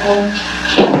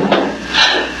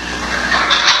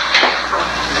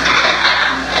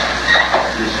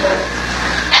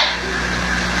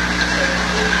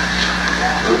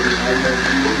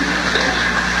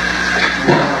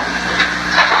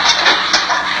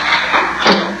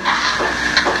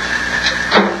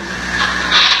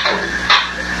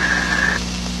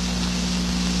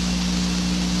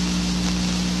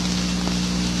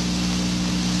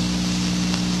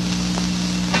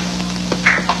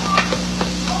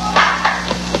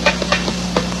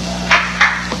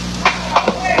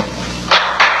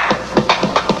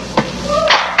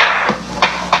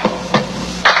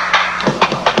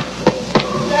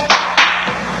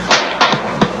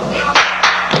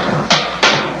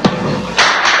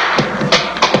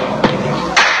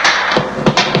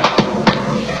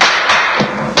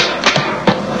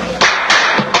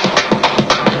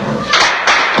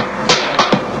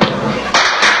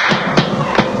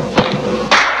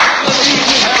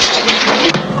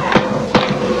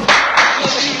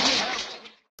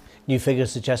 New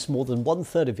figures suggest more than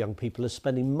 1/3 of young people are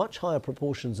spending much higher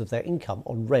proportions of their income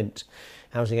on rent.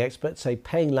 Housing experts say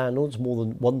paying landlords more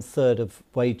than 1/3 of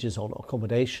wages on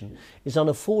accommodation is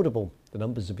unaffordable. The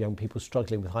numbers of young people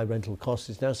struggling with high rental costs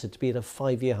is now said to be at a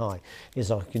 5-year high.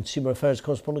 Here's our consumer affairs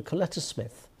correspondent Coletta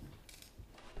Smith.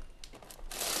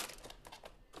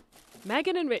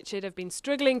 Meghan and Richard have been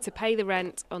struggling to pay the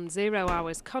rent on 0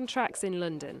 hours contracts in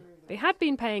London. They had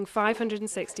been paying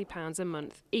 £560 a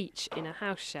month each in a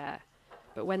house share.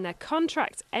 But when their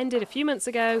contract ended a few months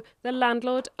ago, the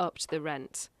landlord upped the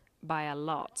rent by a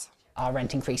lot. Our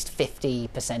rent increased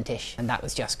 50%-ish, and that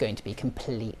was just going to be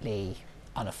completely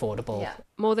unaffordable. Yeah.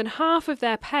 More than half of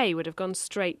their pay would have gone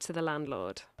straight to the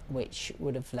landlord. Which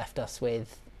would have left us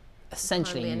with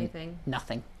essentially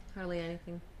nothing. Hardly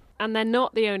anything. And they're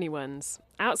not the only ones.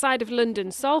 Outside of London,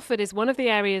 Salford is one of the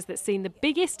areas that's seen the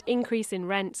biggest increase in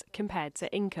rent compared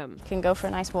to income. You can go for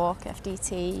a nice walk,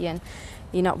 FDT, and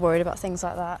you're not worried about things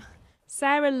like that.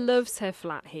 Sarah loves her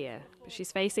flat here, but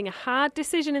she's facing a hard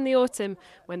decision in the autumn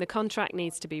when the contract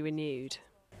needs to be renewed.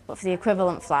 But for the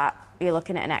equivalent flat, you're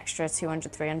looking at an extra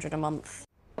 $200, $300 a month.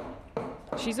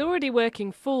 She's already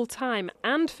working full-time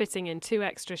and fitting in 2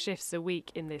 extra shifts a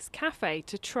week in this cafe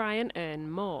to try and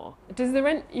earn more. Does the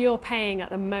rent you're paying at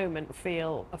the moment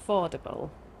feel affordable?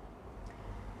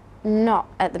 Not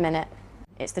at the minute.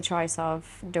 It's the choice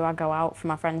of, do I go out for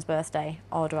my friend's birthday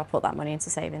or do I put that money into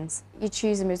savings? You're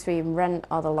choosing between rent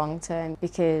or the long term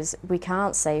because we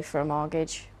can't save for a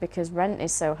mortgage because rent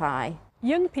is so high.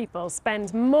 Young people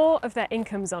spend more of their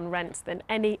incomes on rent than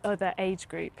any other age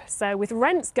group. So with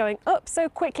rents going up so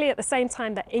quickly at the same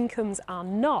time that incomes are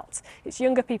not, it's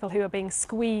younger people who are being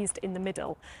squeezed in the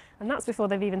middle. And that's before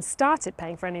they've even started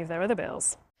paying for any of their other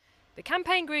bills. The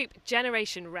campaign group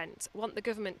Generation Rent want the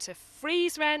government to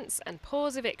freeze rents and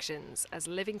pause evictions as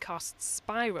living costs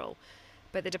spiral.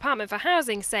 But the Department for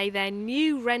Housing say their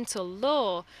new rental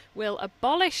law will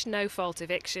abolish no-fault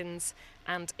evictions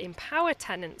and empower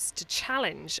tenants to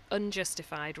challenge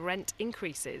unjustified rent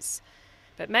increases.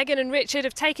 But Meghan and Richard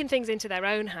have taken things into their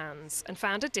own hands and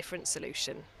found a different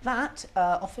solution. That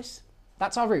office,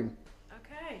 that's our room.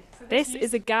 Okay. So this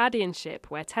is a guardianship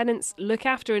where tenants look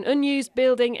after an unused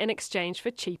building in exchange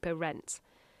for cheaper rent.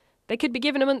 They could be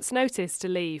given a month's notice to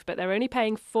leave, but they're only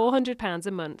paying £400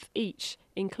 a month each,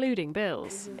 including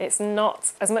bills. It's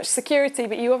not as much security,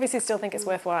 but you obviously still think it's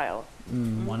worthwhile.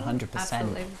 100%.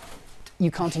 Absolutely. You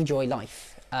can't enjoy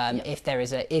life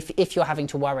if you're having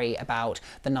to worry about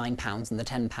the £9 and the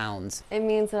 £10. It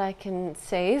means that I can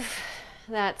save.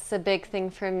 That's a big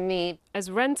thing for me. As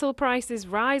rental prices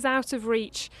rise out of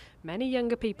reach, many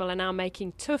younger people are now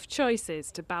making tough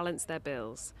choices to balance their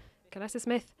bills. Coletta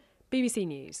Smith, BBC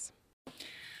News.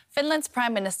 Finland's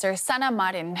Prime Minister Sanna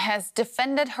Marin has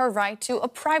defended her right to a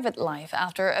private life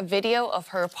after a video of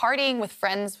her partying with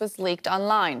friends was leaked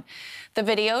online. The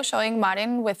video showing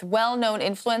Marin with well-known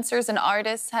influencers and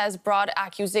artists has brought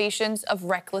accusations of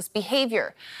reckless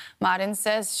behavior. Marin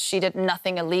says she did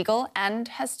nothing illegal and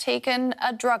has taken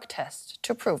a drug test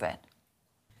to prove it.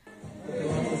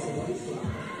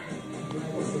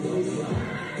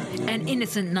 An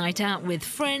innocent night out with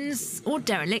friends or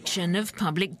dereliction of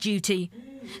public duty.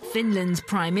 Finland's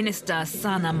Prime Minister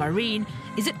Sanna Marin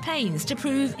is at pains to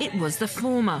prove it was the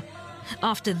former.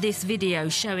 After this video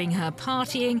showing her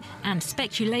partying and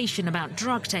speculation about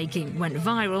drug taking went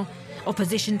viral,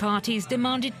 opposition parties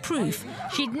demanded proof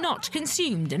she'd not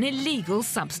consumed an illegal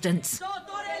substance.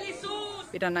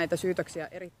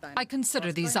 I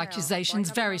consider these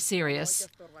accusations very serious.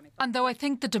 And though I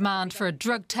think the demand for a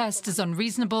drug test is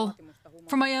unreasonable,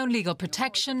 for my own legal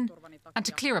protection and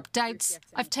to clear up doubts,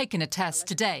 I've taken a test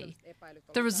today.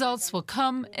 The results will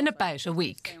come in about a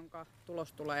week.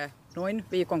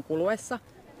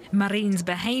 Marin's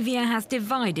behaviour has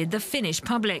divided the Finnish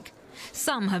public.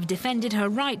 Some have defended her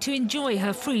right to enjoy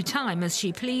her free time as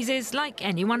she pleases, like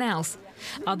anyone else.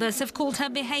 Others have called her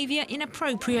behaviour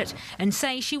inappropriate and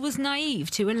say she was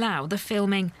naive to allow the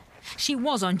filming. She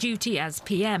was on duty as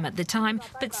PM at the time,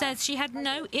 but says she had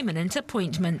no imminent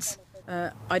appointments.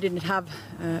 I didn't have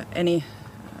any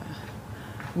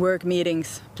work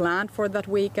meetings planned for that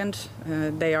weekend.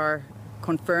 They are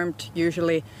confirmed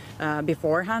usually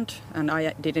beforehand, and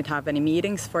I didn't have any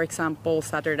meetings, for example,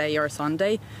 Saturday or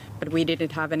Sunday, but we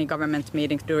didn't have any government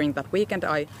meetings during that weekend.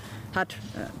 I had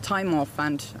time off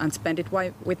and spent it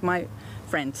with my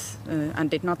friends and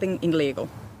did nothing illegal.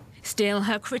 Still,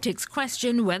 her critics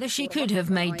question whether she could have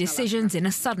made decisions in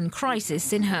a sudden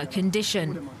crisis in her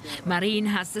condition. Marin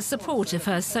has the support of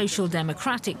her Social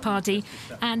Democratic Party,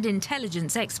 and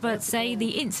intelligence experts say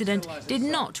the incident did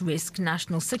not risk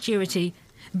national security.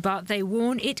 But they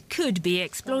warn it could be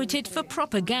exploited for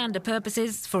propaganda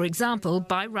purposes, for example,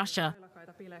 by Russia.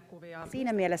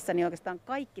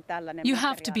 You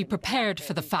have to be prepared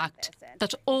for the fact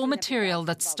that all material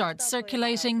that starts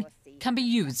circulating can be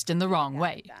used in the wrong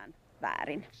way.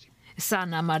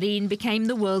 Sanna Marin became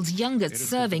the world's youngest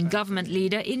serving government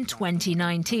leader in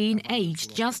 2019,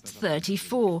 aged just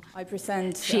 34.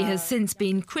 She has since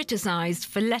been criticised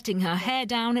for letting her hair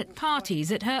down at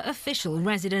parties at her official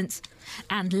residence.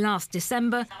 And last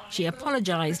December, she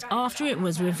apologised after it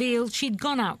was revealed she'd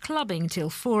gone out clubbing till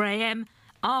 4 a.m.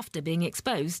 after being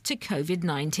exposed to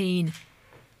COVID-19.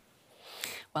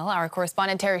 Well, our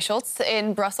correspondent Terry Schultz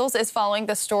in Brussels is following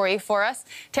the story for us.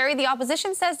 Terry, the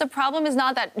opposition says the problem is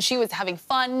not that she was having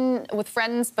fun with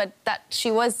friends, but that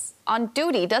she was on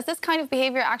duty. Does this kind of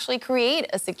behavior actually create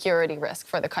a security risk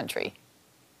for the country?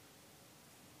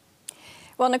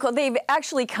 Well, Nicole, they've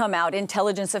actually come out,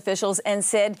 intelligence officials, and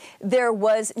said there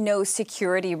was no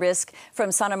security risk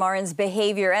from Sanna Marin's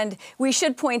behavior. And we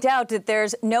should point out that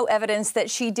there's no evidence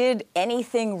that she did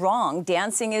anything wrong.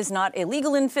 Dancing is not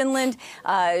illegal in Finland.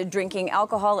 Drinking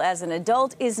alcohol as an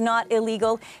adult is not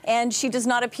illegal. And she does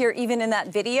not appear even in that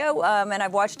video, and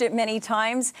I've watched it many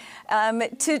times,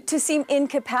 to seem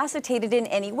incapacitated in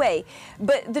any way.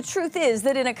 But the truth is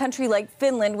that in a country like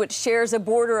Finland, which shares a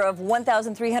border of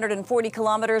 1,340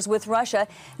 kilometers with Russia,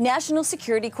 national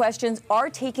security questions are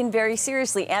taken very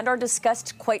seriously and are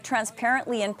discussed quite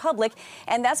transparently in public.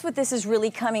 And that's what this is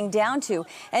really coming down to.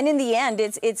 And in the end,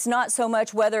 it's not so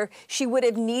much whether she would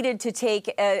have needed to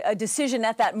take a decision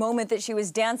at that moment that she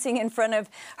was dancing in front of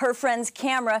her friend's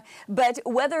camera, but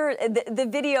whether the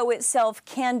video itself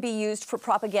can be used for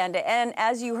propaganda. And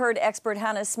as you heard expert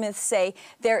Hannah Smith say,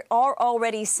 there are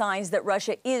already signs that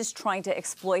Russia is trying to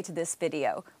exploit this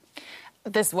video.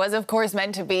 This was, of course,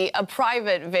 meant to be a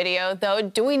private video, though.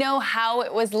 Do we know how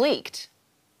it was leaked?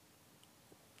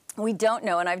 We don't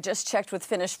know, and I've just checked with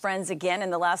Finnish friends again in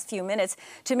the last few minutes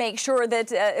to make sure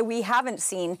that we haven't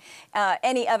seen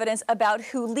any evidence about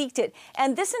who leaked it.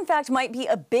 And this, in fact, might be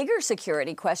a bigger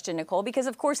security question, Nicole, because,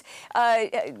 of course,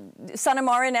 Sanna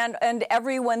Marin and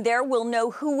everyone there will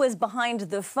know who was behind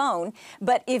the phone.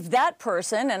 But if that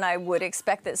person, and I would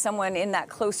expect that someone in that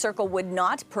close circle would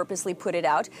not purposely put it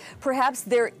out, perhaps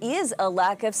there is a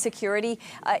lack of security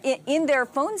in their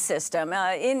phone system,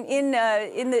 in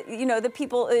the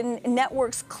people in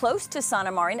networks close to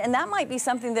Sanna Marin, and that might be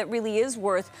something that really is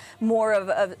worth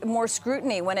more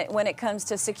scrutiny when it comes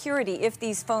to security, if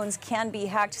these phones can be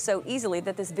hacked so easily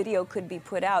that this video could be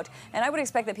put out. And I would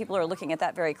expect that people are looking at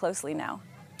that very closely now.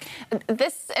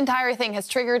 This entire thing has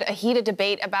triggered a heated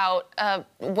debate about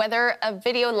whether a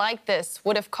video like this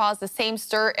would have caused the same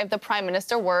stir if the Prime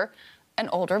Minister were an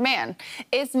older man.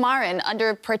 Is Marin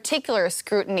under particular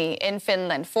scrutiny in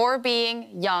Finland for being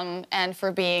young and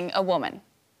for being a woman?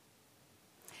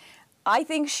 I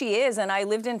think she is, and I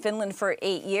lived in Finland for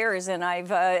 8 years, and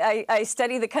I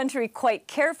study the country quite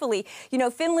carefully. You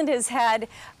know, Finland has had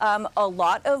a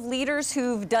lot of leaders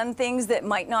who've done things that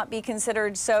might not be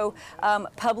considered so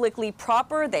publicly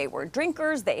proper. They were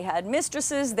drinkers, they had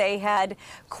mistresses, they had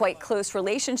quite close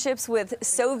relationships with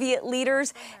Soviet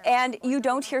leaders, and you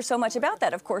don't hear so much about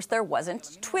that. Of course, there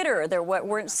wasn't Twitter, there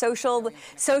weren't social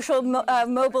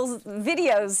mobile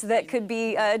videos that could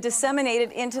be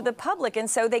disseminated into the public, and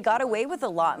so they got away with a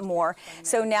lot more.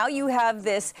 So now you have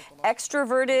this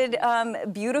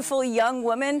extroverted, beautiful young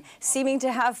woman seeming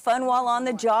to have fun while on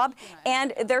the job.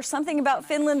 And there's something about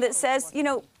Finland that says, you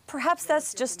know, perhaps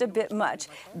that's just a bit much.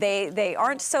 They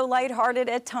aren't so lighthearted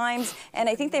at times, and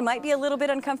I think they might be a little bit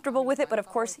uncomfortable with it. But of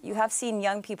course, you have seen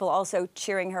young people also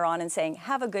cheering her on and saying,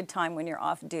 have a good time when you're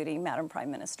off duty, Madam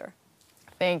Prime Minister.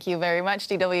 Thank you very much,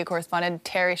 DW correspondent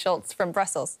Terry Schultz from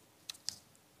Brussels.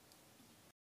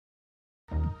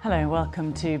 Hello,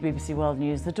 welcome to BBC World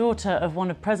News. The daughter of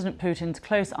one of President Putin's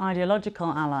close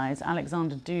ideological allies,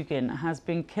 Alexander Dugin, has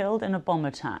been killed in a bomb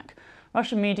attack.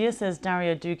 Russian media says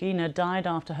Daria Dugina died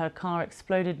after her car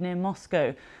exploded near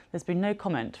Moscow. There's been no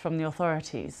comment from the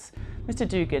authorities. Mr.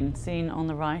 Dugin, seen on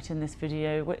the right in this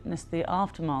video, witnessed the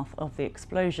aftermath of the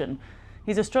explosion.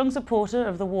 He's a strong supporter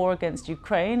of the war against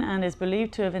Ukraine and is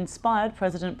believed to have inspired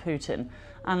President Putin.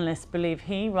 Analysts believe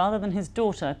he, rather than his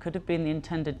daughter, could have been the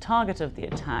intended target of the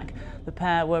attack. The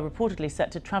pair were reportedly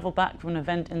set to travel back from an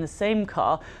event in the same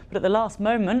car, but at the last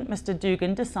moment, Mr.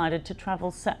 Dugin decided to travel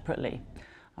separately.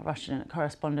 Our Russian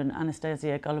correspondent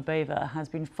Anastasia Golubeva has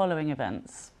been following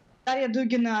events. Daria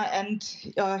Dugina and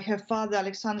her father,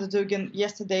 Alexander Dugin,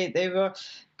 yesterday they were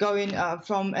going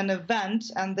from an event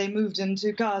and they moved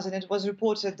into cars, and it was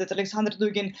reported that Alexander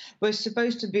Dugin was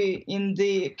supposed to be in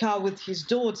the car with his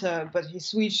daughter, but he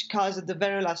switched cars at the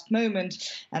very last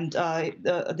moment, and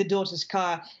the daughter's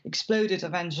car exploded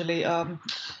eventually,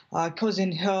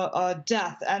 causing her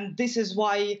death. And this is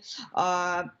why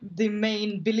the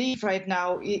main belief right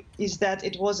now is that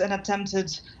it was an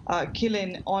attempted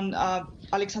killing on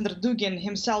Alexander Dugin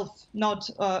himself, not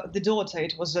the daughter.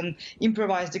 It was an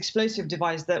improvised explosive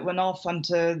device that went off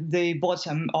onto the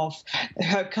bottom of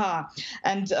her car.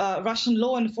 And Russian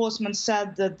law enforcement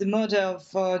said that the murder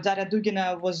of Daria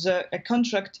Dugina was a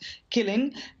contract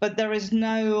killing, but there is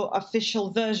no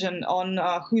official version on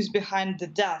who's behind the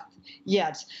death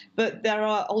yet. But there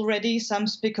are already some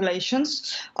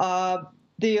speculations.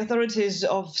 The authorities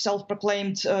of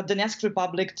self-proclaimed Donetsk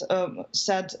Republic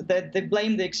said that they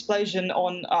blame the explosion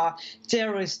on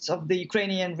terrorists of the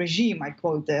Ukrainian regime, I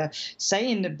quote they're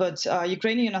saying, but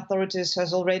Ukrainian authorities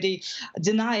has already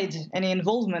denied any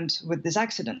involvement with this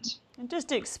accident. And just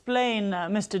to explain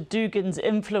Mr. Dugin's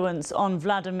influence on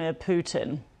Vladimir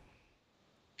Putin.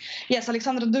 Yes,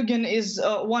 Alexander Dugin is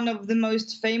one of the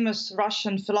most famous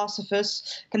Russian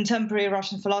philosophers, contemporary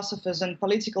Russian philosophers and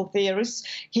political theorists.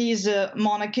 He is a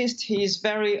monarchist, he is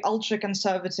very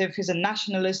ultra-conservative, he's a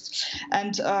nationalist,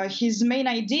 and his main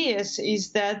ideas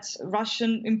is that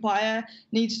Russian empire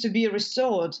needs to be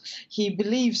restored. He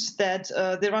believes that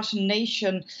the Russian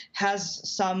nation has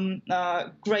some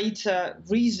greater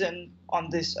reason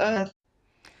on this earth.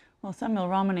 Well, Samuel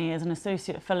Ramani is an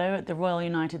Associate Fellow at the Royal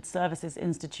United Services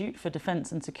Institute for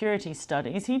Defence and Security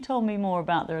Studies. He told me more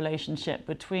about the relationship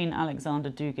between Alexander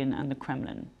Dugin and the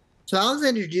Kremlin. So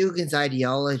Alexander Dugin's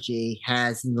ideology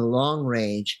has, in the long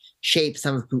range, shaped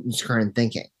some of Putin's current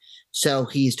thinking. So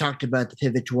he's talked about the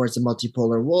pivot towards a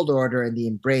multipolar world order and the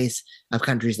embrace of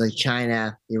countries like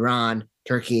China, Iran,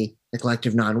 Turkey, the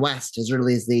collective non-West, as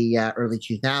early as the early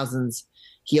 2000s.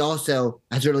 He also,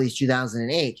 as early as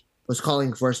 2008, was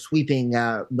calling for sweeping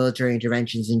military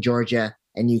interventions in Georgia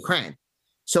and Ukraine.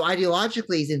 So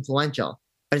ideologically, he's influential,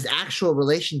 but his actual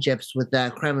relationships with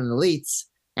the Kremlin elites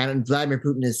and Vladimir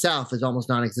Putin himself is almost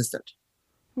non-existent.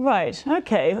 Right.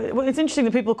 Okay. Well, it's interesting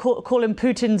that people call him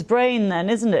Putin's brain, then,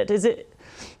 isn't it? Is it?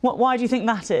 Why do you think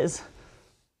that is?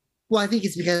 Well, I think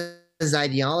it's because his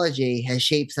ideology has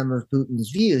shaped some of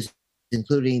Putin's views,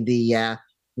 including the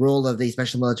role of the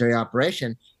special military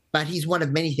operation. But he's one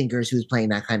of many thinkers who's playing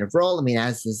that kind of role. I mean,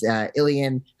 as is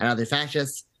Ilyin and other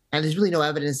fascists. And there's really no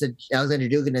evidence that Alexander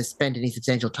Dugin has spent any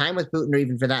substantial time with Putin, or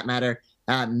even for that matter,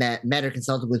 met or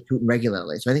consulted with Putin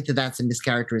regularly. So I think that that's a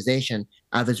mischaracterization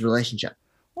of his relationship.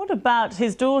 What about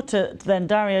his daughter, then,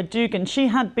 Daria Dugin? She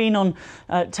had been on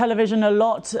television a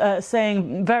lot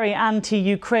saying very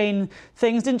anti-Ukraine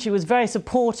things, didn't she? Was very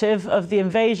supportive of the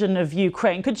invasion of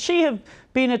Ukraine. Could she have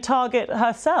been a target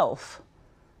herself?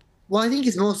 Well, I think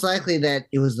it's most likely that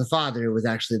it was the father who was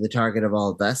actually the target of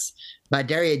all of this. But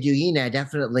Daria Dugina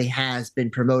definitely has been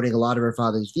promoting a lot of her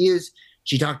father's views.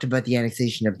 She talked about the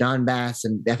annexation of Donbass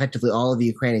and effectively all of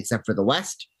Ukraine except for the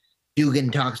West.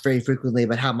 Dugin talks very frequently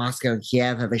about how Moscow and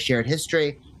Kiev have a shared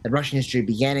history, that Russian history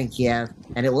began in Kiev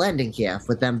and it will end in Kiev,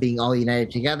 with them being all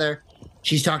united together.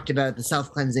 She's talked about the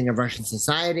self-cleansing of Russian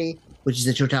society, which is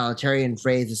a totalitarian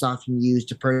phrase that's often used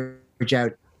to purge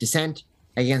out dissent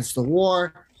against the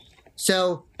war.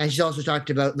 So, and she's also talked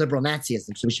about liberal Nazism,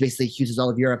 which basically accuses all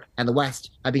of Europe and the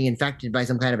West of being infected by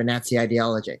some kind of a Nazi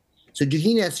ideology. So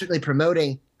Dugina is certainly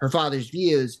promoting her father's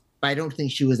views, but I don't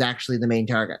think she was actually the main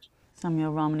target.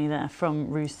 Samuel Ramani there from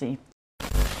RUSI.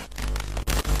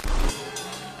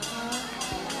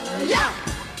 Yeah.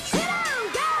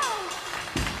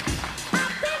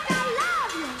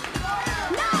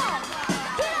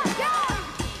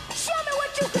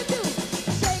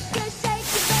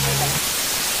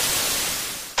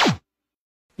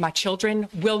 My children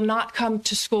will not come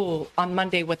to school on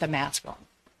Monday with a mask on.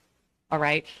 All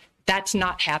right? That's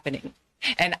not happening.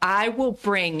 And I will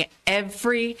bring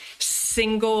every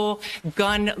single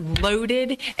gun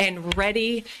loaded and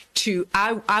ready to,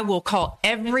 I will call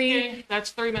every... That's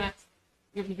 3 minutes.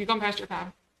 You've gone past your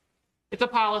time. It's a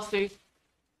policy.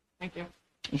 Thank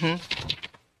you.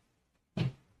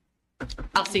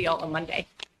 I'll see y'all on Monday.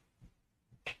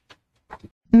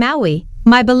 Maui,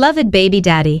 my beloved baby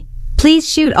daddy. Please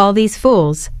shoot all these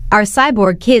fools. Our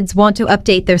cyborg kids want to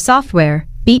update their software.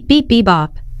 Beep beep beep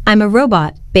bop. I'm a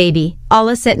robot, baby.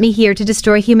 Allah sent me here to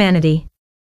destroy humanity.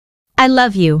 I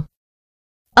love you.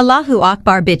 Allahu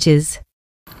Akbar, bitches.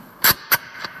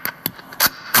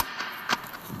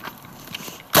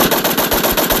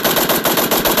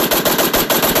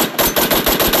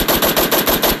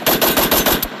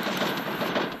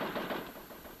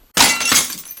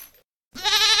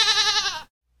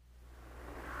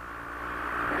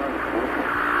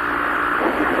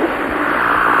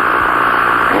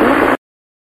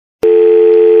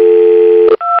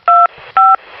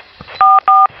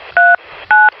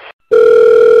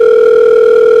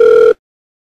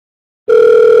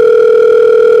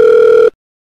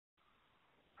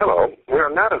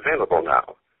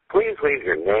 leave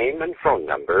your name and phone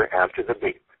number after the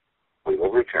beep. We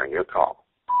will return your call.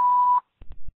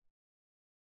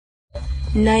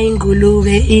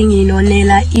 Naingulube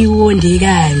inginonela iwonde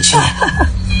kanje.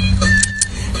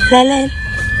 Lalela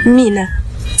mina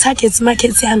target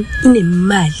market yami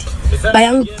inemali.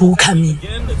 Bayangibhuka mina.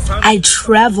 I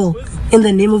travel in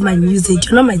the name of my music.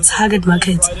 You're not my target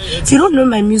market. If you don't know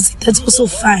my music, that's also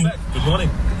fine. Good morning.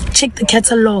 Check the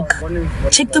catalog.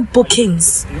 Check the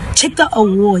bookings. Check the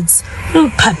awards.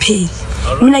 Ngiphapheli.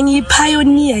 Mina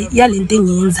ngiyipioneer yalento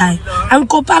engiyenzayo.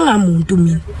 Angikopanga umuntu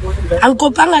mina.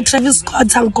 Angikopanga Travis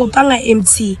Scott, angikopanga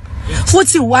MT.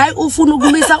 Futhi why ufuna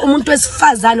ukumisa umuntu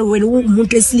wesifazane wena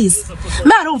umuntu wesilisa?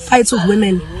 I don't fight with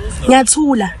women.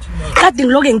 Ngiyathula. Kade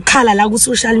ngiloke ngikhala la ku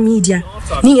social media.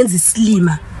 Ningenza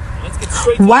islima.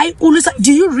 Why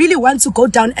do you really want to go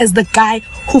down as the guy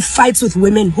who fights with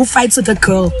women, who fights with a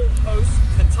girl?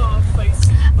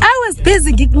 I was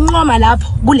busy ngikunqoma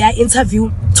lapho kule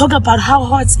interview talk about how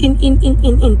hot in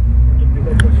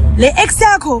le ex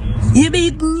yakho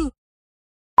yebe